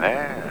going in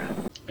there.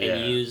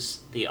 And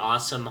use the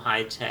awesome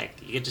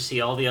high-tech. You get to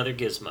see all the other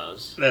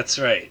gizmos. That's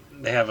right.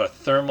 They have a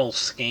thermal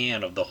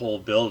scan of the whole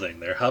building.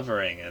 They're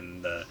hovering,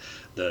 and the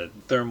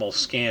thermal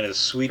scan is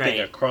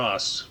sweeping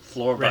across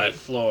floor by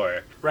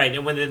floor. Right,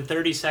 and within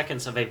 30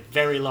 seconds of a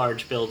very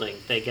large building,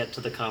 they get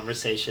to the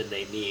conversation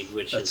they need,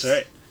 which is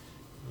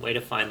way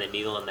to find the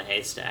needle in the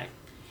haystack.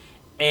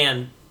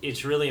 And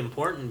it's really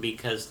important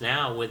because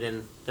now,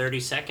 within 30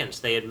 seconds,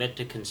 they admit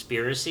to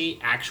conspiracy,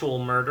 actual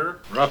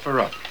murder. Rougher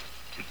up.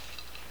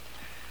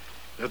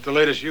 Is that the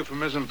latest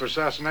euphemism for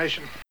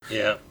assassination?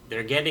 Yeah.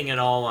 They're getting it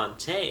all on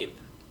tape,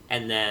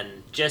 and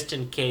then, just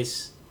in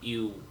case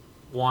you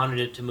wanted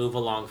it to move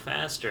along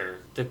faster,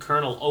 the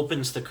Colonel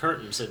opens the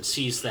curtains and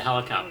sees the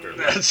helicopter.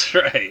 That's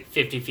right.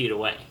 50 feet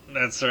away.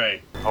 That's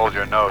right. Hold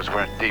your nose,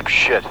 we're in deep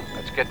shit.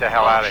 Let's get the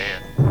hell out of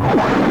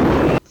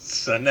here.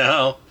 So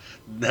now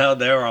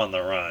they're on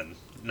the run.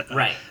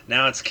 Right.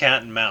 Now it's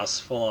cat and mouse,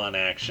 full-on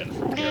action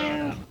from here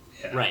on out.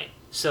 Yeah. Right.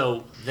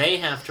 So they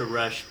have to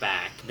rush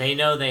back. They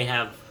know they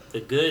have the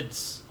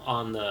goods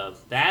on the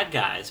bad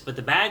guys, but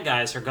the bad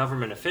guys are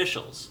government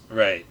officials.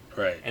 Right,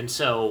 right. And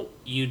so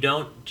you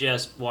don't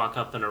just walk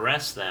up and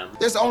arrest them.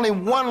 There's only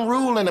one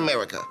rule in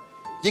America.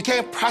 You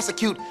can't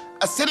prosecute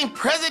a sitting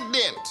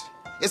president.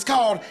 It's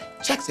called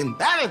checks and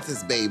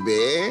balances,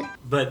 baby.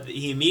 But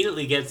he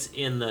immediately gets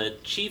in the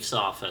chief's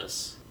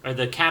office, or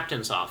the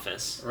captain's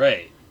office.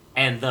 Right.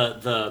 And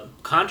the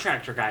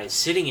contractor guy is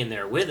sitting in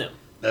there with him.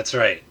 That's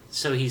right.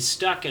 So he's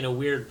stuck in a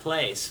weird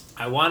place.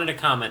 I wanted to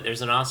comment,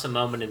 there's an awesome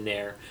moment in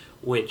there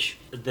which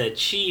the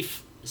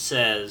chief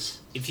says,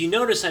 if you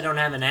notice I don't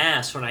have an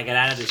ass when I get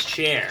out of this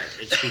chair,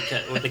 it's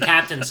because, or the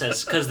captain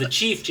says, because the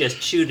chief just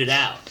chewed it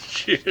out.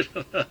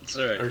 That's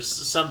right. Or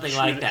something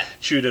like that.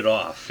 Chewed it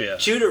off, yeah.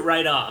 Chewed it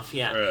right off,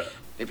 yeah. Right.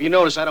 If you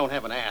notice I don't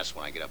have an ass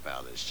when I get up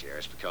out of this chair,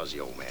 it's because the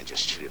old man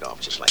just chewed it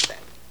off just like that.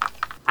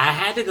 I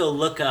had to go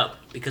look up,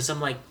 because I'm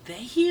like,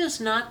 he is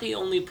not the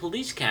only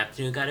police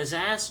captain who got his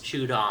ass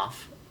chewed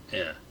off.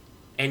 Yeah.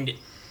 And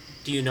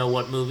do you know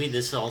what movie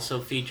this also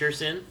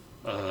features in?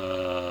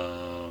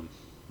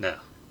 No.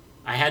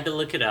 I had to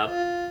look it up,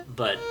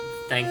 but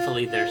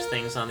thankfully there's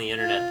things on the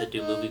internet that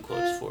do movie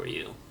quotes for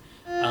you.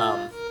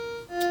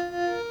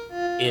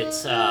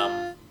 It's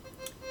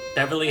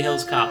Beverly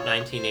Hills Cop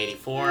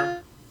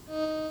 1984.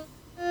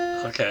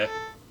 Okay.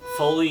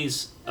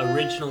 Foley's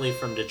originally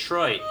from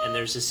Detroit, and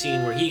there's a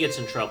scene where he gets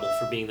in trouble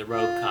for being the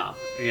road cop.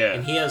 Yeah.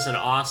 And he has an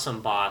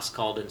awesome boss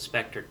called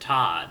Inspector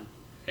Todd.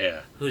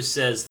 Yeah. Who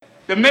says,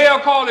 the mayor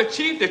called the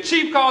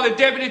chief called the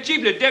deputy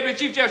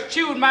chief just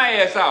chewed my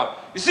ass out.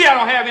 You see I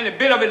don't have any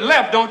bit of it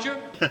left, don't you?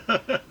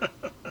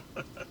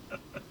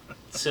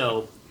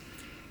 So,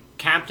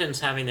 captains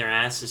having their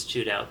asses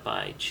chewed out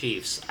by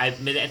chiefs. I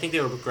think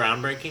they were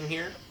groundbreaking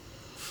here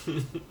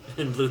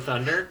in Blue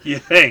Thunder. You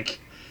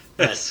think?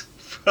 That's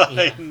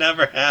probably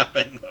never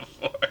happened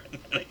before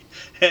in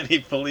any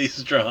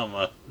police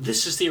drama.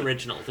 This is the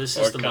original. This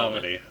is the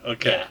comedy. moment.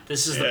 Okay. Yeah,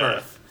 this is the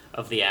birth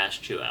of the ass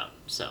chew out.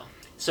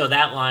 So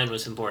that line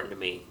was important to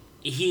me.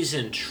 He's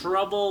in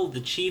trouble.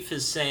 The chief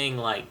is saying,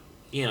 like,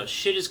 you know,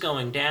 shit is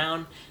going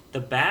down.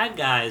 The bad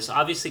guys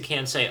obviously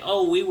can't say,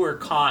 oh, we were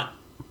caught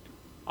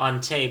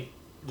on tape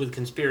with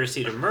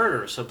conspiracy to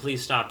murder, so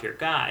please stop your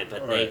guy.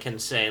 But they can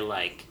say,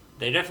 like,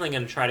 they're definitely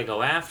going to try to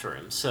go after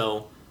him.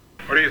 So,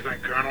 what do you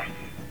think, Colonel?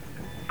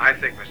 I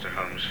think, Mr.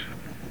 Holmes,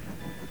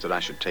 that I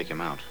should take him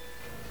out.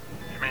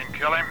 You mean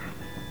kill him?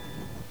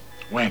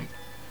 When?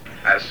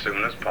 As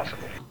soon as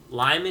possible.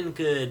 Lyman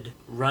Good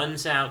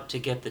runs out to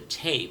get the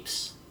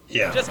tapes.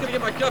 Yeah. I'm just gonna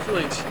get my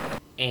cufflinks.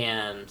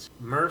 And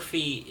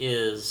Murphy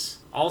is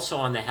also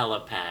on the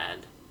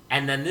helipad.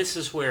 And then this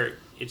is where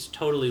it's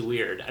totally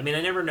weird. I mean,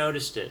 I never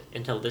noticed it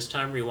until this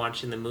time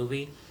rewatching the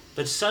movie.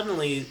 But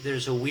suddenly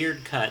there's a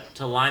weird cut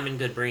to Lyman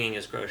Good bringing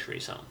his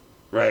groceries home.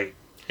 Right.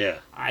 Yeah.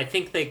 I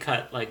think they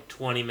cut like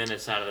 20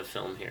 minutes out of the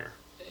film here.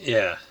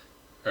 Yeah.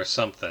 Or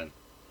something.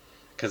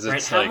 Because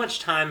it's How much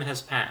time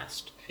has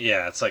passed?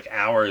 Yeah, it's like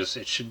hours.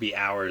 It should be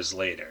hours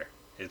later.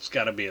 It's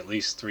got to be at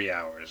least 3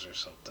 hours or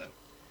something.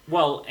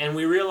 Well, and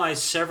we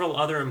realize several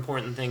other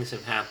important things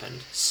have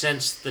happened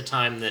since the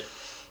time that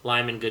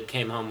Lyman Good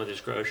came home with his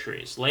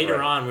groceries.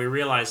 Later on, we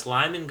realize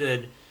Lyman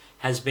Good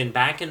has been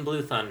back in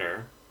Blue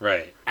Thunder.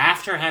 Right.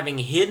 After having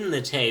hidden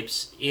the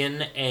tapes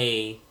in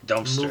a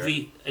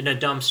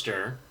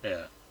dumpster.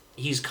 Yeah.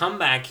 He's come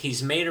back.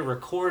 He's made a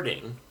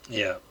recording.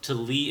 Yeah.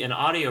 An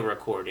audio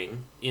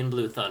recording in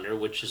Blue Thunder,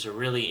 which is a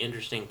really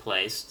interesting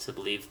place to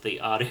leave the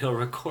audio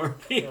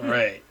recording.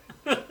 Right.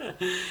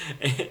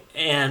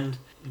 And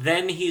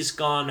then he's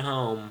gone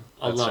home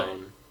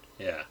alone.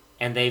 Right. Yeah.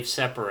 And they've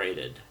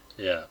separated.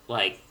 Yeah.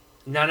 Like,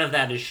 none of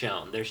that is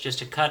shown. There's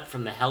just a cut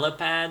from the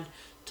helipad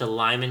to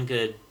Lyman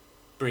Good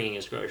bringing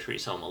his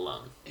groceries home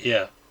alone.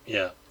 Yeah.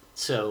 Yeah.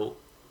 So,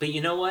 but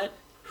you know what?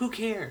 Who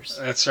cares?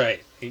 That's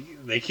right.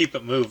 They keep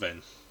it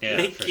moving. Yeah,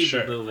 they for keep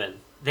sure. it moving.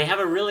 They have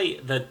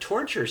the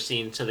torture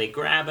scene, so they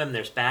grab him.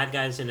 There's bad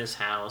guys in his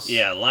house.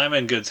 Yeah,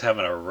 Lyman Good's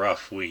having a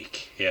rough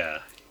week. Yeah.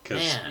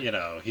 Because, you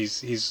know,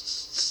 he's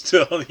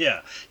still,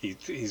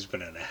 he's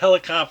been in a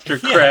helicopter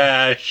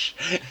crash.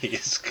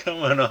 He's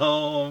coming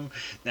home.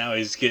 Now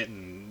he's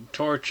getting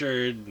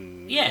tortured.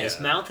 And, his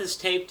mouth is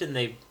taped and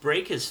they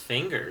break his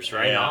fingers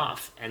right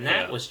off. And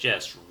that was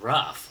just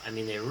rough. I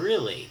mean, they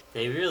really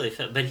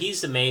felt, but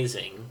he's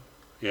amazing.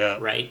 Yeah.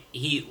 Right?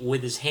 He,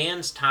 with his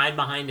hands tied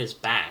behind his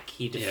back,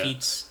 he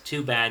defeats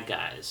two bad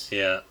guys.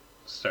 Yeah.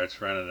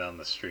 Starts running down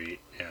the street.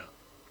 Yeah.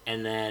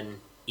 And then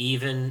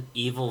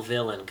evil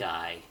villain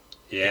guy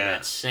in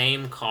that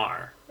same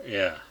car.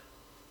 Yeah.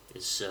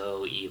 Is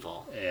so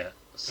evil. Yeah.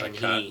 And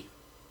he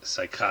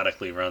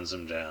psychotically runs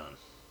him down.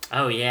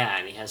 Oh yeah,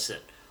 and he has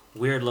that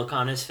weird look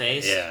on his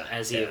face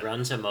as he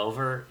runs him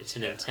over. It's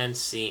an intense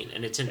scene,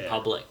 and it's in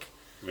public.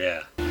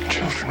 Yeah.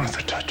 Children with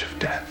the touch of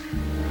death.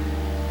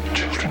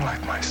 Children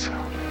like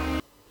myself.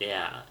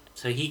 Yeah.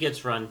 So he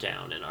gets run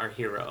down, and our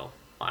hero,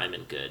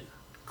 Lyman Good,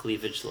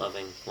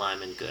 cleavage-loving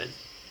Lyman Good,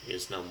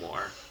 is no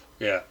more.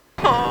 Yeah.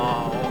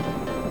 Oh.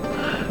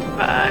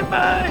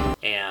 Bye-bye.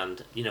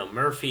 And,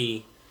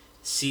 Murphy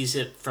sees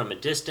it from a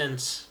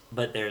distance,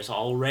 but there's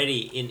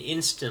already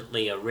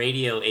instantly a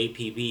radio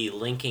APB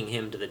linking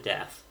him to the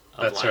death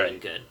of Lyman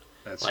Good.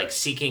 That's like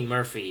seeking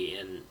Murphy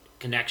in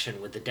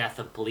connection with the death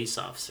of a police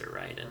officer,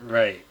 right? And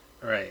right.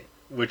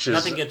 Which is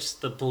nothing gets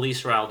the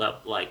police riled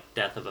up like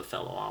death of a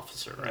fellow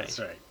officer, right? That's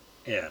right.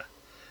 Yeah.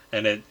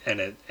 And it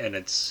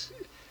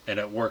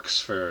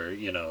works for,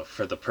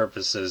 for the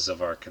purposes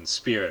of our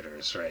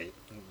conspirators, right?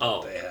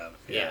 Oh, they have.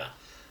 Yeah.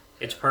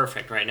 It's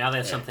perfect, right? Now they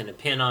have something to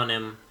pin on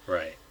him.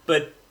 Right.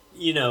 But,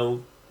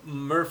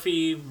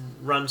 Murphy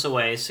runs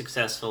away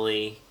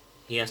successfully.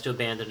 He has to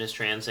abandon his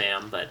Trans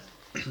Am, but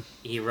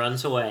he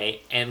runs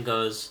away and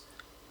goes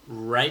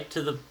right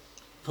to the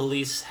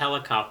police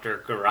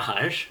helicopter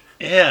garage.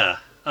 Yeah,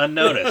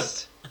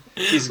 unnoticed.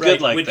 He's good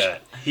like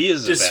that. He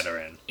is a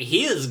veteran.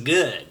 He is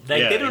good.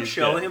 Like, they don't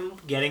show him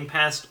getting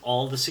past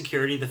all the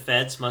security the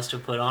feds must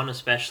have put on,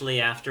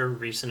 especially after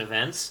recent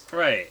events.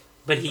 Right.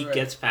 But he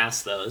gets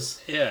past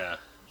those. Yeah.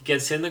 He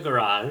gets in the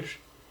garage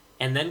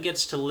and then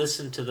gets to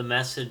listen to the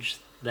message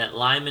that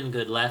Lyman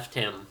Good left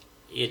him.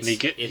 He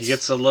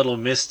gets a little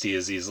misty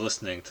as he's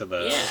listening to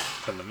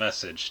the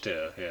message,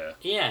 too. Yeah.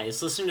 Yeah,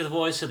 he's listening to the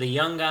voice of the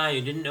young guy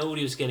who didn't know what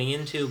he was getting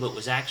into, but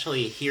was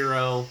actually a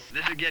hero.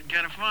 This is getting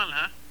kind of fun,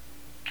 huh?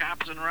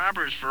 Cops and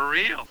robbers for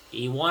real.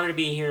 He wanted to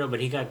be a hero,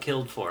 but he got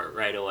killed for it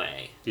right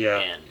away. Yeah.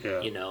 And,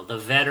 the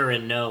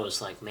veteran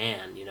knows, like,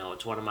 man,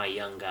 it's one of my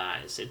young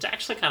guys. It's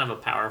actually kind of a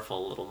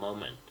powerful little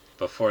moment.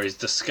 Before he's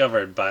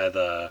discovered by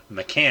the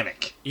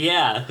mechanic.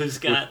 Yeah, who's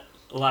got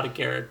a lot of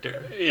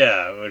character.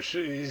 Yeah, which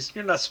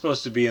you're not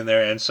supposed to be in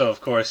there, and so,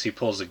 of course, he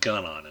pulls a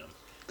gun on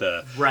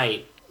him.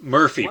 Right.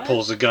 Murphy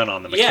pulls a gun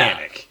on the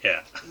mechanic.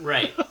 Yeah.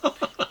 Right.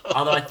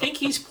 Although I think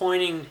he's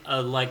pointing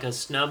like a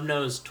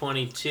snub-nosed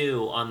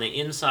 .22 on the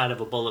inside of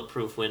a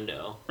bulletproof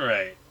window.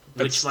 Right.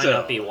 Which might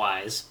not be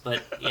wise,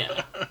 but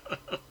yeah.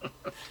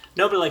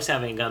 Nobody likes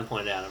having a gun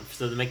pointed at him.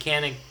 So the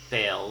mechanic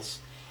fails,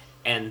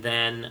 and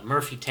then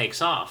Murphy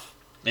takes off.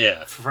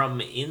 Yeah. From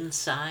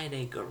inside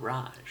a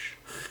garage.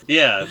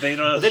 Yeah, they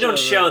don't. They don't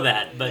show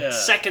that, but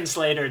seconds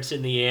later, it's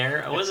in the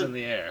air. It's in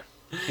the air.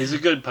 He's a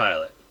good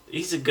pilot.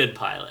 He's a good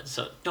pilot,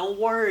 so don't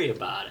worry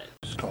about it.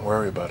 Just don't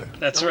worry about it.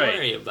 That's right. Don't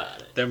worry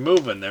about it. They're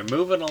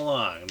moving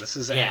along. This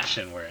is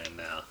action we're in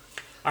now.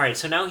 All right,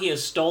 so now he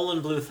has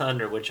stolen Blue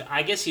Thunder, which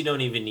I guess you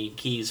don't even need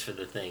keys for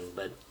the thing,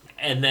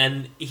 and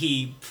then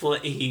he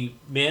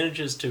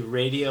manages to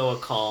radio a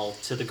call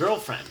to the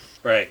girlfriend.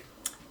 Right.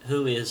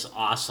 Who is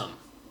awesome.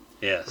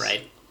 Yes.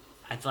 Right?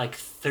 I'd like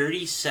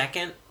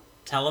 30-second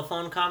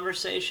telephone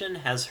conversation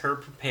has her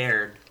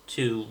prepared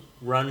to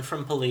run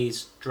from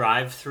police,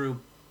 drive through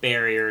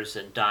barriers,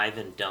 and dive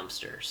in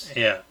dumpsters.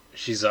 Yeah,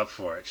 she's up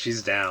for it.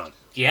 She's down.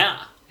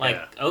 Yeah.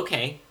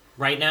 Okay.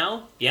 Right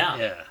now?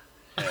 Yeah.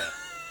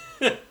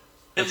 Yeah.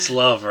 That's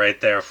love right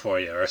there for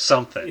you, or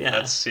something.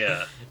 Yeah.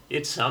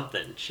 It's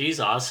something. She's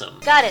awesome.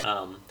 Got it.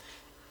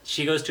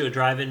 She goes to a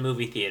drive-in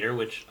movie theater,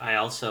 which I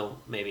also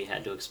maybe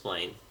had to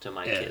explain to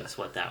my kids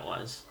what that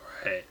was.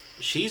 Right.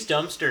 She's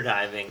dumpster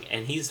diving,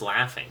 and he's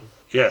laughing.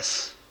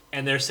 Yes.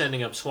 And they're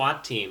sending up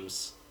SWAT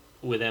teams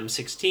with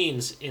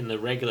M16s in the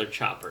regular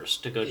choppers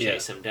to go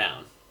chase him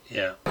down.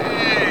 Yeah.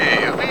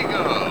 Hey,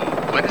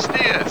 amigo. Buenos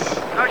dias.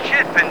 No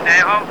shit,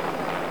 pendejo.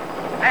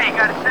 Hey, you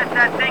gotta set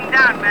that thing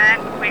down,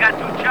 man. We got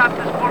 2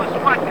 choppers full of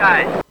SWAT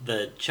guys.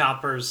 The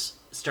choppers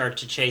start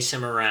to chase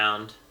him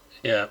around.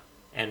 Yeah.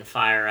 And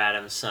fire at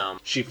him some.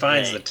 She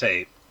finds the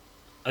tape.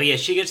 Oh, yeah,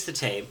 she gets the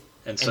tape.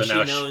 And so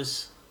now she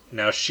knows...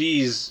 Now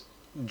she's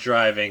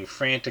driving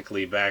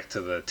frantically back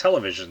to the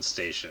television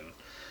station,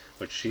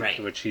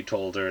 which he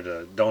told her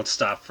to don't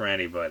stop for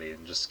anybody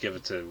and just give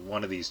it to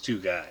one of these 2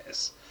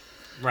 guys.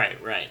 Right.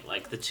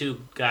 Like the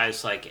 2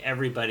 guys, like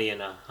everybody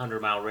in a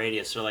 100-mile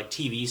radius are like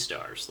TV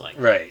stars. Like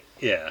right,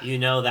 yeah. You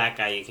know that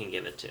guy you can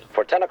give it to.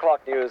 For 10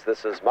 o'clock news,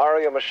 this is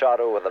Mario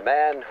Machado with The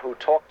Man Who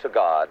Talked to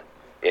God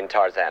in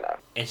Tarzana.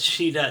 And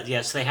she does,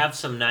 yes, they have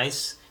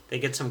they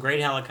get some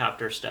great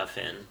helicopter stuff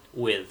in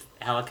with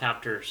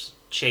helicopters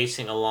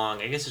chasing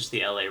along, I guess it's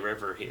the LA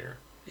River here.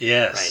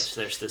 Yes. Right,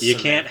 so there's this you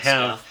can't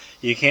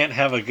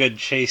have a good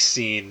chase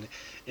scene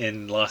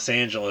in Los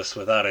Angeles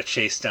without a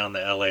chase down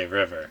the LA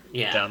River.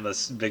 Yeah. Down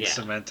this big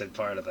cemented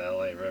part of the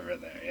LA River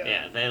there. Yeah.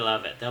 Yeah, they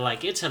love it. They're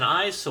like, it's an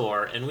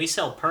eyesore, and we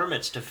sell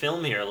permits to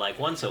film here like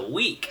once a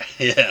week.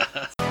 Yeah.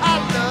 I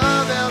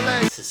love LA.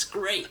 This is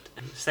great.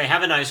 So they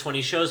have a nice one.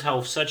 He shows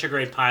how such a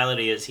great pilot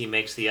he is. He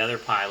makes the other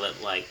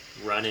pilot like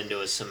run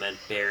into a cement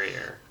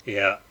barrier.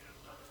 Yeah.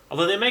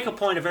 Although they make a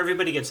point if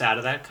everybody gets out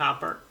of that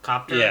copter,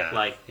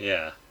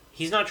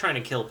 he's not trying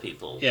to kill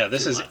people. Yeah,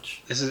 this is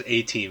much. This is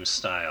A-Team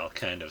style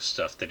kind of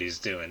stuff that he's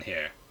doing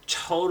here.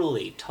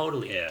 Totally.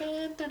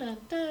 Yeah.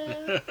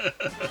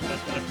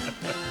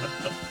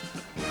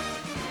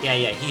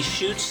 Yeah. He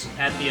shoots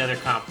at the other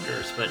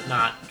copters, but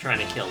not trying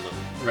to kill them.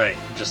 Right,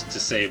 just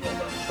disable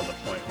them to the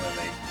point where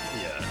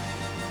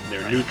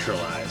they're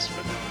neutralized,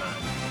 but they're not.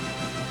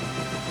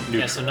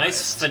 Yeah, so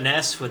nice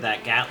finesse with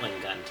that Gatling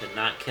gun to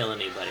not kill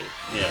anybody.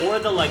 Yeah. Or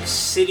the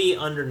city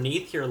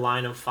underneath your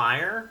line of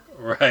fire.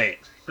 Right.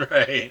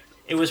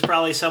 It was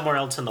probably somewhere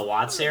else in the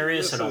Watts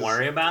area, so don't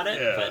worry about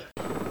it. Yeah.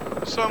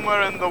 But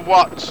somewhere in the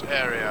Watts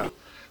area.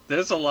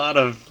 There's a lot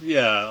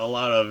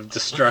of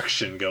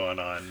destruction going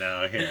on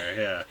now here.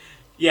 Yeah.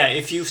 Yeah,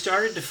 if you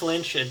started to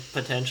flinch at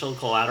potential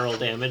collateral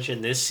damage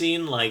in this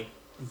scene,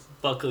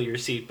 buckle your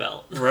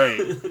seatbelt.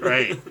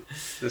 Right.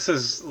 This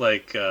is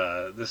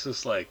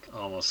like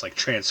almost like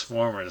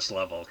Transformers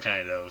level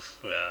kind of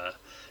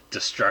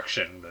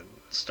destruction that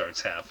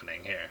starts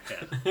happening here.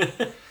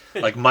 Yeah.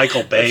 Like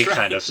Michael Bay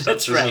kind of stuff.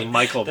 That's right. This is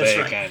Michael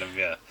Bay kind of,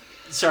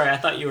 Sorry, I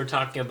thought you were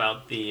talking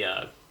about the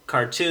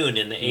cartoon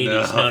in the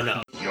 80s.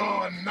 No.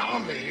 Your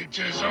knowledge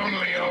is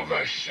only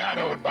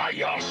overshadowed by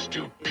your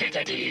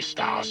stupidity,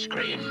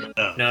 Starscream.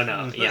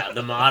 No. Yeah,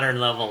 the modern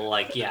level,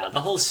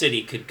 the whole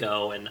city could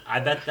go, and I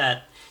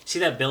bet see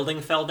that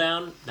building fell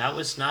down? That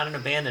was not an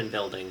abandoned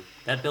building.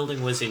 That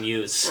building was in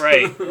use.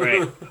 Right.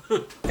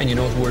 And you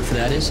know what the word for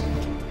that is?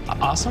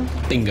 Awesome?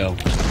 Bingo.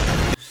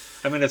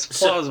 I mean, it's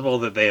plausible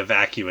that they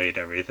evacuate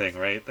everything,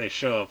 right? They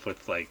show up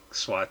with,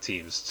 SWAT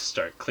teams to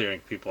start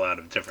clearing people out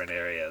of different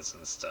areas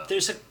and stuff.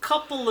 There's a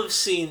couple of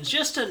scenes,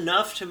 just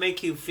enough to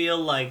make you feel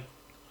like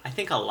I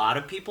think a lot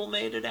of people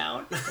made it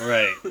out.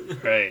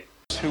 Right.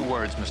 2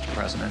 words, Mr.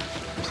 President.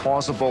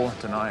 Plausible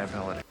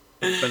deniability.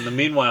 But in the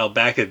meanwhile,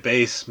 back at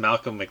base,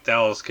 Malcolm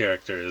McDowell's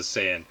character is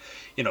saying,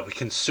 we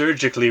can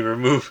surgically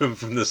remove him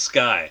from the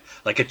sky,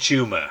 like a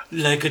tumor.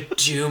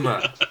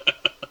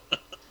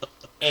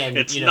 And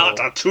it's not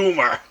a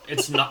tumor.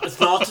 It's not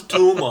a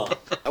tumor.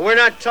 We're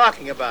not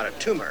talking about a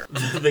tumor.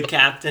 The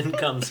captain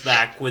comes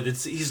back with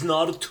he's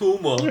not a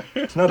tumor.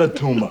 It's not a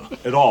tumor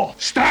at all.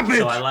 Stop it!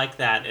 So I like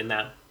that in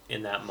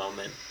that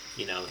moment.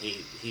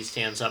 he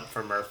stands up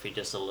for Murphy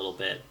just a little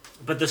bit.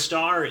 But the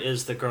star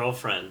is the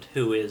girlfriend,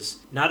 who is,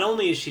 not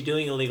only is she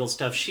doing illegal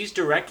stuff, she's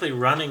directly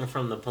running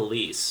from the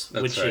police,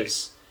 which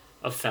is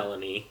a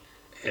felony.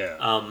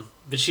 Yeah.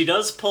 But she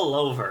does pull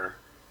over.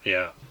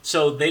 Yeah.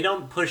 So they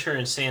don't push her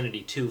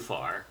insanity too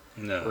far.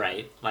 No.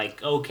 Right?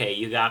 Like, okay,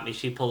 you got me.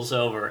 She pulls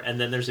over. And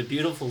then there's a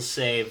beautiful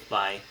save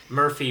by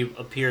Murphy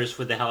appears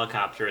with the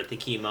helicopter at the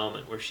key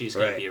moment where she's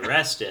going to be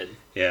arrested.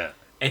 Yeah.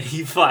 And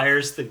he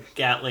fires the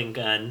Gatling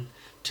gun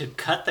to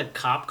cut the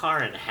cop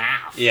car in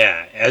half.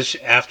 Yeah,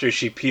 after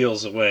she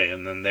peels away,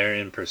 and then they're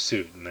in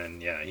pursuit, and then,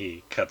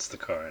 he cuts the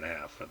car in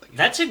half.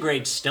 That's a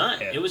great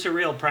stunt. Yeah. It was a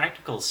real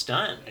practical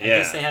stunt. I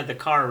guess they had the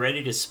car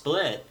ready to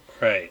split.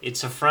 Right.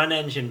 It's a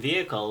front-engine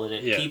vehicle, and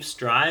it keeps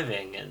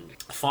driving, and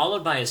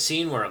followed by a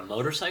scene where a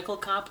motorcycle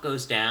cop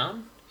goes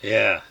down.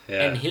 Yeah,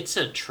 yeah. And hits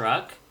a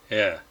truck.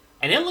 Yeah.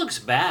 And it looks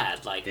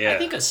bad. Like, I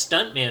think a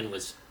stuntman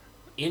was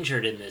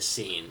injured in this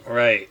scene.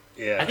 Right,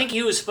 yeah. I think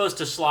he was supposed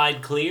to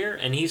slide clear,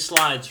 and he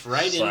slides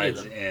into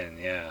them.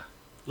 Yeah.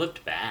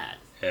 Looked bad.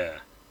 Yeah.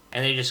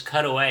 And they just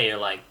cut away. You're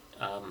like,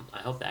 I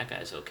hope that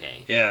guy's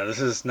okay. Yeah, this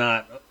is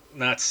not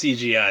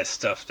CGI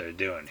stuff they're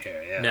doing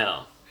here. Yeah.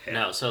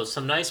 No. So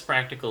some nice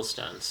practical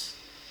stunts.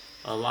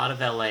 A lot of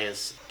LA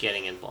is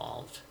getting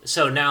involved.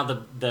 So now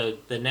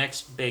the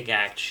next big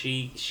act,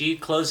 she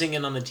closing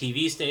in on the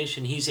TV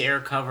station. He's air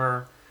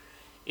cover.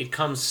 It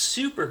comes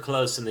super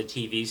close in the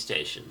TV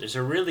station. There's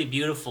a really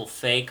beautiful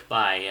fake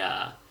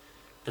by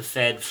the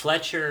Fed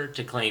Fletcher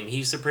to claim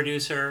he's the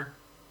producer.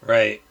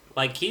 Right.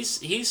 Like,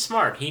 he's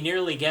smart. He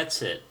nearly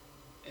gets it.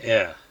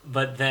 Yeah.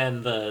 But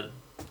then the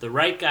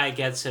right guy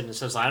gets it and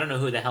says, I don't know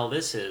who the hell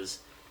this is.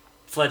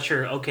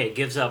 Fletcher,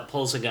 gives up,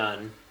 pulls a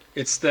gun.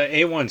 It's the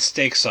A1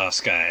 steak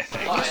sauce guy, I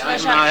think. Hi,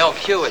 I'm Niall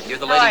Hewitt. You're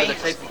the lady with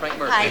the tape from Frank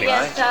Murphy. Hi,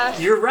 yes,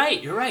 You're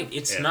right.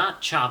 It's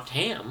not chopped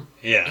ham.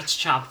 Yeah. It's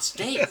chopped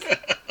steak.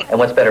 And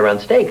what's better on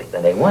steak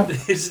than A1?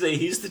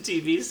 He's the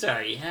TV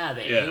star. Yeah,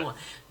 A1.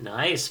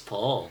 Nice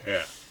pull.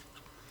 Yeah.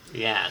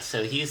 Yeah,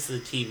 so he's the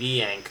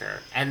TV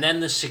anchor. And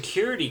then the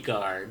security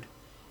guard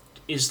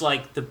is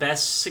like the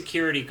best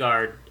security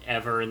guard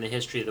ever in the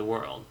history of the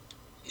world.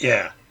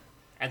 Yeah.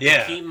 At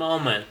the key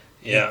moment,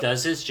 he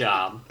does his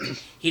job.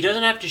 He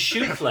doesn't have to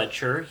shoot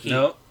Fletcher. He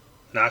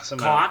knocks him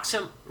clocks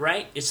him,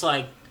 right? It's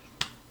like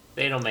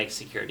they don't make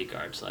security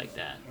guards like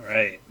that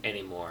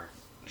anymore.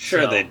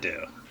 Sure they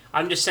do.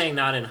 I'm just saying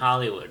not in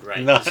Hollywood,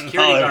 right? Not the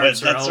security in Hollywood,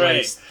 guards are that's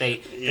always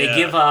right. They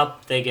give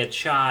up, they get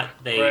shot,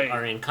 they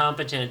are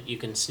incompetent, you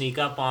can sneak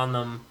up on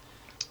them.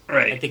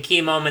 Right. At the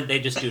key moment they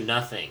just do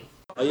nothing.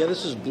 Oh yeah,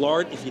 this is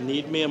Blart. If you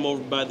need me, I'm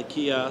over by the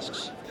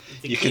kiosks.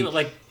 You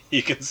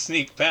can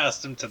sneak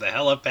past him to the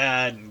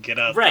helipad and get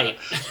out. Right.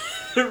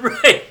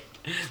 Right.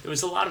 There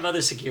was a lot of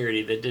other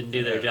security that didn't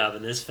do their job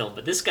in this film,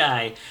 but this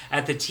guy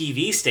at the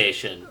TV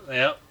station,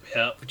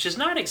 which is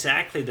not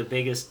exactly the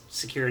biggest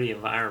security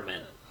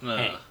environment. No.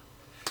 Hey,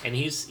 and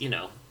he's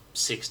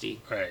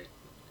 60. Right.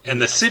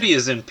 And the city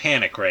is in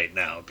panic right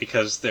now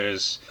because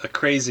there's a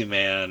crazy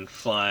man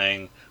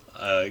flying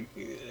a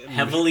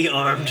heavily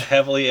armed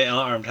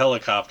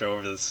helicopter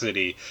over the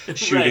city,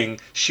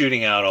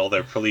 shooting out all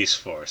their police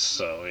force.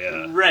 So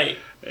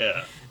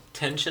yeah.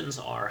 Tensions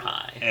are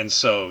high. And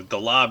so the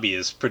lobby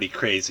is pretty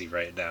crazy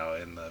right now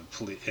in the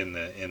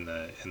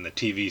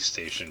TV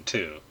station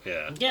too.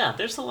 Yeah. Yeah,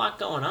 there's a lot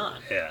going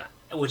on. Yeah.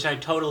 Which I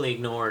totally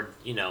ignored,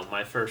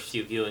 my first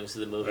few viewings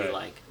of the movie,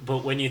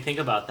 but when you think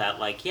about that,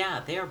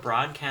 they are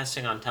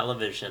broadcasting on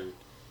television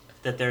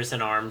that there's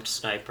an armed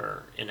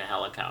sniper in a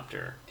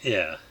helicopter.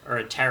 Yeah. Or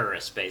a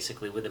terrorist,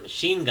 basically, with a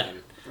machine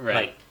gun.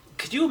 Right.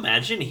 Could you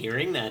imagine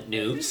hearing that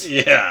news?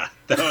 Yeah,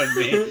 that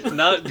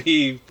would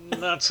be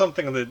not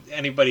something that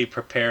anybody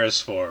prepares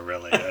for,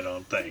 really, I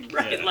don't think.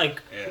 Right,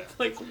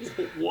 yeah.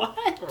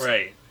 What?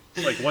 Right.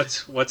 Like,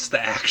 what's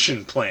the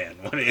action plan?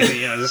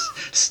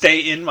 Just stay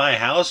in my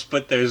house,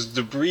 but there's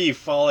debris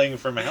falling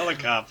from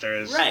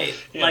helicopters. Right.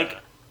 Yeah.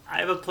 I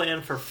have a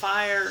plan for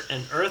fire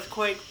and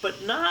earthquake,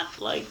 but not,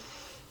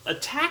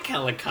 attack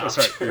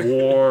helicopter. That's right.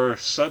 War,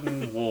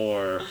 sudden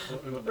war.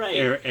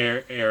 Right.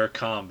 Air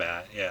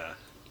combat, yeah.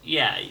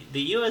 Yeah,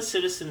 the U.S.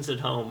 citizens at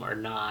home are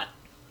not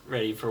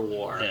ready for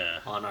war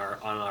on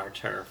our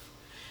turf.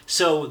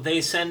 So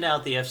they send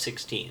out the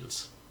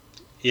F-16s.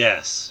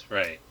 Yes,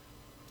 right.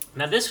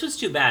 Now, this was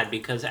too bad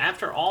because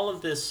after all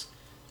of this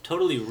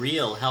totally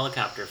real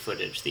helicopter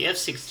footage, the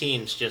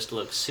F-16s just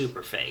look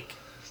super fake.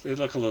 They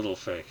look a little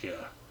fake,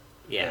 yeah.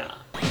 Yeah.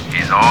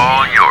 He's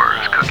all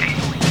yours, Cookie.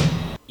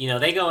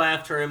 They go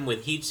after him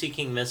with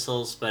heat-seeking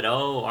missiles, but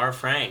our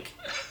Frank.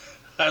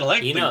 I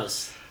like he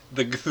knows.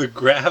 The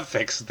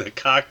graphics, the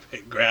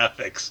cockpit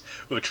graphics,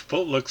 which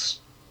looks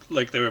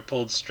like they were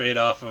pulled straight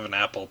off of an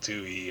Apple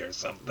IIe or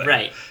something.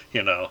 Right.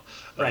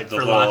 Right,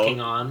 for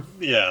locking on.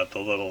 Yeah, the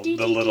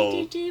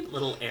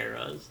little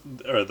arrows.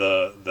 Or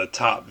the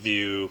top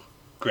view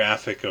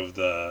graphic of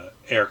the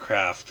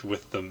aircraft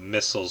with the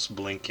missiles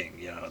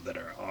blinking, that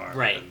are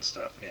armed and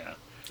stuff, yeah.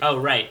 Oh,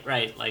 right.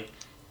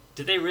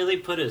 did they really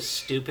put a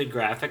stupid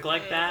graphic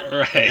like that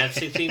Right. in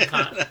F-16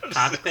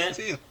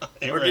 cockpit?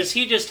 Or does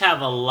he just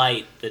have a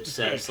light that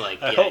says,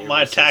 like, I yeah, hope your my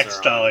missiles tax are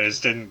on? dollars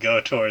didn't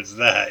go towards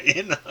that,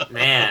 you know?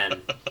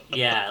 Man,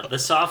 yeah, the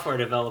software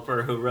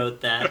developer who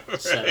wrote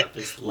that setup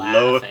is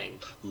laughing.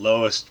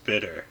 Lowest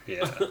bidder,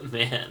 yeah.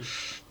 Man.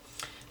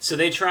 So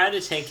they try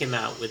to take him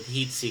out with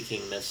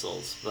heat-seeking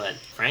missiles, but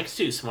Frank's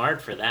too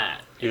smart for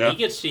that. And Yeah. he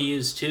gets to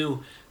use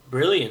two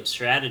brilliant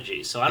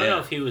strategies. So I don't Yeah. know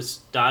if he was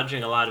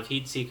dodging a lot of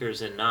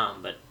heat-seekers in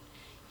Nam, but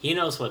he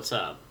knows what's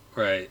up.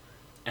 Right.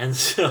 And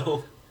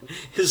so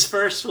his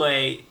first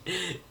way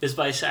is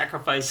by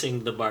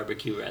sacrificing the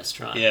barbecue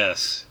restaurant.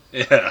 Yes.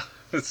 Yeah.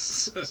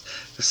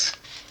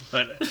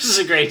 But, This is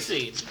a great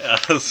scene.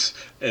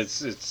 it's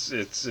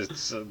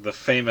the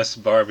famous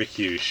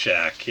barbecue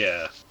shack,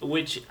 yeah.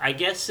 Which I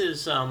guess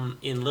is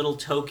in Little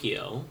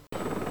Tokyo.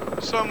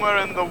 Somewhere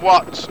in the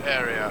Watts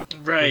area.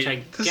 Right. Which I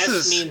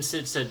guess means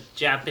it's a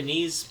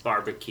Japanese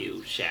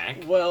barbecue shack.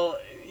 Well,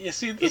 you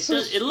see,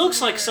 it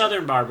looks like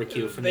Southern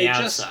barbecue from the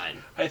outside.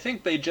 I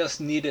think they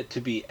just need it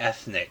to be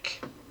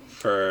ethnic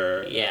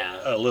for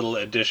a little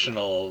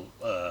additional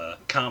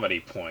comedy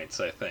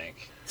points, I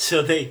think.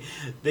 So they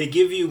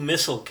give you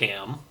missile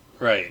cam,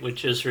 right?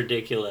 Which is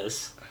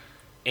ridiculous.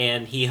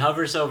 And he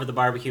hovers over the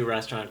barbecue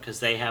restaurant because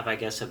they have, I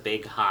guess, a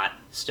big hot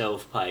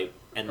stovepipe,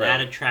 and that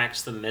Right.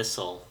 attracts the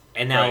missile.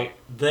 And now Right.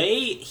 they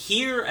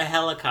hear a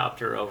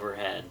helicopter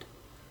overhead,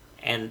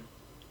 and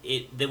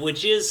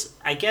which is,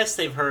 I guess,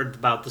 they've heard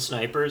about the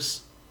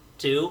snipers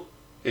too.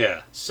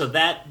 Yeah. So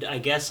that, I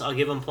guess, I'll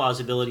give them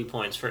plausibility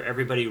points for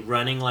everybody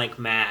running like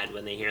mad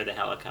when they hear the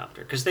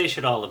helicopter, because they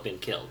should all have been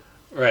killed.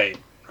 Right.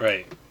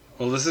 Right.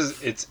 Well,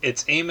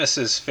 it's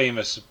Amos's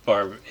famous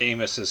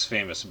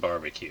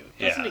barbecue.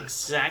 Yeah. Doesn't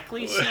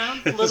exactly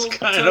sound It's Little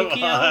kind Tokyo,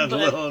 of odd, but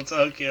Little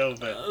Tokyo,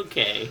 but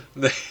okay.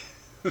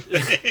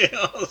 They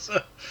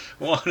also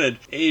wanted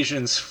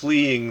Asians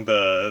fleeing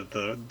the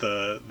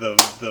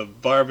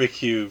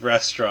barbecue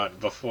restaurant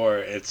before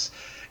it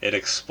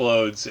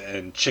explodes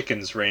and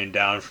chickens rain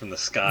down from the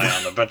sky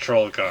on the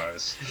patrol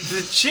cars.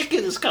 The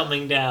chicken's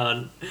coming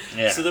down.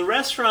 Yeah. So the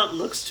restaurant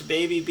looks to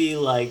maybe be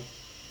like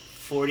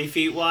 40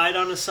 feet wide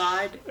on a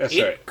side. That's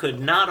it right. could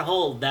not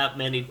hold that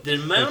many. The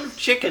amount of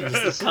chickens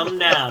that come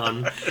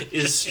down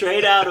is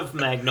straight out of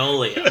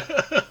Magnolia.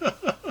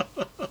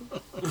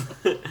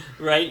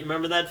 Right? You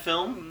remember that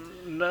film?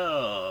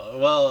 No.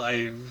 Well,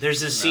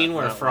 There's a scene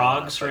where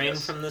frogs rain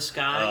from the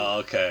sky. Oh,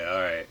 okay. All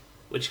right.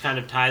 Which kind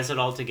of ties it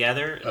all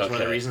together. It's one of the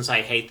Okay. reasons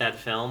I hate that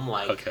film.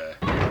 Like, okay.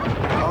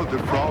 Oh, the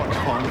frogs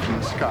falling from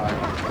the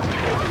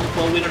sky.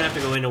 Well, we don't have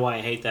to go into why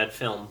I hate that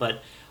film,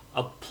 but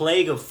a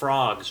plague of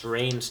frogs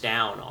rains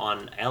down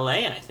on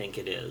LA, I think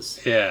it is.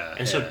 Yeah.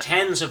 And so yeah.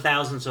 tens of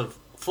thousands of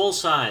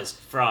full-sized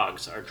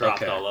frogs are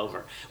dropped Okay. all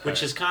over, which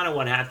Right. is kind of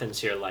what happens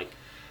here. Like,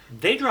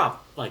 they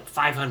drop like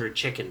 500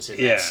 chickens in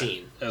Yeah. that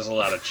scene. There's a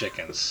lot of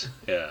chickens.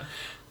 Yeah.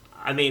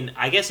 I mean,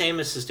 I guess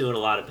Amos is doing a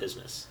lot of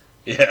business.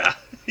 Yeah.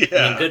 Yeah.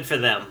 I mean, good for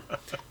them.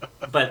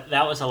 But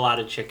that was a lot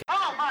of chickens.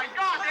 Oh my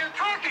God, they're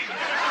talking!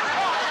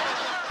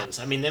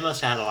 I mean, they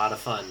must have had a lot of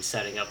fun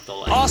setting up the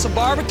Awesome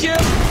barbecue!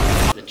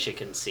 the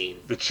chicken scene.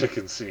 The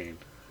chicken scene.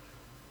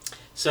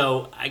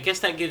 So I guess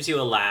that gives you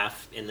a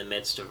laugh in the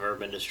midst of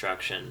urban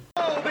destruction.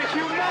 Oh, the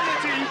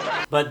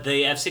humanity! But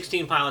the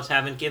F-16 pilots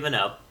haven't given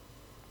up,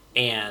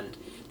 and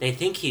they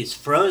think he's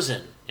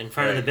frozen in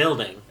front of the Right.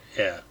 building.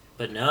 Yeah.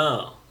 But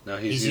no. No,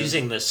 he's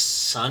using the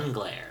sun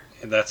glare.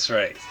 That's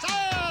right.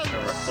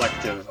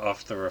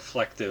 Off the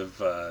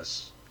reflective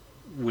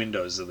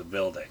windows of the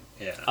building.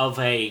 Yeah. Of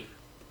a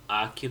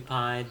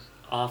occupied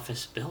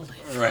office building.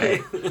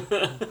 Right.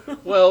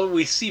 Well,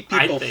 we see I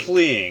people think.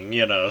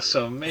 fleeing,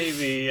 so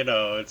maybe,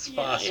 it's I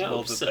possible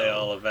hope that so. they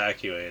all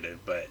evacuated,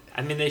 but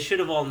I mean, they should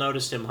have all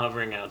noticed him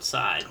hovering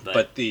outside,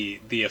 but the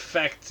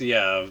effect,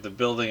 of the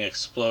building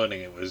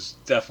exploding, it was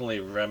definitely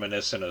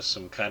reminiscent of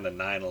some kind of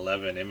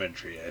 9/11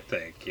 imagery, I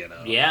think,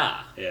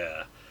 Yeah.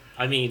 Yeah.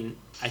 I mean,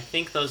 I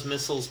think those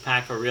missiles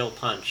pack a real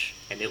punch,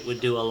 and it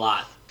would do a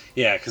lot.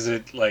 Yeah, because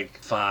it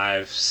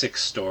 5-6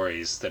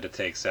 stories that it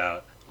takes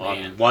out on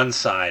Man. one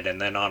side,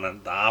 and then on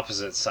the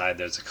opposite side,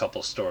 there's a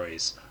couple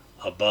stories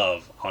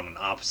above on an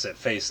opposite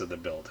face of the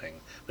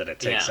building that it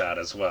takes Yeah. out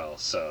as well.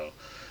 So,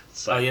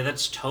 it's Oh like, yeah,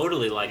 that's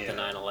totally like the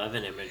Yeah.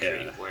 9/11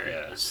 imagery, Yeah, where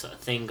yeah. it's a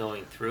thing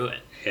going through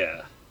it.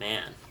 yeah,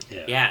 Man.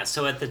 Yeah. Yeah.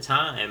 So at the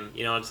time,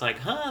 it's like,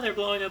 they're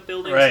blowing up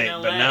buildings right. in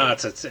LA. But now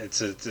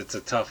it's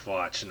a tough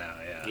watch now.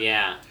 Yeah.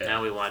 Yeah. Yeah.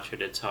 Now we watch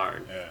it. It's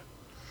hard. Yeah.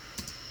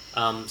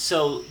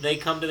 So they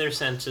come to their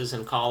senses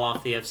and call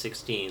off the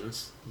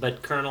F-16s,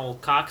 but Colonel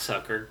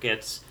Cocksucker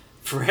gets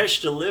fresh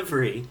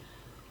delivery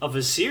of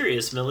a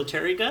serious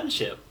military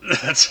gunship.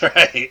 That's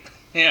right.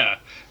 Yeah,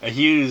 a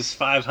Hughes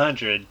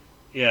 500.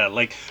 Yeah,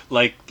 like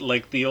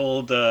the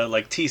old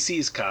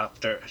TC's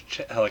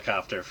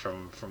helicopter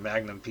from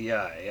Magnum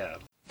PI. Yeah.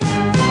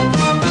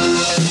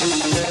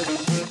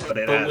 But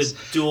it has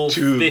with dual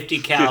two 50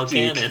 cal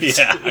cannons.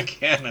 Yeah,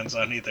 cannons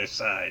on either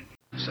side.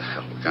 It's a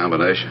hell of a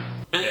combination.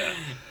 Yeah.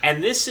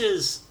 And this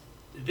is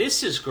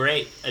this is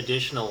great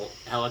additional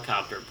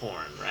helicopter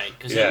porn, right?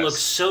 Because Yes. it looks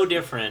so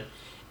different,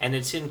 and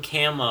it's in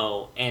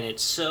camo, and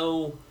it's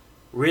so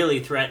really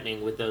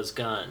threatening with those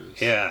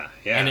guns. Yeah,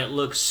 yeah. And it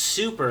looks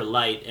super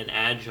light and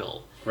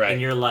agile. Right.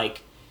 And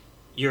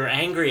you're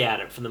angry at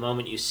it from the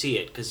moment you see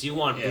it, because you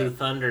want Yeah. Blue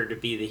Thunder to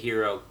be the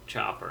hero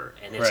chopper,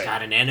 and it's Right.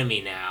 got an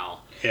enemy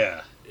now.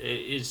 Yeah.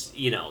 It's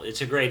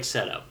it's a great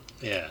setup.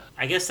 Yeah.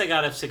 I guess they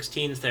got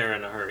F-16s there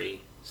in a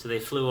hurry, so they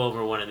flew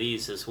over one of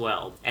these as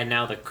well. And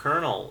now the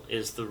colonel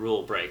is the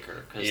rule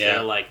breaker, because Yeah.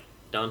 they're like,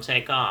 don't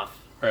take off.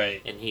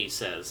 Right. And he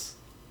says,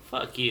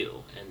 fuck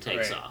you, and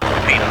takes off.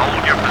 Pete,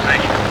 hold your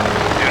position.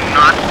 Do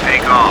not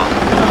take off.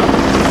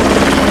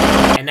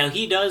 And now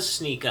he does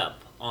sneak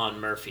up on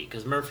Murphy,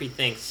 because Murphy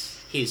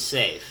thinks he's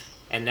safe.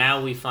 And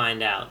now we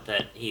find out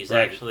that he's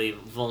Right. actually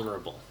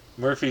vulnerable.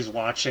 Murphy's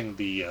watching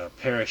the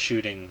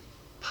parachuting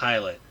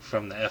pilot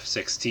from the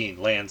F-16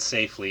 land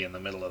safely in the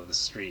middle of the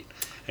street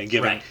and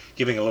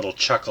giving a little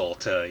chuckle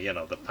to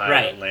the pilot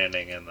Right.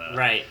 landing in the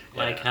Right.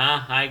 Like,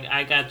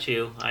 I got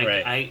you.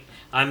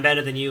 I'm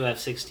better than you,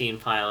 F-16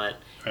 pilot.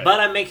 Right. But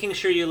I'm making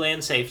sure you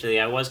land safely.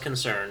 I was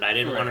concerned. I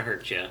didn't Right. want to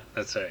hurt you.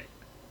 That's right.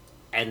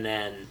 And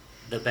then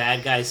the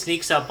bad guy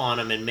sneaks up on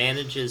him and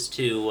manages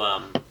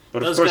to...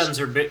 But those of course, guns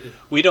are big.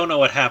 We don't know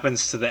what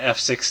happens to the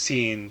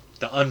F-16,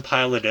 the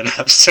unpiloted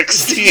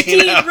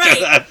F-16 after right.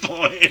 that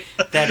point.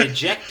 That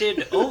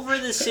ejected over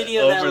the city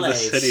of Over LA, the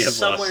city of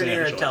somewhere Los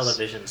near a Angeles.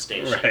 television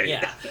station. Right.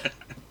 Yeah.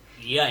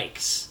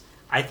 Yikes.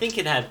 I think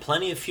it had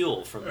plenty of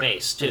fuel from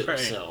base, too, Right.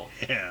 so...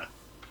 Yeah.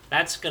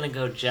 That's gonna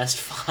go just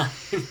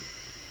fine.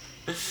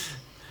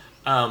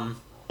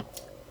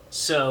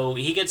 So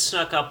he gets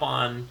snuck up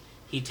on.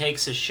 He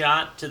takes a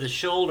shot to the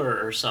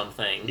shoulder or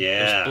something.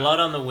 Yeah. There's blood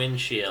on the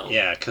windshield.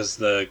 Yeah, because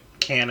the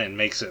cannon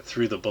makes it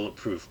through the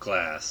bulletproof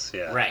glass.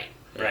 Yeah. Right.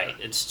 Right.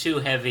 It's too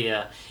heavy.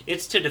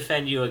 It's to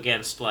defend you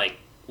against like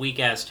weak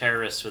ass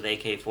terrorists with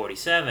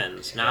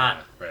AK-47s,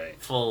 not right.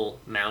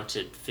 full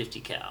mounted 50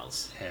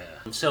 cals.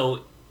 Yeah.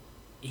 So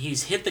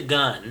he's hit the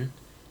gun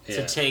to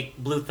Yeah. take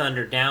Blue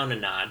Thunder down a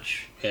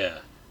notch. Yeah.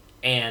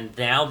 And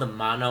now the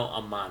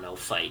mano-a-mano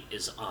fight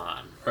is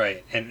on.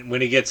 Right, and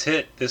when he gets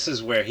hit, this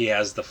is where he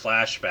has the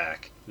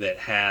flashback that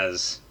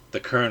has the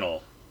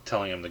colonel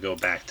telling him to go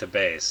back to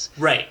base.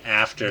 Right.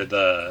 After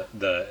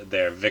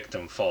their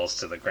victim falls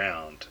to the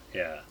ground.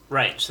 Yeah.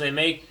 Right, so they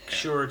make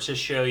sure to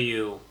show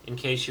you, in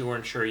case you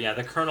weren't sure,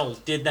 the colonel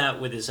did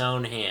that with his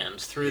own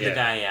hands, threw the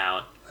guy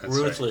out That's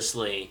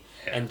ruthlessly,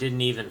 and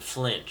didn't even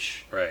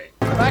flinch. Right.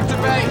 Back to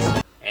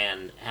base!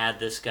 And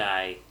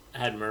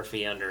had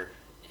Murphy under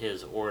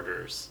his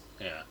orders.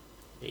 Yeah.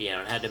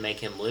 And had to make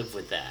him live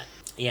with that.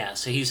 Yeah,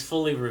 so he's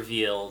fully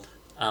revealed.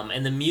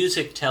 And the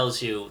music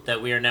tells you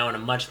that we are now in a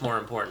much more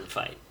important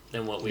fight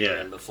than what we were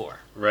in before.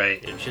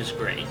 Right. Which is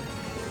great.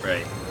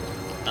 Right.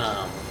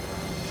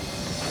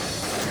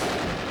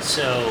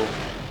 So,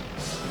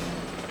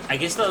 I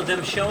guess though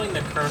them showing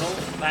the colonel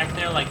back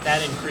there, like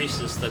that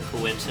increases the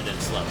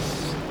coincidence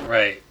levels.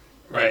 Right.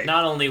 Like, Right.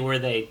 not only were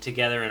they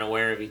together and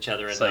aware of each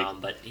other and like- Nam,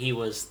 but he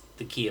was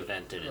the key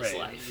event in his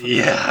life.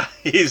 Yeah,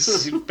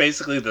 he's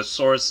basically the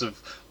source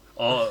of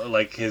all,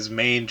 like, his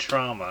main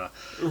trauma.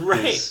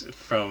 Right. Is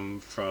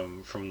from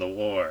the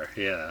war.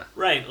 Yeah.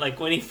 Right, like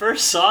when he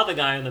first saw the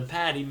guy on the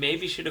pad, he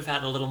maybe should have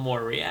had a little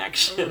more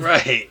reaction.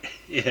 Right.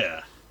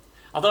 Yeah.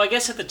 Although I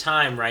guess at the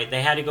time, right,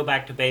 they had to go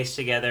back to base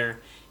together.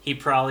 He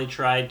probably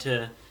tried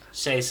to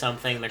say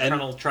something. The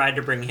colonel tried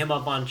to bring him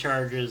up on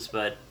charges,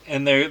 but...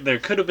 And there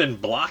could have been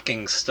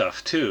blocking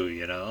stuff,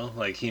 too,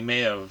 Like, he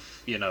may have,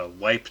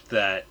 wiped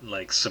that,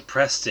 like,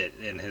 suppressed it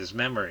in his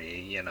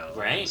memory,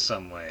 Right. in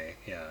some way.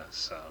 Yeah,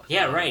 so...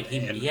 Yeah, right.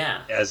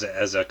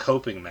 As a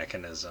coping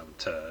mechanism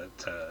to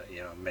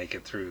make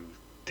it through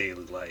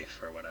daily life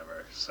or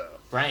whatever, so...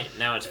 Right,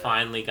 now it's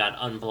finally got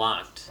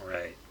unblocked.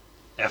 Right.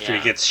 After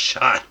he gets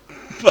shot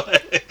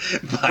by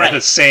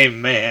the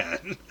same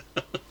man.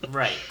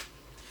 Right.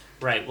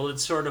 Right, well,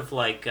 it's sort of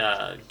like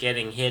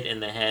getting hit in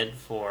the head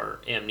for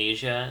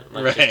amnesia.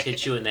 Let's just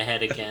hit you in the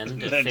head again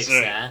to fix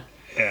that.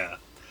 Yeah.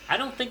 I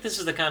don't think this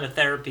is the kind of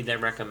therapy they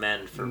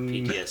recommend for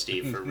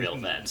PTSD for real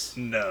vets.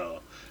 No.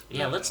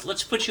 Yeah,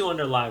 let's put you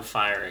under live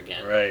fire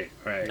again.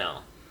 Right. No.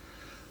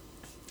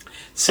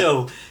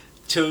 So,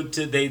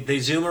 they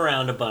zoom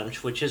around a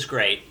bunch, which is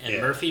great,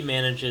 and Murphy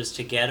manages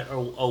to get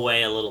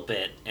away a little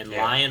bit and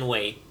lie in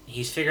wait.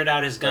 He's figured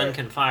out his gun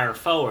can fire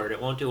forward.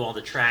 It won't do all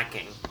the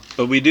tracking.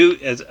 But we do,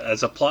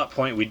 as a plot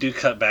point, we do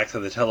cut back to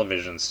the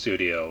television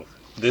studio.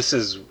 This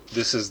is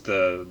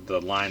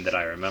the line that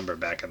I remember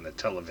back in the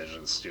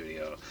television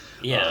studio.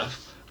 Yeah.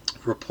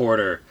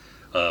 Reporter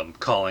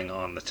calling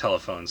on the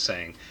telephone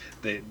saying,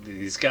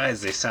 these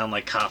guys, they sound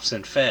like cops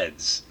and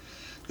feds.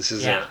 This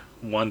is at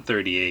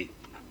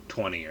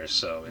 1:38:20 or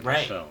so in the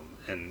film.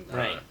 And,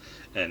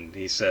 and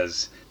he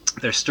says...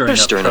 They're stirring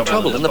up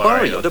trouble in the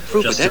barrio to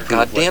prove what that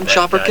goddamn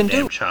chopper can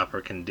do.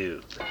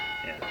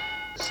 Yeah.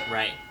 So,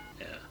 right.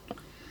 Yeah.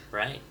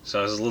 Right. So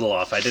I was a little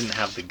off. I didn't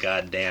have the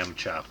goddamn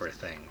chopper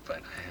thing,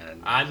 but I had.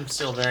 I'm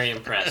still very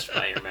impressed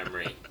by your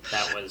memory.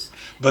 That was.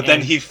 But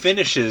then he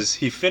finishes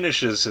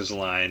his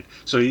line.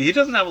 So he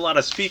doesn't have a lot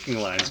of speaking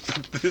lines,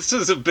 but this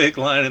is a big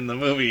line in the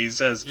movie. He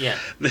says, "Yeah,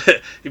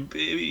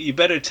 you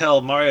better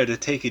tell Mario to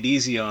take it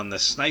easy on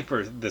this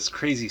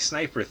crazy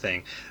sniper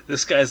thing.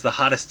 This guy's the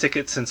hottest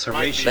ticket since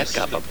Horatius. That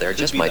cop up there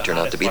just might turn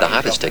out to be the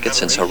hottest ticket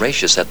since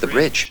Horatius at the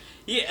bridge."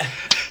 Yeah.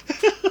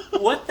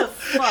 What the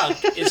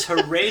fuck is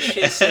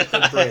Horatius at the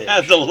bridge? I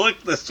had to look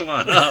this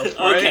one up.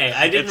 Right? Okay,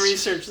 I didn't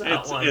research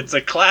that one. It's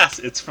a class.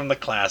 It's from the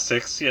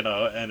classics,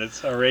 and it's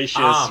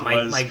Horatius.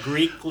 My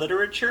Greek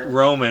literature.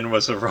 Roman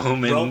was a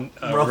Roman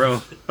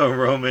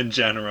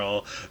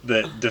general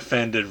that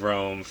defended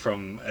Rome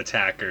from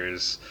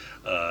attackers.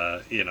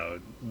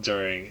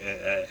 During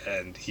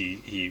and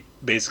he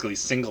basically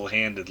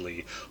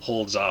single-handedly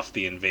holds off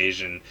the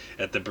invasion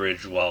at the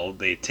bridge while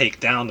they take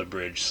down the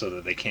bridge so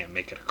that they can't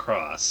make it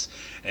across,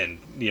 and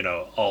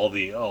all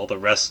the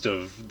rest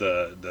of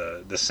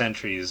the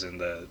sentries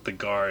and the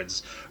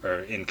guards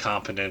are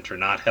incompetent or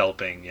not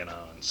helping, and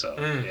so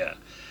yeah,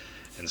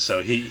 and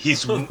so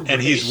he's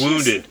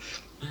wounded.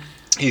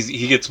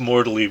 He gets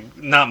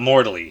not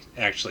mortally,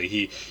 actually.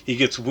 He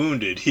gets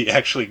wounded. He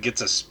actually gets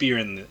a spear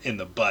in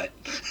the butt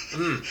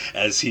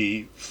as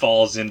he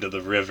falls into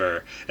the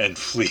river and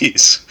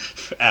flees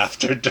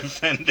after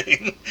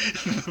defending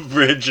the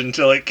bridge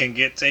until it can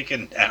get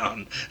taken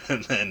down,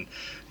 and then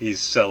he's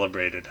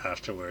celebrated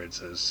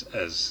afterwards as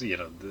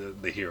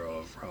the hero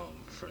of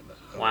Rome for a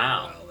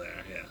while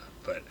there. Yeah,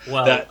 but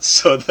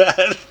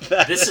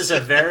this is a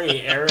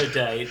very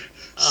erudite.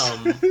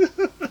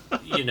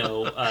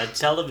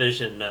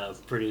 Television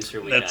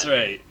producer. That's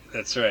right.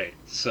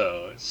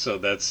 So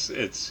that's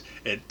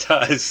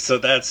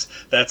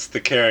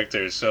the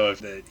character. So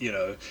if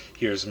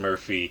here's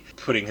Murphy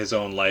putting his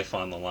own life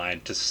on the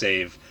line to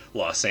save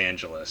Los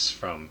Angeles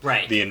from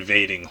the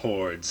invading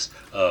hordes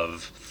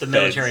of the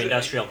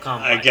military-industrial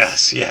complex. I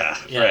guess, yeah.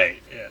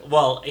 Right. Yeah.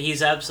 Well,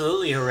 he's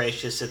absolutely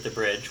Horatius at the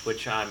bridge,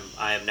 which I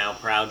am now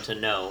proud to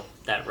know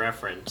that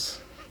reference.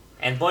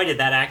 And boy, did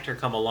that actor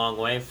come a long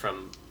way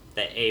from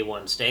the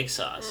A1 steak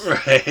sauce.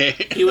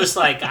 Right. He was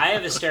like, I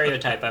have a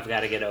stereotype I've got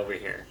to get over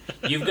here.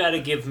 You've got to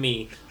give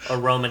me a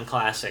Roman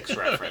classics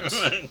reference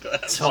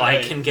so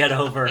I can get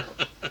over.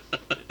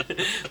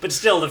 But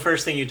still, the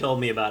first thing you told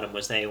me about him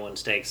was the A1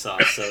 steak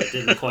sauce, so it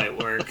didn't quite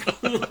work.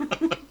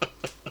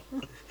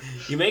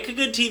 You make a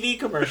good TV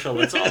commercial,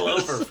 it's all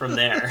over from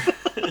there.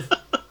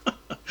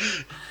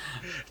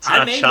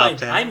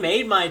 I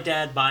made my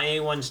dad buy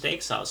A1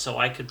 steak sauce so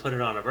I could put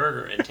it on a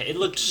burger, and it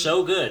looked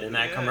so good in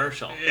that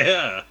commercial.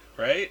 Yeah,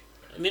 right?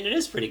 I mean, it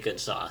is pretty good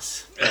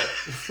sauce.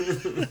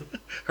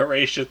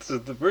 Horatius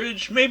at the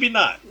bridge? Maybe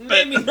not.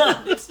 Maybe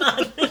not. It's not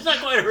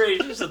quite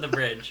Horatius at the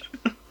bridge.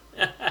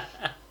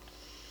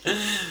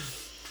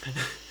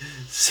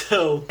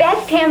 So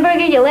best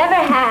hamburger you'll ever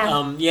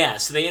have.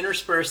 So they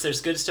intersperse.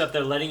 There's good stuff.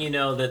 They're letting you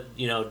know that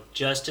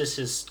justice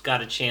has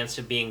got a chance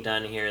of being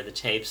done here. The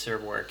tapes are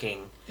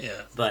working.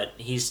 Yeah. But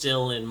he's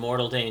still in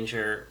mortal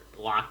danger,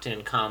 locked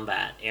in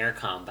combat, air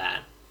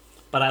combat.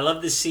 But I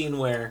love this scene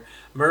where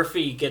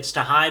Murphy gets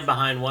to hide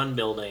behind one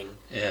building.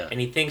 Yeah. And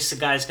he thinks the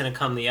guy's going to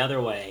come the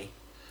other way.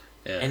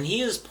 Yeah. And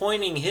he is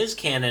pointing his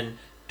cannon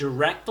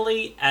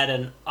directly at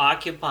an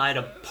occupied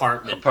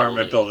apartment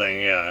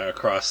building,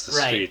 across the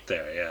street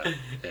there, yeah.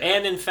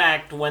 And in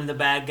fact, when the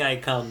bad guy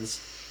comes,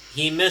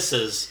 he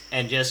misses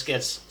and just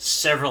gets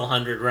several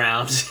hundred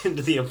rounds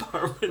into the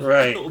apartment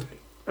building.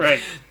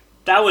 Right.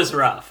 That was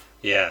rough.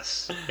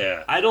 Yes,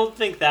 yeah. I don't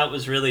think that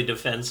was really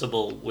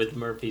defensible with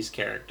Murphy's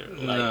character.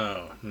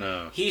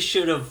 No. He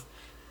should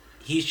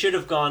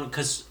have gone,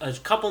 because a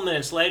couple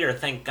minutes later,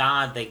 thank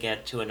God they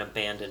get to an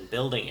abandoned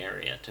building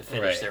area to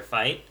finish their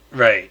fight.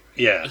 Right,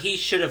 yeah. He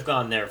should have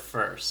gone there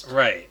first.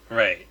 Right.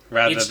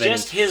 It's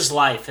just his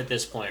life at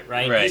this point,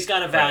 right? He's got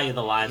to value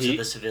the lives of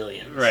the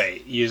civilians.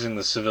 Right, using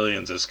the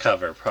civilians as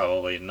cover,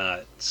 probably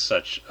not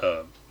such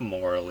a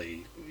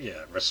morally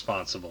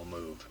responsible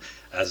move.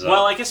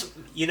 Well, I guess,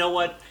 you know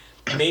what?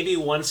 Maybe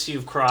once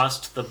you've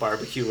crossed the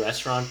barbecue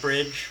restaurant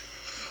bridge,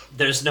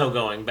 there's no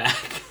going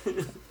back.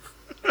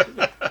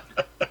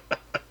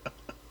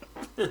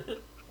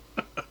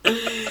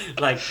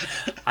 Like,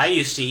 I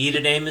used to eat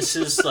at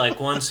Amos's like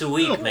once a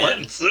week, man.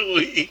 Once a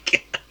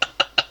week.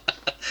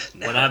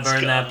 When I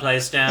burned that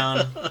place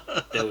down,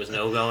 there was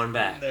no going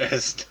back.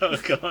 There's no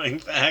going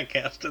back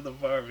after the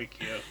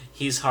barbecue.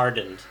 He's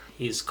hardened.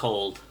 He's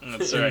cold.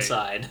 That's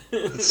inside.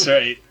 Right. That's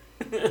right.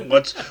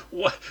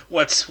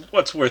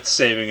 What's worth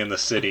saving in the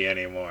city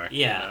anymore?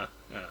 Yeah.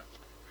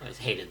 I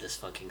hated this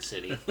fucking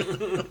city.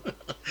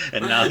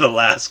 And now the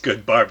last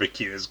good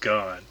barbecue is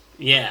gone.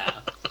 Yeah.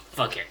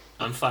 Fuck it.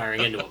 I'm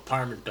firing into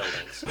apartment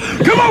buildings.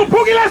 Come on,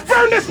 Boogie, let's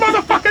burn this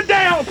motherfucker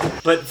down!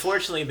 But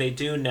fortunately, they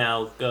do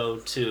now go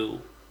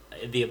to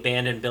the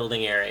abandoned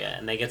building area,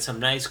 and they get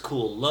some nice,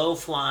 cool low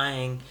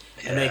flying,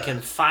 and they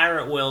can fire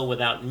at will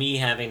without me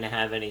having to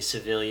have any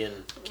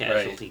civilian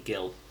casualty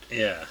guilt.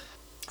 Yeah.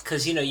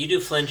 Because, you do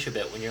flinch a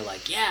bit when you're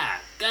like, yeah,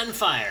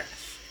 gunfire.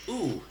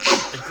 ooh,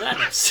 the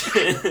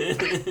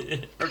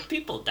Gladys. Are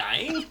people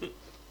dying?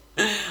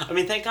 I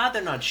mean, thank God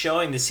they're not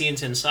showing the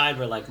scenes inside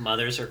where, like,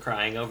 mothers are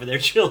crying over their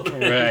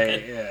children.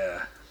 Right,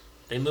 yeah.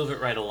 They move it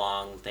right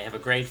along. They have a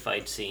great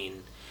fight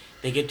scene.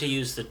 They get to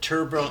use the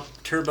turbo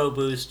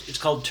boost. It's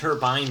called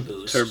turbine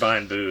boost.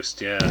 Turbine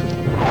boost, yeah.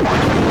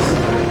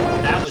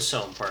 That was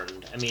so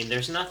important. I mean,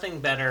 there's nothing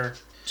better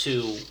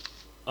to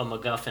a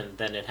MacGuffin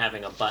than it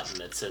having a button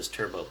that says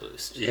turbo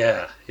boost.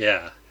 Yeah.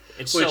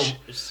 It's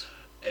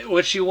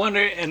which you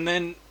wonder, and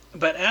then,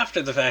 but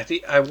after the fact,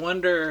 I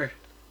wonder,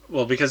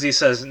 well, because he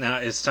says, now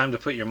it's time to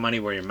put your money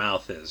where your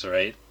mouth is,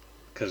 right?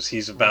 Because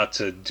he's about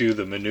to do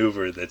the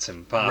maneuver that's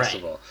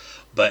impossible. Right.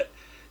 But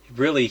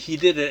really, he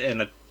did it in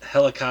a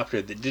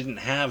helicopter that didn't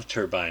have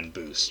turbine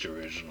boost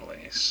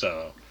originally,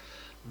 so...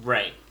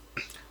 Right.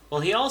 Well,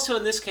 he also,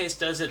 in this case,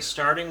 does it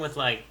starting with,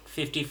 like,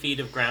 50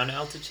 feet of ground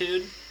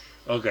altitude.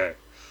 Okay.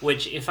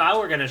 Which, if I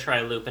were going to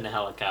try loop in a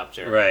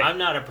helicopter, right. I'm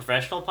not a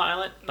professional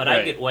pilot, but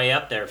right. I'd get way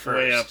up there first.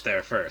 Way up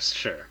there first,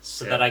 sure.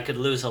 So that I could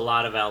lose a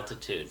lot of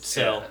altitude.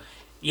 So,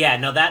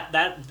 no,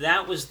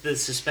 that was the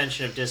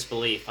suspension of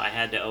disbelief I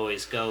had to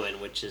always go in,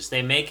 which is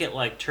they make it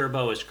like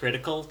turbo is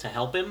critical to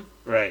help him.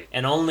 Right.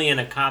 And only in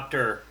a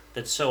copter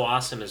that's so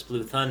awesome as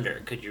Blue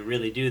Thunder could you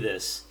really do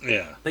this.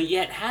 Yeah. But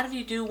yet, how did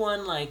you do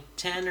one like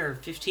 10 or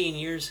 15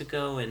 years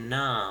ago in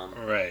Nam?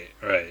 Right.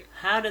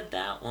 How did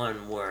that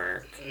one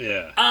work?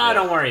 Yeah.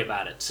 Don't worry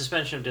about it.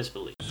 Suspension of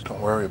disbelief. Just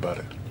don't worry about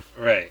it.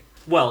 Right.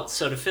 Well,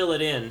 so to fill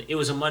it in, it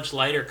was a much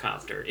lighter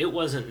copter. It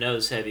wasn't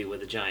nose heavy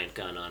with a giant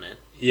gun on it.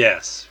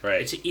 Yes,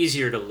 right. It's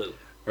easier to loop.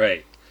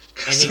 Right.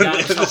 And he got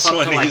himself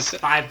up to like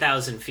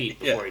 5,000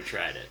 feet before he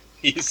tried it.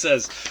 He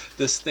says,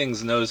 this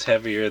thing's nose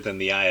heavier than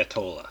the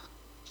Ayatollah.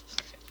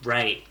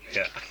 Right.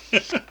 Yeah.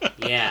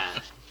 Yeah.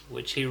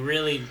 Which he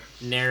really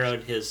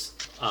narrowed his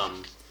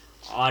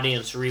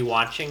audience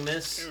rewatching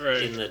this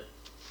in the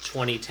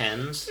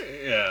 2010s.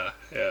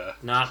 Yeah.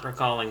 Not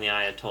recalling the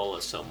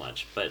Ayatollah so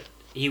much, but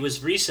he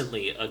was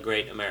recently a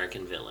great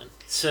American villain.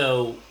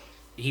 So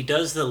he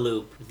does the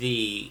loop.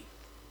 The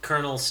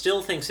Colonel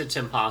still thinks it's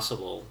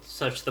impossible,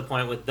 such to the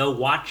point with, though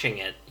watching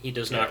it, he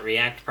does not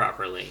react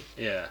properly.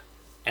 Yeah.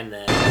 And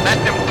then...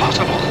 That's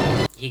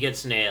impossible! He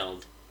gets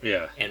nailed.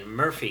 Yeah. And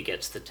Murphy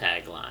gets the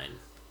tagline.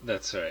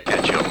 That's right.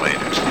 Catch you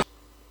later.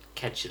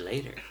 Catch you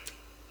later.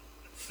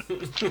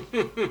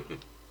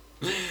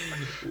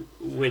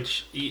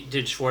 Which,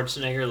 did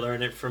Schwarzenegger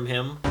learn it from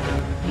him?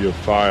 You're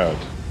fired.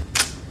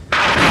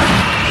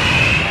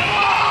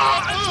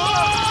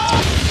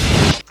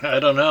 I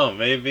don't know,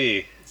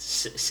 maybe.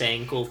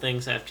 Saying cool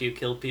things after you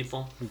kill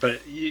people?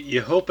 But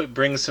you hope it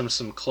brings him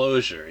some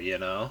closure, you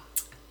know?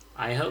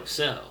 I hope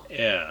so.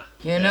 Yeah.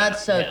 You're not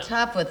so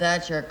tough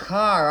without your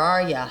car,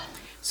 are ya?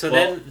 So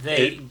then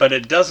they... But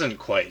it doesn't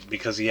quite,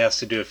 because he has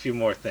to do a few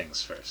more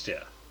things first,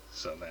 yeah.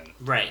 So then...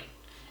 Right.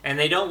 And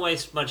they don't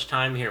waste much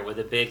time here with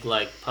a big,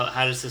 like,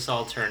 how does this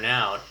all turn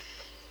out?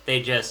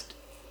 They just,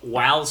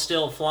 while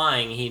still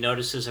flying, he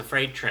notices a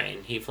freight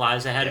train. He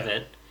flies ahead of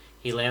it.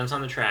 He lands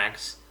on the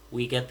tracks.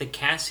 We get the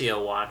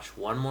Casio watch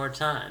one more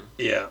time.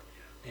 Yeah.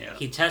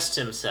 He tests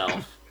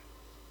himself.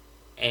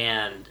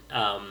 And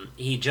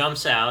he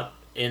jumps out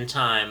in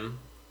time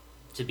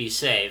to be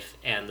safe,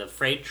 and the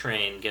freight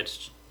train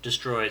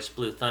destroys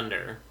Blue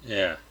Thunder.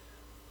 Yeah.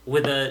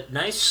 With a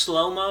nice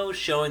slow-mo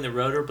showing the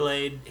rotor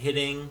blade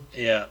hitting.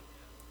 Yeah.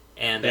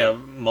 And they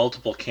have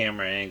multiple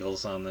camera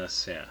angles on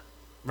this, yeah.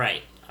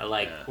 Right.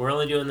 We're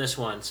only doing this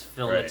once,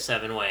 film it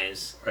 7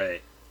 ways.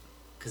 Right.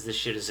 Because this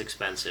shit is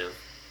expensive.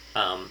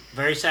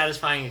 Very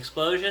satisfying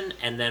explosion,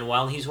 and then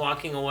while he's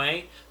walking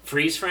away,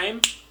 freeze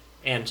frame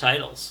and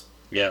titles.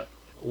 Yeah.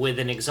 With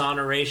an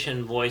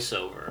exoneration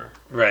voiceover.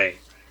 Right.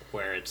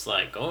 Where it's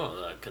like, oh,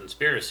 the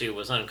conspiracy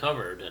was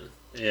uncovered, and...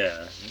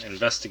 Yeah,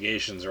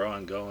 investigations are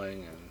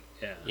ongoing, and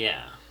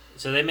Yeah.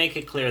 So they make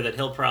it clear that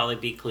he'll probably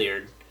be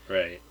cleared.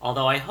 Right.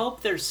 Although I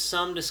hope there's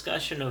some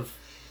discussion of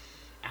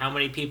how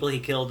many people he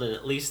killed in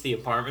at least the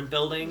apartment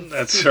building.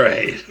 That's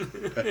right.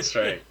 That's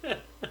right.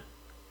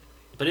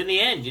 But in the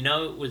end,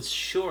 it was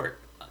short.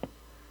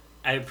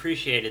 I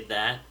appreciated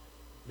that.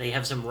 They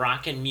have some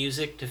rockin'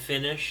 music to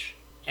finish.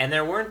 And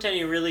there weren't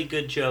any really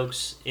good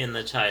jokes in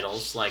the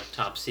titles, like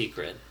Top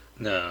Secret.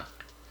 No.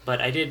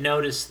 But I did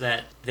notice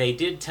that they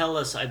did tell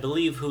us, I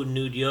believe, who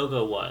Nude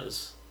Yoga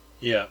was.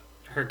 Yeah.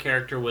 Her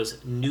character was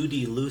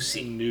Nudie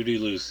Lucy. Nudie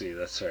Lucy,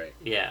 that's right.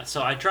 Yeah,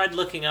 so I tried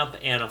looking up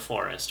Anna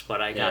Forrest,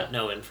 but I got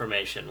no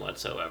information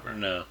whatsoever.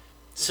 No.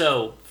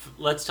 So,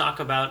 let's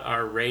talk about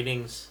our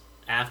ratings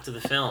after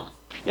the film.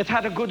 It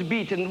had a good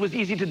beat and it was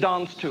easy to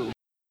dance to.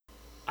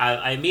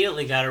 I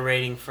immediately got a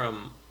rating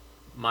from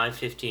my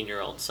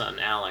 15-year-old son,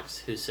 Alex,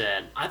 who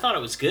said, I thought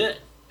it was good.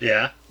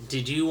 Yeah.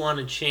 Did you want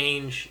to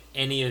change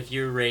any of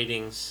your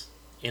ratings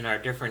in our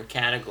different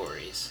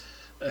categories?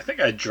 I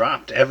think I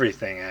dropped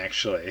everything,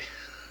 actually.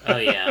 Oh,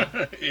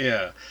 yeah?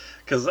 Yeah.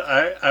 Because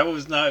I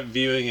was not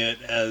viewing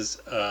it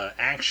as an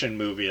action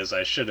movie as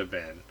I should have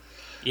been.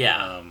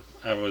 Yeah.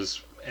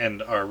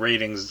 And our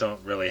ratings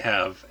don't really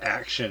have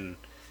action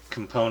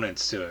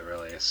components to it,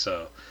 really.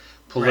 So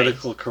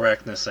Political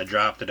correctness, I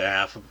dropped it a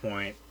half a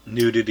point.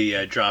 Nudity,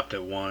 I dropped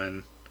it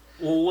 1.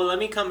 Well, let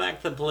me come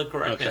back to the political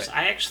correctness. Okay.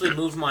 I actually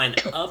moved mine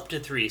up to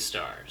 3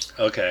 stars.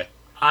 Okay.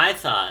 I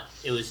thought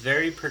it was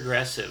very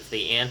progressive.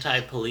 The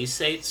anti-police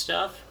state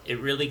stuff, it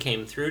really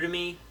came through to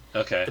me.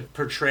 Okay. The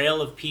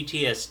portrayal of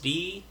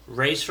PTSD,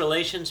 race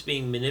relations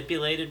being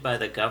manipulated by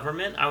the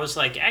government. I was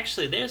like,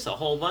 actually, there's a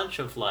whole bunch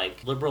of,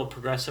 like, liberal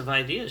progressive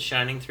ideas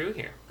shining through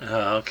here.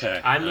 Oh,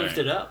 okay. I moved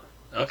it up.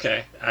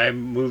 Okay. I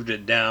moved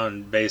it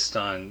down based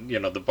on,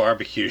 the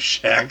barbecue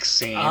shack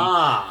scene.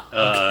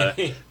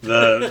 Okay.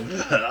 The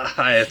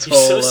Ayatollah. You're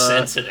so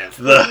sensitive.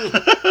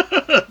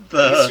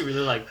 I guess you really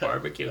like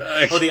barbecue.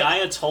 The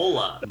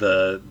Ayatollah.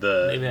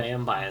 Maybe I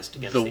am biased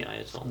against the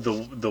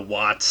Ayatollah. The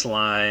Watts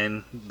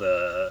line.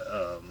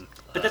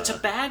 But that's a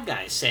bad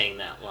guy saying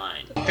that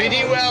line.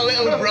 Very well,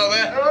 little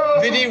brother.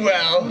 Very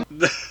well.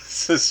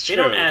 This is true.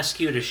 They don't ask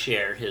you to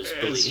share his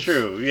beliefs. It's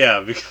true,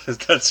 yeah, because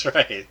that's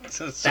right.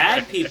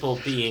 Bad people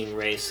being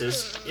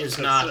racist is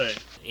not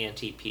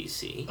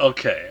anti-PC.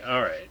 Okay,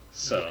 all right.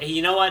 So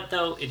you know what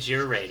though? It's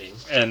your rating.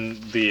 And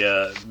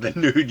the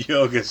nude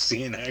yoga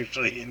scene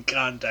actually in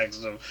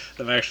context of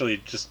them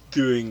actually just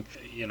doing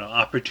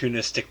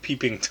opportunistic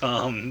peeping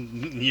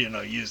tom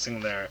using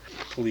their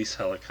police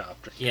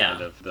helicopter. Yeah.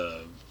 Kind of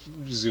the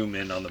zoom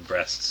in on the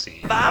breast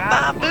scene.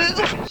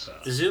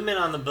 The zoom in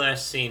on the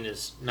breast scene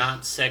is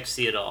not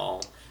sexy at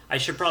all. I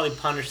should probably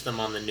punish them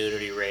on the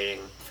nudity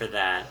rating for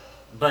that.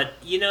 But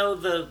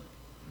the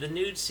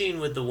nude scene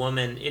with the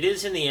woman, it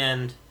is in the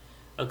end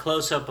a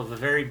close-up of a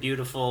very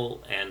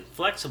beautiful and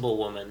flexible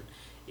woman.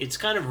 It's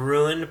kind of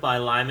ruined by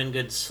Lyman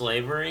Good's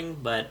slavering,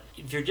 but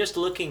if you're just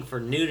looking for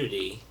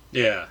nudity...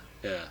 Yeah.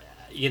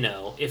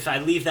 If I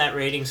leave that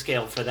rating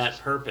scale for that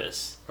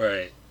purpose...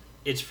 Right.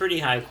 It's pretty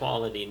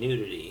high-quality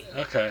nudity.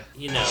 Okay.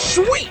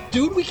 Sweet,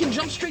 dude! We can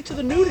jump straight to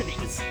the nudity.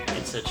 It's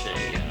such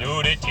a...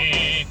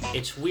 nudity!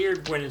 It's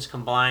weird when it's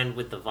combined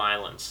with the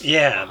violence.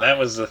 Yeah, that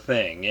was the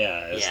thing,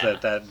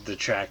 that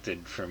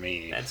detracted for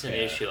me. That's an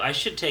issue. I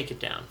should take it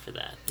down for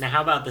that. Now,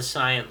 how about the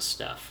science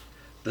stuff?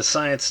 The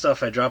science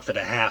stuff, I dropped it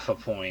a half a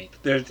point.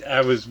 I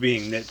was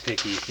being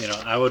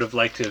nitpicky. I would have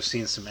liked to have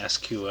seen some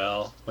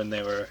SQL when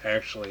they were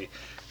actually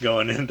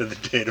going into the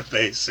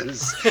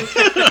databases.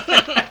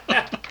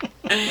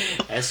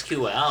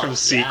 SQL from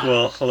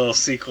sequel, a little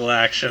sequel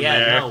action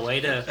there. Yeah, no,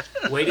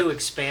 way to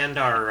expand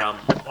our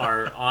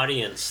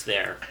audience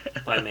there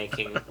by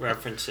making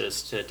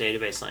references to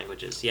database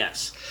languages.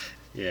 Yes.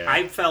 Yeah.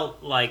 I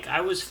felt like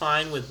I was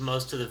fine with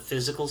most of the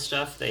physical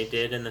stuff they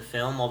did in the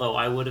film, although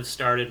I would have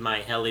started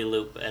my heli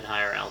loop at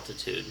higher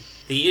altitude.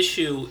 The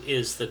issue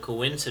is the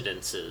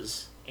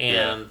coincidences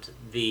and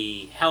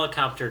the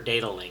helicopter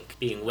data link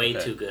being way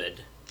too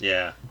good.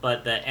 Yeah.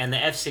 But the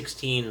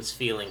F-16s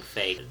feeling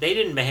fake. They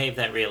didn't behave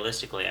that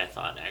realistically, I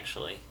thought,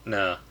 actually.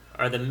 No.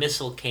 Or the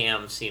missile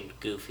cam seemed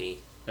goofy.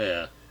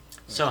 Yeah.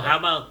 So how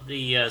about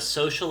the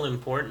social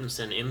importance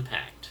and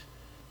impact?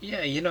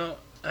 Yeah,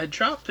 I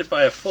dropped it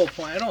by a full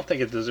point. I don't think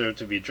it deserved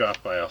to be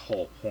dropped by a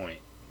whole point,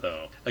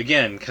 though.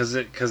 Again, because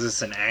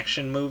it's an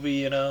action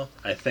movie,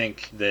 I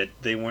think that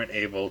they weren't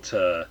able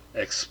to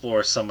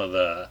explore some of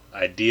the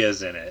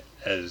ideas in it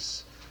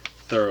as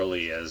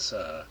thoroughly as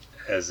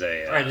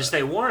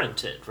they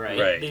warranted, right?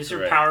 Right. These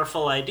are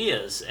powerful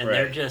ideas, and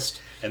they're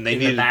just in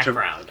the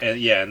background.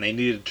 And they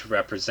needed to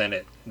represent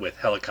it with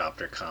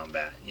helicopter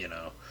combat,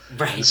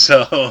 Right. And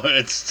so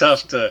it's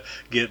tough to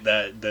get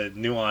the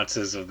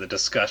nuances of the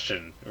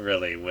discussion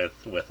really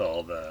with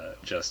all the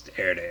just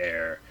air to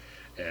air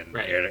and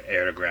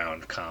air to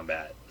ground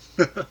combat.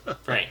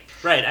 Right.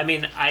 I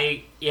mean,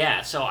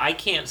 so I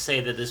can't say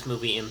that this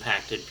movie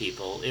impacted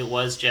people. It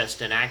was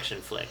just an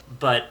action flick,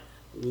 but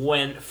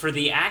for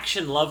the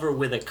action lover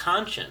with a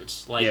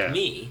conscience like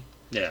me,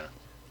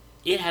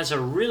 it has a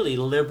really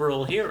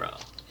liberal hero.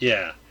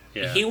 Yeah.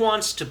 He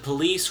wants to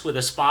police with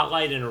a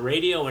spotlight and a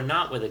radio and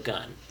not with a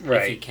gun,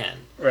 if he can.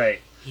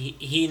 Right.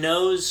 He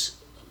knows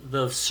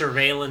the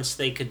surveillance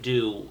they could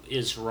do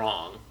is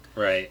wrong.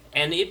 Right.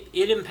 And it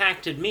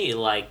impacted me,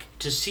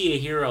 to see a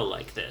hero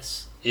like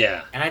this.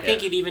 Yeah. And I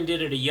think it even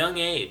did at a young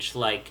age,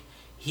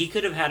 he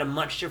could have had a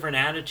much different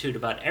attitude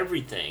about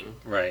everything.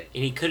 Right.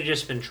 And he could have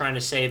just been trying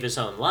to save his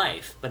own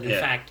life. But in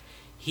fact,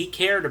 he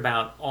cared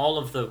about all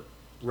of the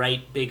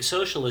big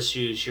social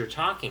issues you're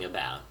talking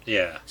about.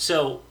 Yeah.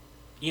 So,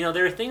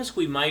 there are things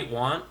we might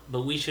want,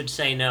 but we should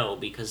say no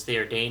because they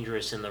are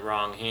dangerous in the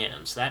wrong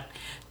hands.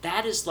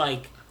 That is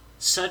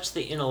such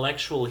the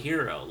intellectual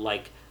hero.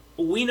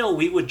 We know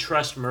we would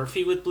trust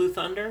Murphy with Blue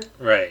Thunder.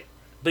 Right.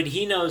 But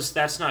he knows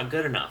that's not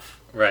good enough.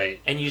 Right.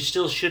 And you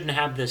still shouldn't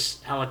have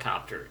this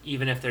helicopter,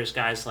 even if there's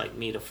guys like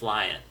me to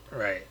fly it.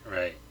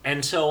 Right.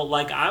 And so,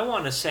 I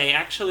want to say,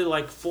 actually,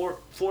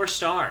 4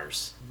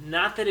 stars.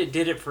 Not that it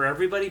did it for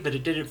everybody, but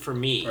it did it for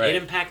me. Right.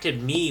 It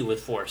impacted me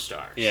with 4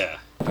 stars. Yeah.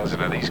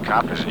 Doesn't of these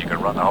coppers and you can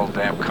run the whole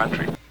damn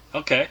country.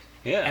 Okay,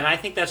 yeah. And I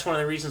think that's one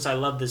of the reasons I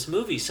love this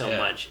movie so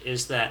much,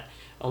 is that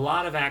a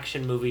lot of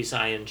action movies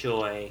I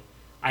enjoy,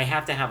 I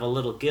have to have a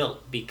little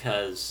guilt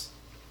because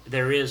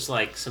there is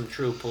like some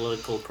true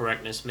political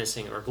correctness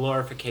missing, or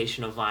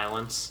glorification of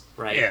violence,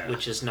 right? Yeah.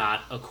 Which is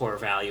not a core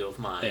value of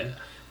mine. Yeah.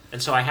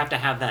 And so I have to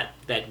have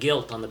that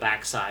guilt on the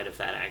backside of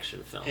that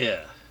action film.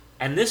 Yeah.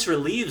 And this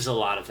relieves a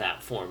lot of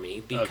that for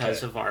me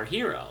because of our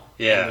hero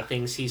Yeah. and the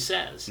things he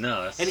says.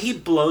 No, that's... And he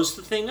blows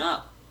the thing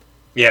up.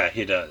 Yeah,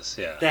 he does.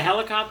 Yeah. The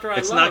helicopter I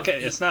it's love.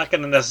 It's not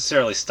going to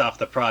necessarily stop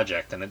the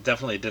project, and it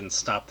definitely didn't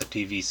stop the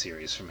TV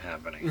series from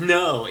happening.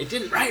 No, it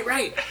didn't.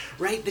 Right.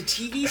 The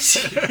TV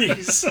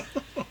series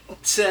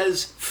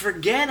says,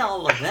 forget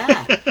all of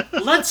that.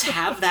 Let's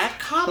have that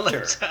copter.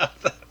 Let's have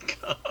that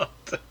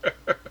copter.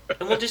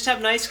 And we'll just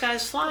have nice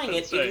guys flying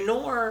it. Right.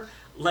 Ignore,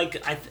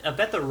 like, I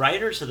bet the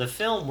writers of the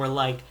film were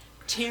like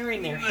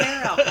tearing their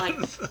hair out, like,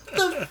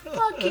 the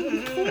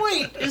fucking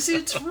point is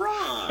it's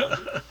wrong.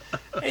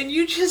 And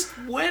you just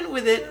went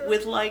with it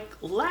with, like,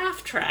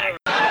 laugh track.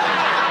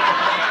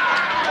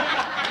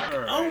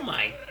 Oh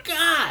my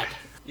god.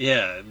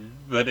 Yeah,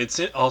 but it's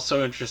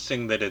also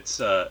interesting that it's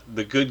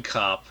the good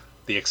cop,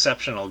 the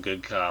exceptional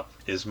good cop,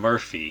 is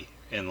Murphy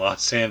in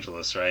Los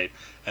Angeles, right?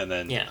 And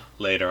then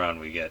later on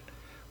we get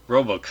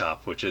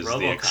RoboCop, which is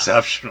the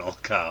exceptional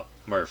cop,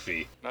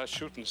 Murphy. Nice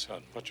shooting,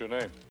 son. What's your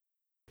name?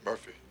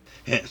 Murphy.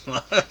 In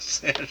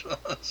Los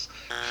Angeles.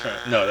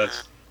 No,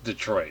 that's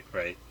Detroit,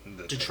 right?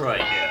 Detroit.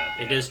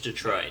 Yeah. It is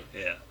Detroit.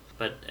 Yeah.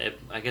 But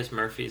I guess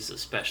Murphy's a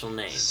special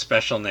name.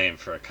 Special name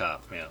for a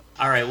cop, yeah.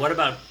 All right, what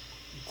about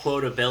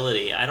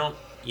quotability?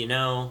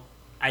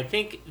 I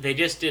think they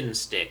just didn't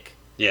stick.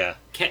 Yeah.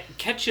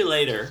 Catch You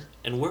Later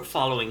and We're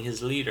Following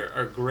His Leader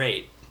are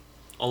great,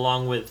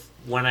 along with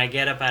When I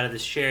Get Up Out of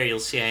This Chair, You'll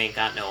See I Ain't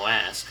Got No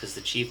Ass, because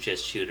the Chief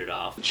just chewed it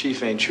off. The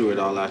Chief ain't chew it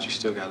all out, you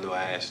still got a little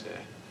ass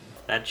there.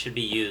 That should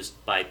be used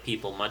by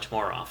people much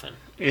more often.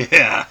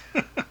 Yeah.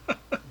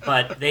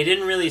 But they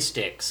didn't really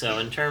stick, so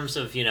in terms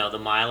of, the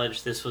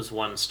mileage, this was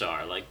 1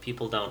 star. Like,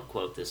 people don't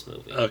quote this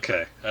movie.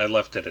 Okay, I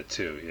left it at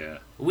 2, yeah.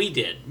 We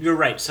did. You're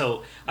right,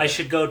 so I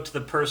should go to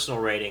the personal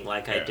rating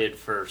like I did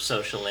for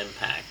Social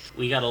Impact.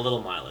 We got a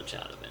little mileage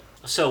out of it.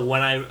 So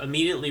when I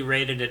immediately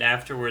rated it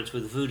afterwards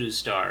with Voodoo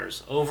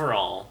Stars,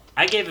 overall,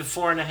 I gave it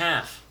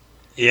 4.5.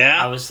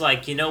 Yeah? I was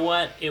like, you know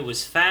what? It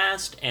was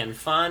fast and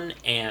fun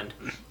and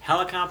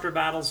helicopter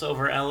battles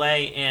over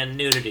LA and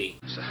nudity.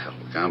 It's a hell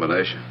of a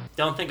combination.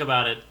 Don't think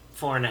about it.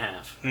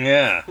 4.5.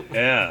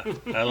 Yeah.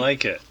 I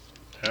like it.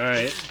 All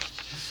right.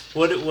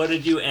 What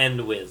did you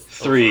end with?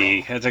 3.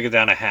 Overall? I took it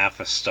down a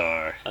 0.5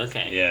 star.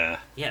 Okay. Yeah.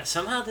 Yeah,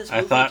 somehow this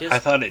movie I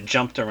thought it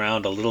jumped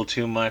around a little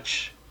too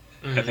much.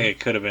 Mm-hmm. I think it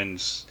could have been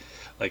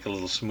like a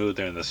little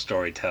smoother in the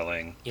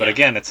storytelling. Yeah. But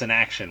again, it's an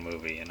action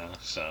movie,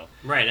 so.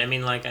 Right. I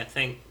mean, like, I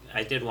think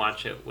I did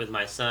watch it with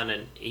my son,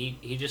 and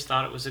he just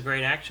thought it was a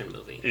great action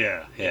movie.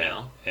 Yeah.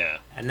 Yeah.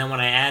 And then when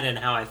I add in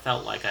how I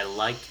felt like I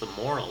liked the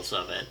morals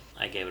of it,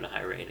 I gave it a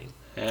high rating.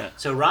 Yeah.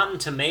 So Rotten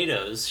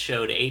Tomatoes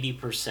showed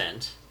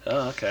 80%.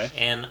 Oh, okay.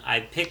 And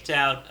I picked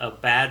out a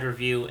bad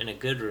review and a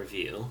good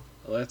review.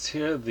 Let's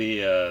hear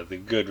the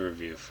good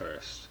review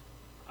first.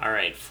 All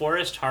right,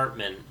 Forrest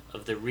Hartman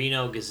of the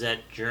Reno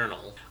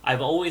Gazette-Journal. I've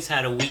always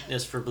had a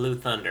weakness for Blue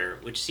Thunder,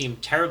 which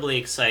seemed terribly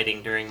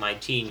exciting during my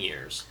teen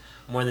years.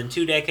 More than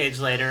 2 decades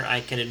later,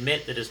 I can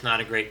admit that it's not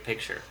a great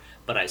picture,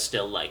 but I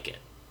still like it.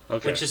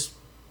 Okay. Which is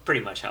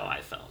pretty much how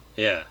I felt.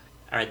 Yeah.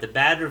 All right, the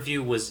bad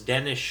review was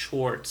Dennis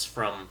Schwartz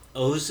from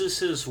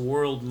Osus's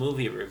World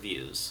Movie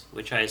Reviews,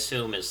 which I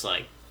assume is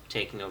like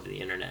taking over the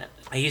internet.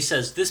 He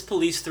says, this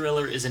police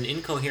thriller is an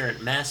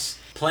incoherent mess,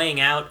 playing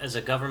out as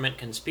a government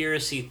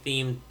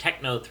conspiracy-themed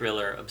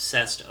techno-thriller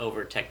obsessed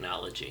over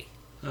technology.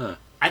 Huh.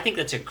 I think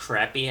that's a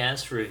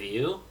crappy-ass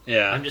review.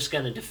 Yeah. I'm just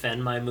going to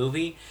defend my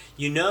movie.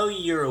 You know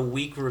you're a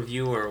weak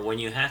reviewer when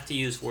you have to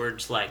use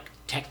words like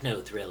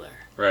techno-thriller.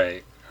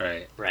 Right.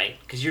 Right?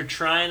 Because you're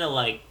trying to,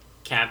 like,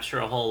 capture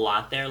a whole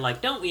lot there.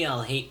 Like, don't we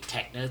all hate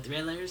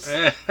techno-thrillers?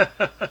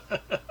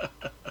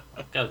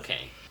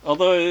 Okay.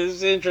 Although it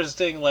is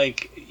interesting,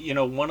 like,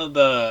 one of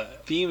the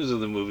themes of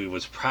the movie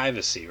was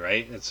privacy,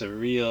 right?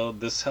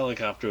 This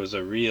helicopter was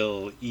a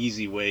real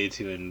easy way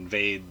to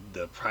invade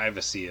the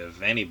privacy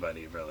of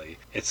anybody, really.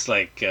 It's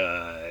like,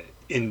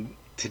 in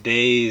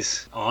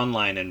today's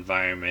online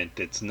environment,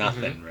 it's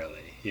nothing, really.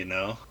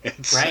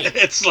 It's right.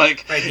 It's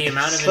like the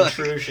amount of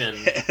intrusion.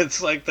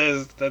 It's like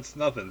that's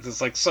nothing. It's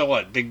like, so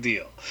what? Big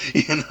deal,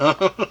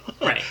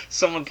 Right.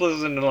 Someone's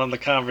listening on the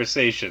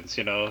conversations,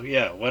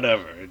 Yeah,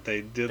 whatever.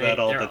 They do that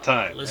all the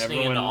time.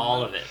 Listening into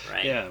all of it,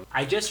 right? Yeah.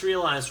 I just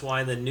realized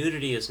why the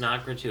nudity is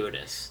not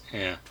gratuitous.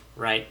 Yeah.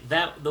 Right.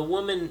 That the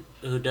woman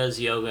who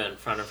does yoga in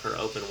front of her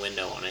open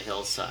window on a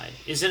hillside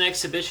is an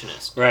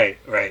exhibitionist.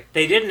 Right.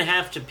 They didn't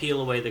have to peel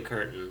away the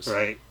curtains.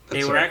 Right.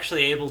 They were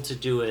actually able to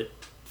do it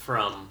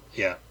from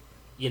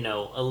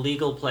a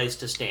legal place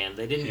to stand.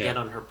 They didn't get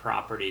on her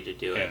property to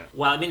do it.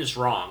 Well, I mean, it's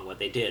wrong what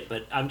they did,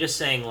 but I'm just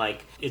saying,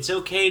 like, it's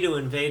okay to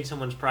invade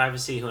someone's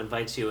privacy who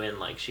invites you in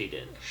like she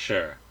did.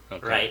 Sure.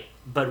 Okay. Right?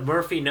 But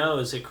Murphy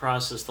knows it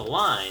crosses the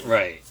line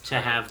Right.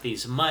 to have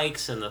these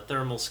mics and the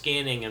thermal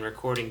scanning and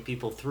recording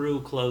people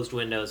through closed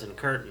windows and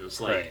curtains.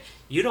 Like, Right.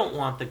 you don't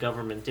want the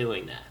government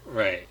doing that.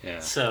 Right, yeah.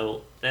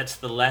 So that's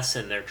the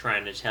lesson they're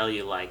trying to tell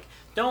you. Like,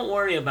 don't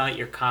worry about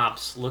your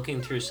cops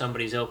looking through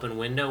somebody's open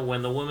window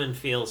when the woman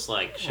feels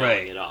like showing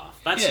Right. it off.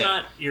 That's Yeah.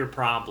 not your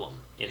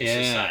problem in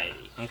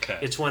society. Okay.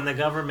 It's when the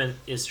government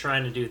is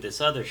trying to do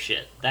this other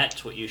shit.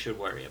 That's what you should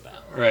worry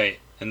about. Right.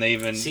 And they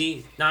even...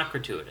 See? Not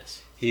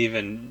gratuitous. He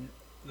even...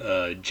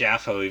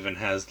 Jaffo even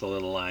has the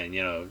little line,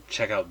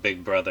 check out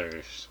Big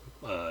Brother's,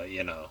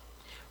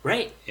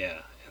 Right.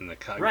 Yeah. And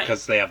Right.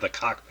 because they have the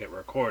cockpit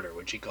recorder,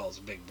 which he calls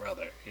Big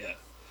Brother. Yeah.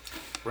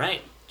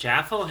 Right.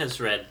 Jaffo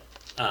has read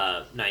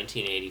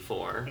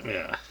 1984.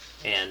 Yeah.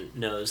 And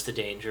knows the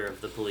danger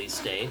of the police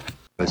state.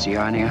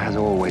 Oceania has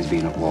always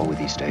been at war with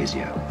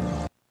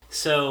Eastasia.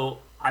 So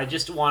I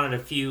just wanted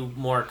a few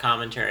more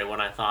commentary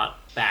when I thought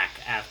back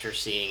after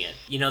seeing it.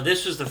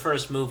 This was the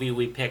first movie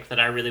we picked that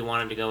I really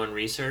wanted to go and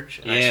research.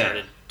 And I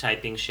started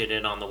typing shit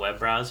in on the web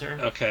browser.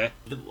 Okay.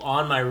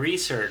 On my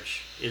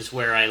research is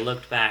where I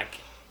looked back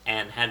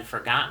and had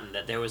forgotten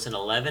that there was an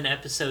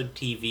 11-episode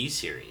TV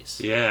series.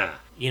 Yeah.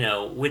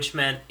 Which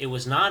meant it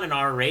was not an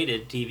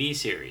R-rated TV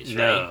series, right?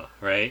 No,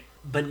 right?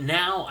 But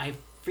now I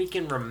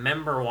freaking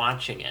remember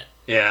watching it.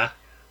 Yeah.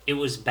 It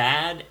was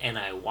bad, and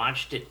I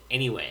watched it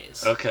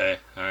anyways. Okay,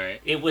 all right.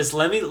 It was,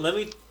 let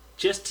me,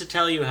 just to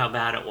tell you how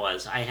bad it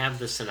was, I have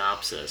the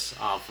synopsis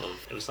off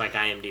of, it was like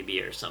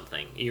IMDb or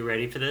something. Are you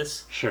ready for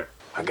this? Sure.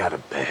 I got a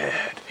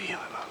bad feeling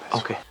on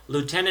this. Okay.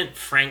 Lieutenant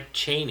Frank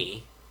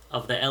Cheney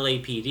of the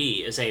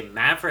LAPD is a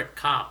maverick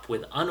cop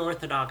with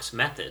unorthodox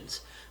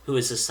methods who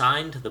is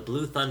assigned to the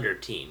Blue Thunder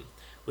team,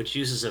 which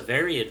uses a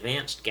very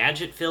advanced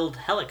gadget-filled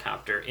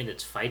helicopter in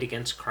its fight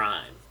against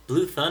crime.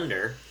 Blue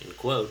Thunder, in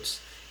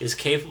quotes, is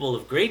capable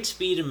of great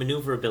speed and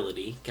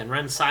maneuverability, can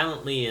run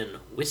silently in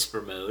whisper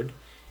mode,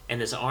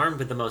 and is armed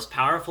with the most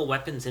powerful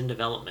weapons in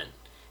development.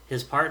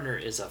 His partner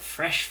is a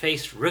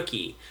fresh-faced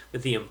rookie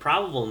with the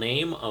improbable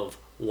name of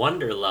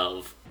Wonder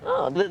Love.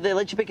 Oh, they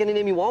let you pick any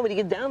name you want when you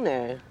get down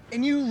there.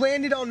 And you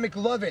landed on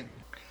McLovin.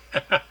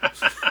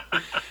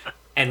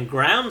 And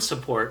ground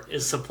support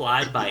is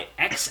supplied by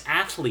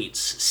ex-athletes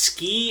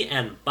Ski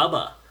and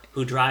Bubba,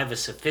 who drive a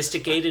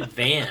sophisticated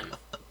van.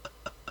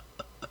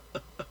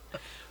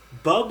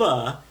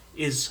 Bubba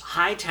is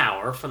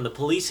Hightower from the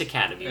Police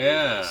Academy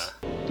movies.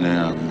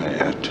 Now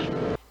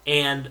that.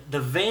 And the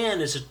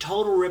van is a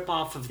total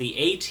ripoff of the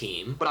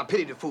A-Team. But I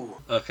pity the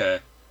fool. Okay.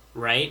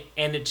 Right?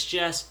 And it's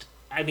just...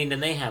 and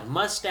they have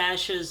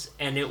mustaches,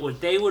 and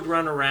they would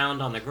run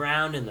around on the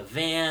ground in the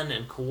van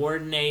and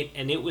coordinate,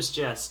 and it was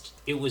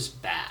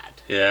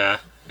bad. Yeah.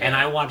 And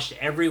I watched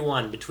every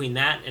one. Between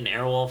that and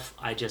Airwolf,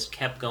 I just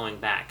kept going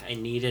back. I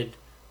needed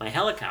my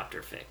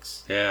helicopter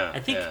fix. Yeah.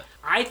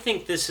 I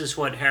think this is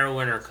what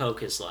heroin or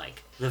coke is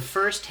like. The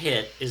first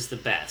hit is the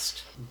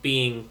best,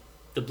 being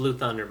the Blue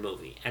Thunder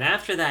movie. And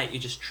after that, you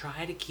just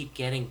try to keep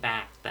getting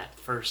back that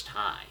first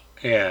high.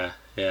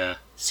 Yeah.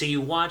 So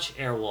you watch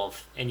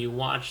Airwolf, and you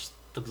watch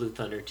the Blue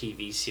Thunder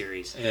TV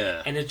series.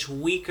 Yeah. And it's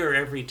weaker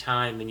every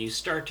time, and you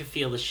start to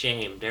feel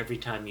ashamed every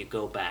time you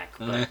go back,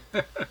 but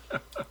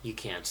you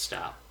can't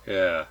stop.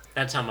 Yeah.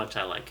 That's how much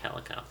I like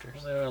helicopters.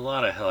 Well, there were a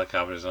lot of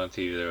helicopters on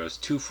TV. There was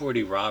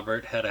 240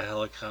 Robert had a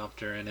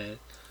helicopter in it.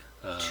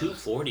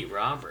 240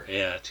 Robert?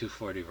 Yeah,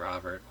 240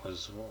 Robert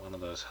was one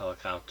of those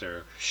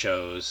helicopter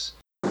shows.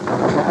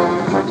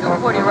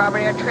 240 Robert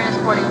Air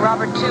transporting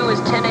Robert 2 is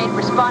 10-8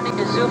 responding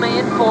to Zuma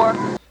in 4.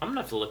 I'm going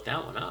to have to look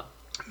that one up.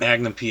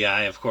 Magnum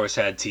PI, of course,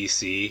 had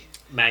TC.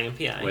 Magnum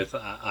PI. With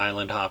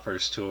Island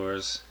Hoppers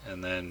tours.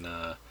 And then...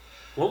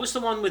 what was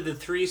the one with the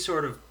three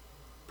sort of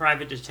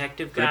private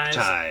detective guys?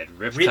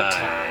 Riptide.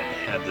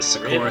 Had the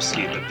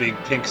Sikorsky, the big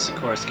pink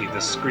Sikorsky, the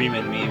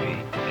Screamin'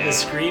 Mimi. Yeah. The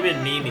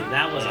Screamin' Mimi,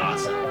 that was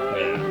awesome.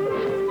 Yeah.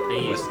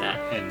 They used that.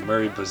 And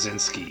Murray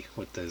Bozinski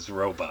with his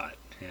robot.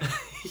 Yeah.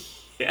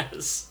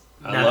 Yes.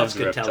 I loved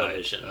good Riptide.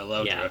 Television. I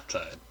loved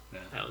Riptide. Yeah.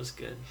 That was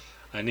good.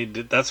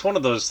 That's one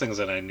of those things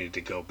that I need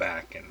to go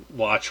back and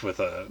watch with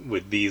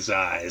these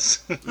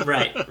eyes.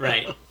 Right.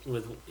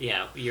 With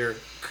your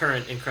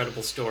current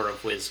incredible store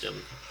of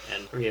wisdom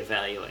and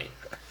reevaluate.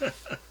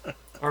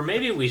 Or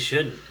maybe we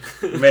shouldn't.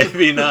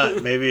 Maybe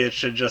not. Maybe it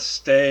should just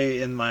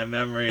stay in my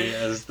memory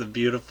as the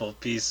beautiful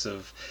piece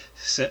of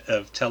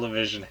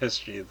television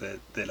history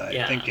that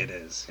I think it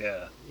is.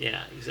 Yeah.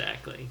 Yeah,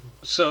 exactly.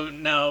 So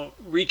now,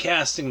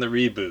 recasting the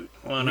reboot.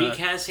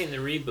 Recasting the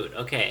reboot.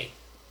 Okay.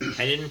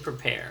 I didn't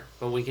prepare,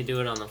 but we could do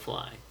it on the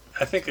fly.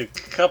 I think a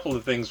couple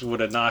of things would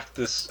have knocked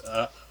this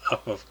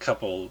up a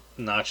couple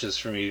notches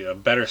for me. A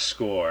better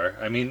score.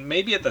 I mean,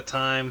 maybe at the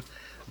time,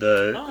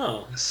 the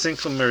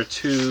Synclamer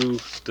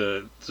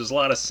 2, there's a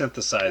lot of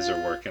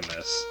synthesizer work in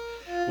this,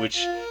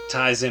 which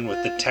ties in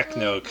with the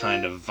techno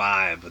kind of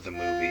vibe of the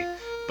movie.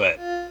 But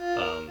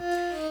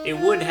it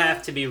would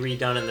have to be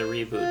redone in the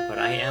reboot, but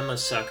I am a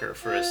sucker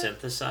for a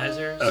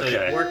synthesizer, so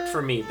it worked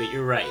for me. But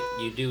you're right,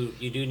 you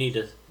do need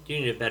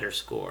a better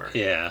score.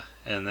 Yeah,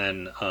 and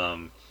then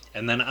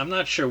And then I'm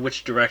not sure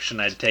which direction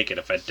I'd take it,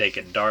 if I'd take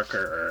it darker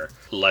or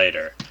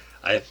lighter.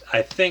 I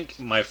think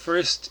my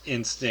first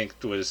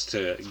instinct was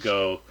to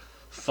go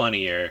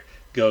funnier,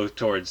 go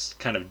towards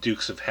kind of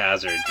Dukes of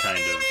Hazzard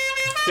kind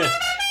of,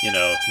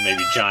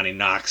 maybe Johnny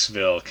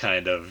Knoxville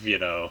kind of,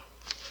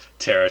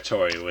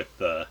 territory with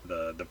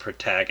the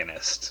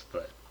protagonist.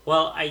 But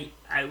well, I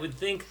would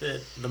think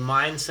that the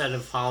mindset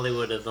of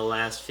Hollywood of the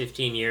last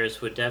 15 years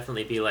would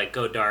definitely be like,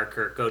 go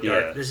darker, go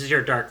dark. Yeah. This is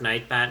your Dark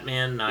Knight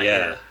Batman, not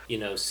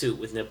your, suit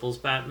with nipples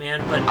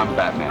Batman. But I'm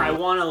Batman. I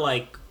want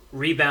to,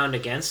 rebound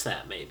against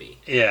that, maybe.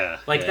 Yeah.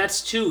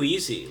 That's too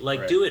easy.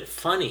 Right. Do it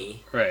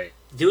funny. Right.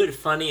 Do it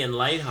funny and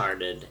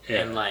lighthearted.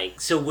 Yeah.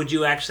 And, so would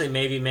you actually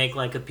maybe make,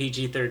 a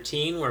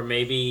PG-13 where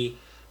maybe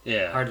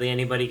hardly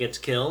anybody gets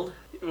killed?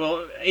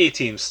 Well,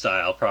 A-Team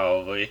style,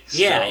 probably.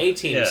 Yeah,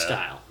 A-Team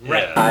style.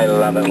 Right. Yeah. I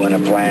love it when a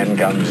plan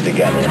comes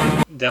together.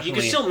 Definitely. You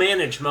can still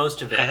manage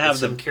most of it with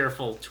some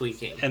careful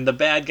tweaking. And the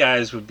bad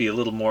guys would be a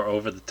little more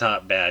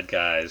over-the-top bad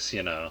guys,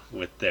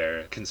 with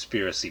their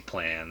conspiracy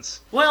plans.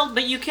 Well,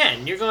 but you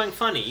can. You're going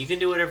funny. You can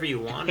do whatever you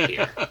want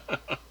here.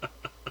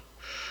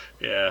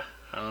 Yeah.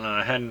 I don't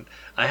know.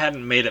 I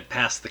hadn't made it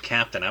past the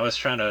captain. I was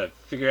trying to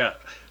figure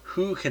out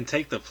who can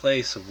take the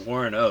place of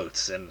Warren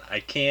Oates, and I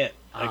couldn't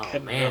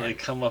really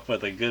come up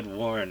with a good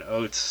Warren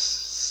Oates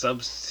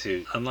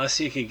substitute unless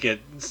you could get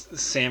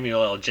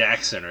Samuel L.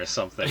 Jackson or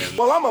something.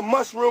 Well, I'm a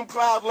mushroom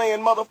cloud laying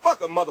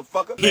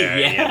motherfucker.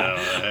 There,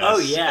 Oh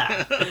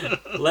yeah.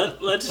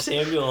 Let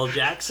Samuel L.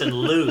 Jackson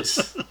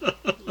loose.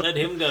 Let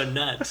him go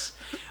nuts.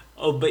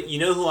 Oh, but you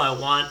know who I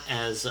want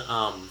as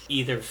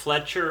either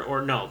Fletcher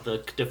or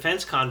the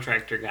defense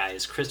contractor guy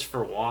is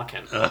Christopher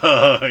Walken.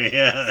 Oh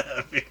yeah,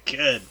 that'd be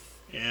good.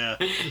 Yeah.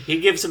 He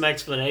gives some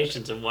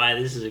explanations of why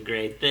this is a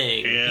great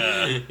thing.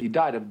 Yeah. He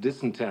died of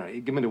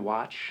dysentery. Give me the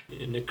watch.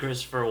 In the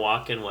Christopher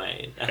Walken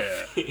way.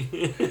 Yeah.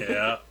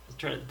 Yeah.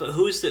 But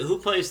who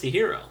plays the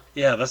hero?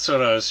 Yeah, that's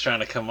what I was trying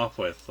to come up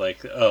with.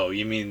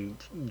 You mean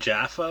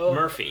Jaffo?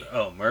 Murphy.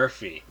 Oh,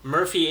 Murphy.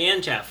 Murphy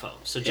and Jaffo.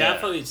 So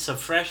Jaffo is a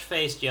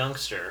fresh-faced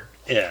youngster.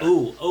 Yeah.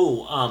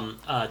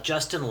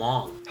 Justin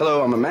Long.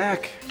 Hello, I'm a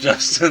Mac.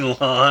 Justin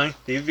Long.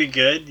 He'd be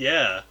good,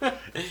 yeah.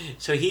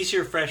 So he's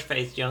your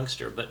fresh-faced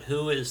youngster, but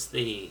who is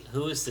the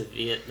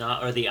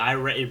Vietnam or the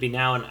Iraq? It'd be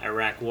now an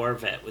Iraq war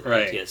vet with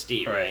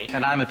PTSD, right?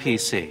 And I'm a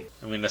PC.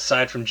 I mean,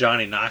 aside from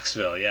Johnny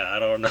Knoxville, I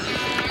don't know.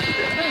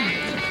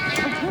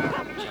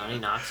 Johnny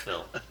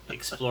Knoxville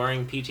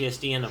exploring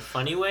PTSD in a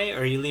funny way,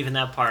 or are you leaving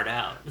that part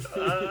out?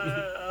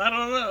 I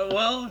don't know.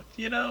 Well,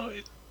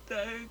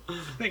 I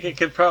think it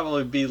could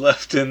probably be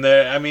left in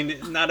there. I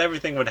mean, not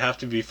everything would have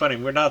to be funny.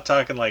 We're not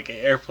talking like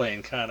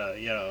Airplane kind of,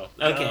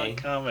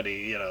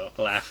 comedy,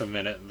 laugh a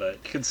minute,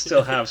 but could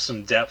still have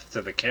some depth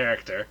to the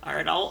character. All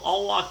right,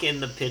 I'll walk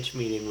in the pitch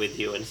meeting with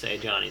you and say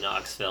Johnny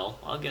Knoxville.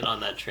 I'll get on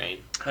that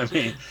train. I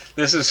mean,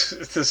 this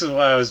is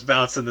why I was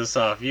bouncing this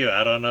off you.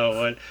 I don't know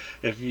what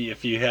if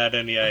you had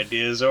any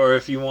ideas, or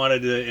if you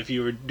wanted to, if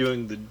you were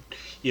doing the,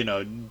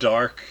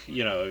 dark,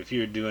 if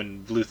you were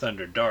doing Blue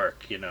Thunder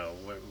Dark,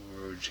 where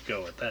would you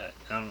go with that?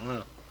 I don't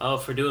know. Oh,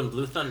 if we're doing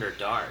Blue Thunder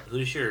Dark,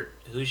 who's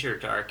your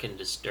dark and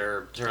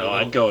disturbed?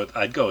 I'd go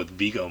with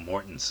Viggo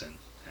Mortensen,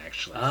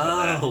 actually.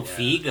 Oh,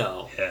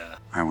 Viggo. Yeah.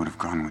 I would have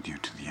gone with you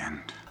to the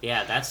end.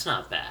 Yeah, that's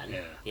not bad.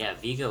 Yeah,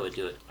 Viggo would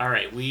do it. All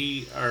right,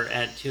 we are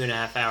at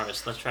 2.5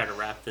 hours. Let's try to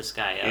wrap this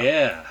guy up.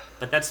 Yeah.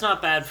 But that's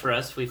not bad for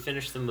us. We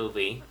finished the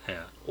movie.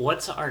 Yeah.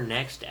 What's our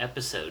next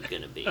episode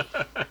going to be?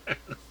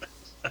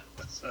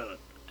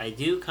 I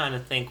do kind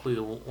of think we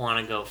want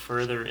to go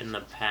further in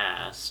the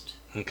past.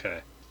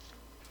 Okay.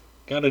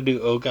 Gotta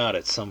do Oh God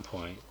at some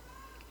point.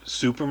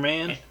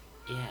 Superman?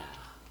 Yeah.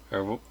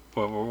 Or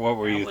what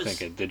were you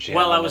thinking? Did you?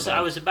 Well, I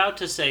was about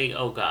to say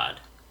Oh God.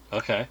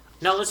 Okay.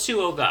 No, let's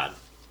do Oh God.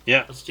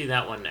 Yeah. Let's do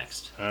that one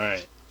next. All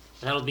right.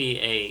 That'll be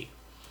a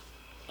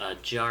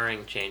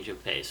jarring change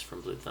of pace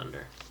from Blue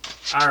Thunder.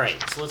 All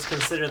right, so let's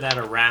consider that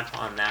a wrap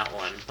on that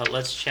one. But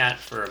let's chat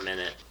for a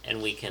minute,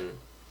 and we can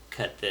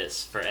cut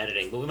this for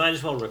editing. But we might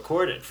as well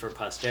record it for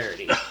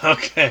posterity.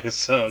 Okay,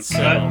 so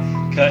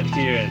cut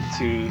here at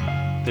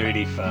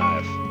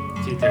 2:35.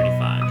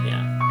 2:35,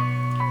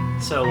 yeah.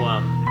 So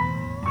all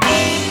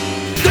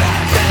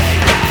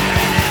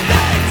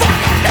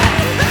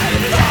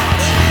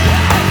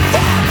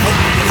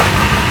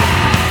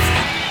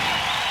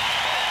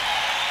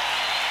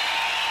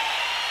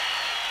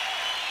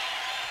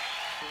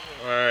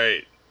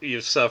right,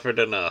 you've suffered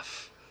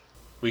enough.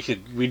 We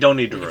don't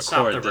need to record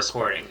stop the this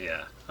recording. part.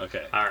 Yeah.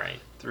 Okay. All right.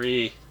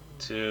 3,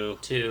 2,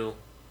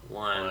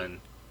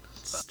 1.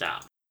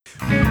 Stop.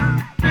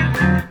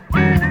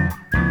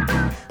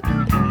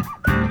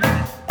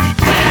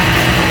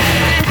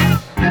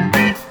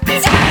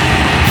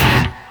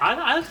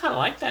 I kind of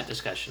like that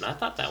discussion. I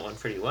thought that went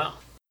pretty well.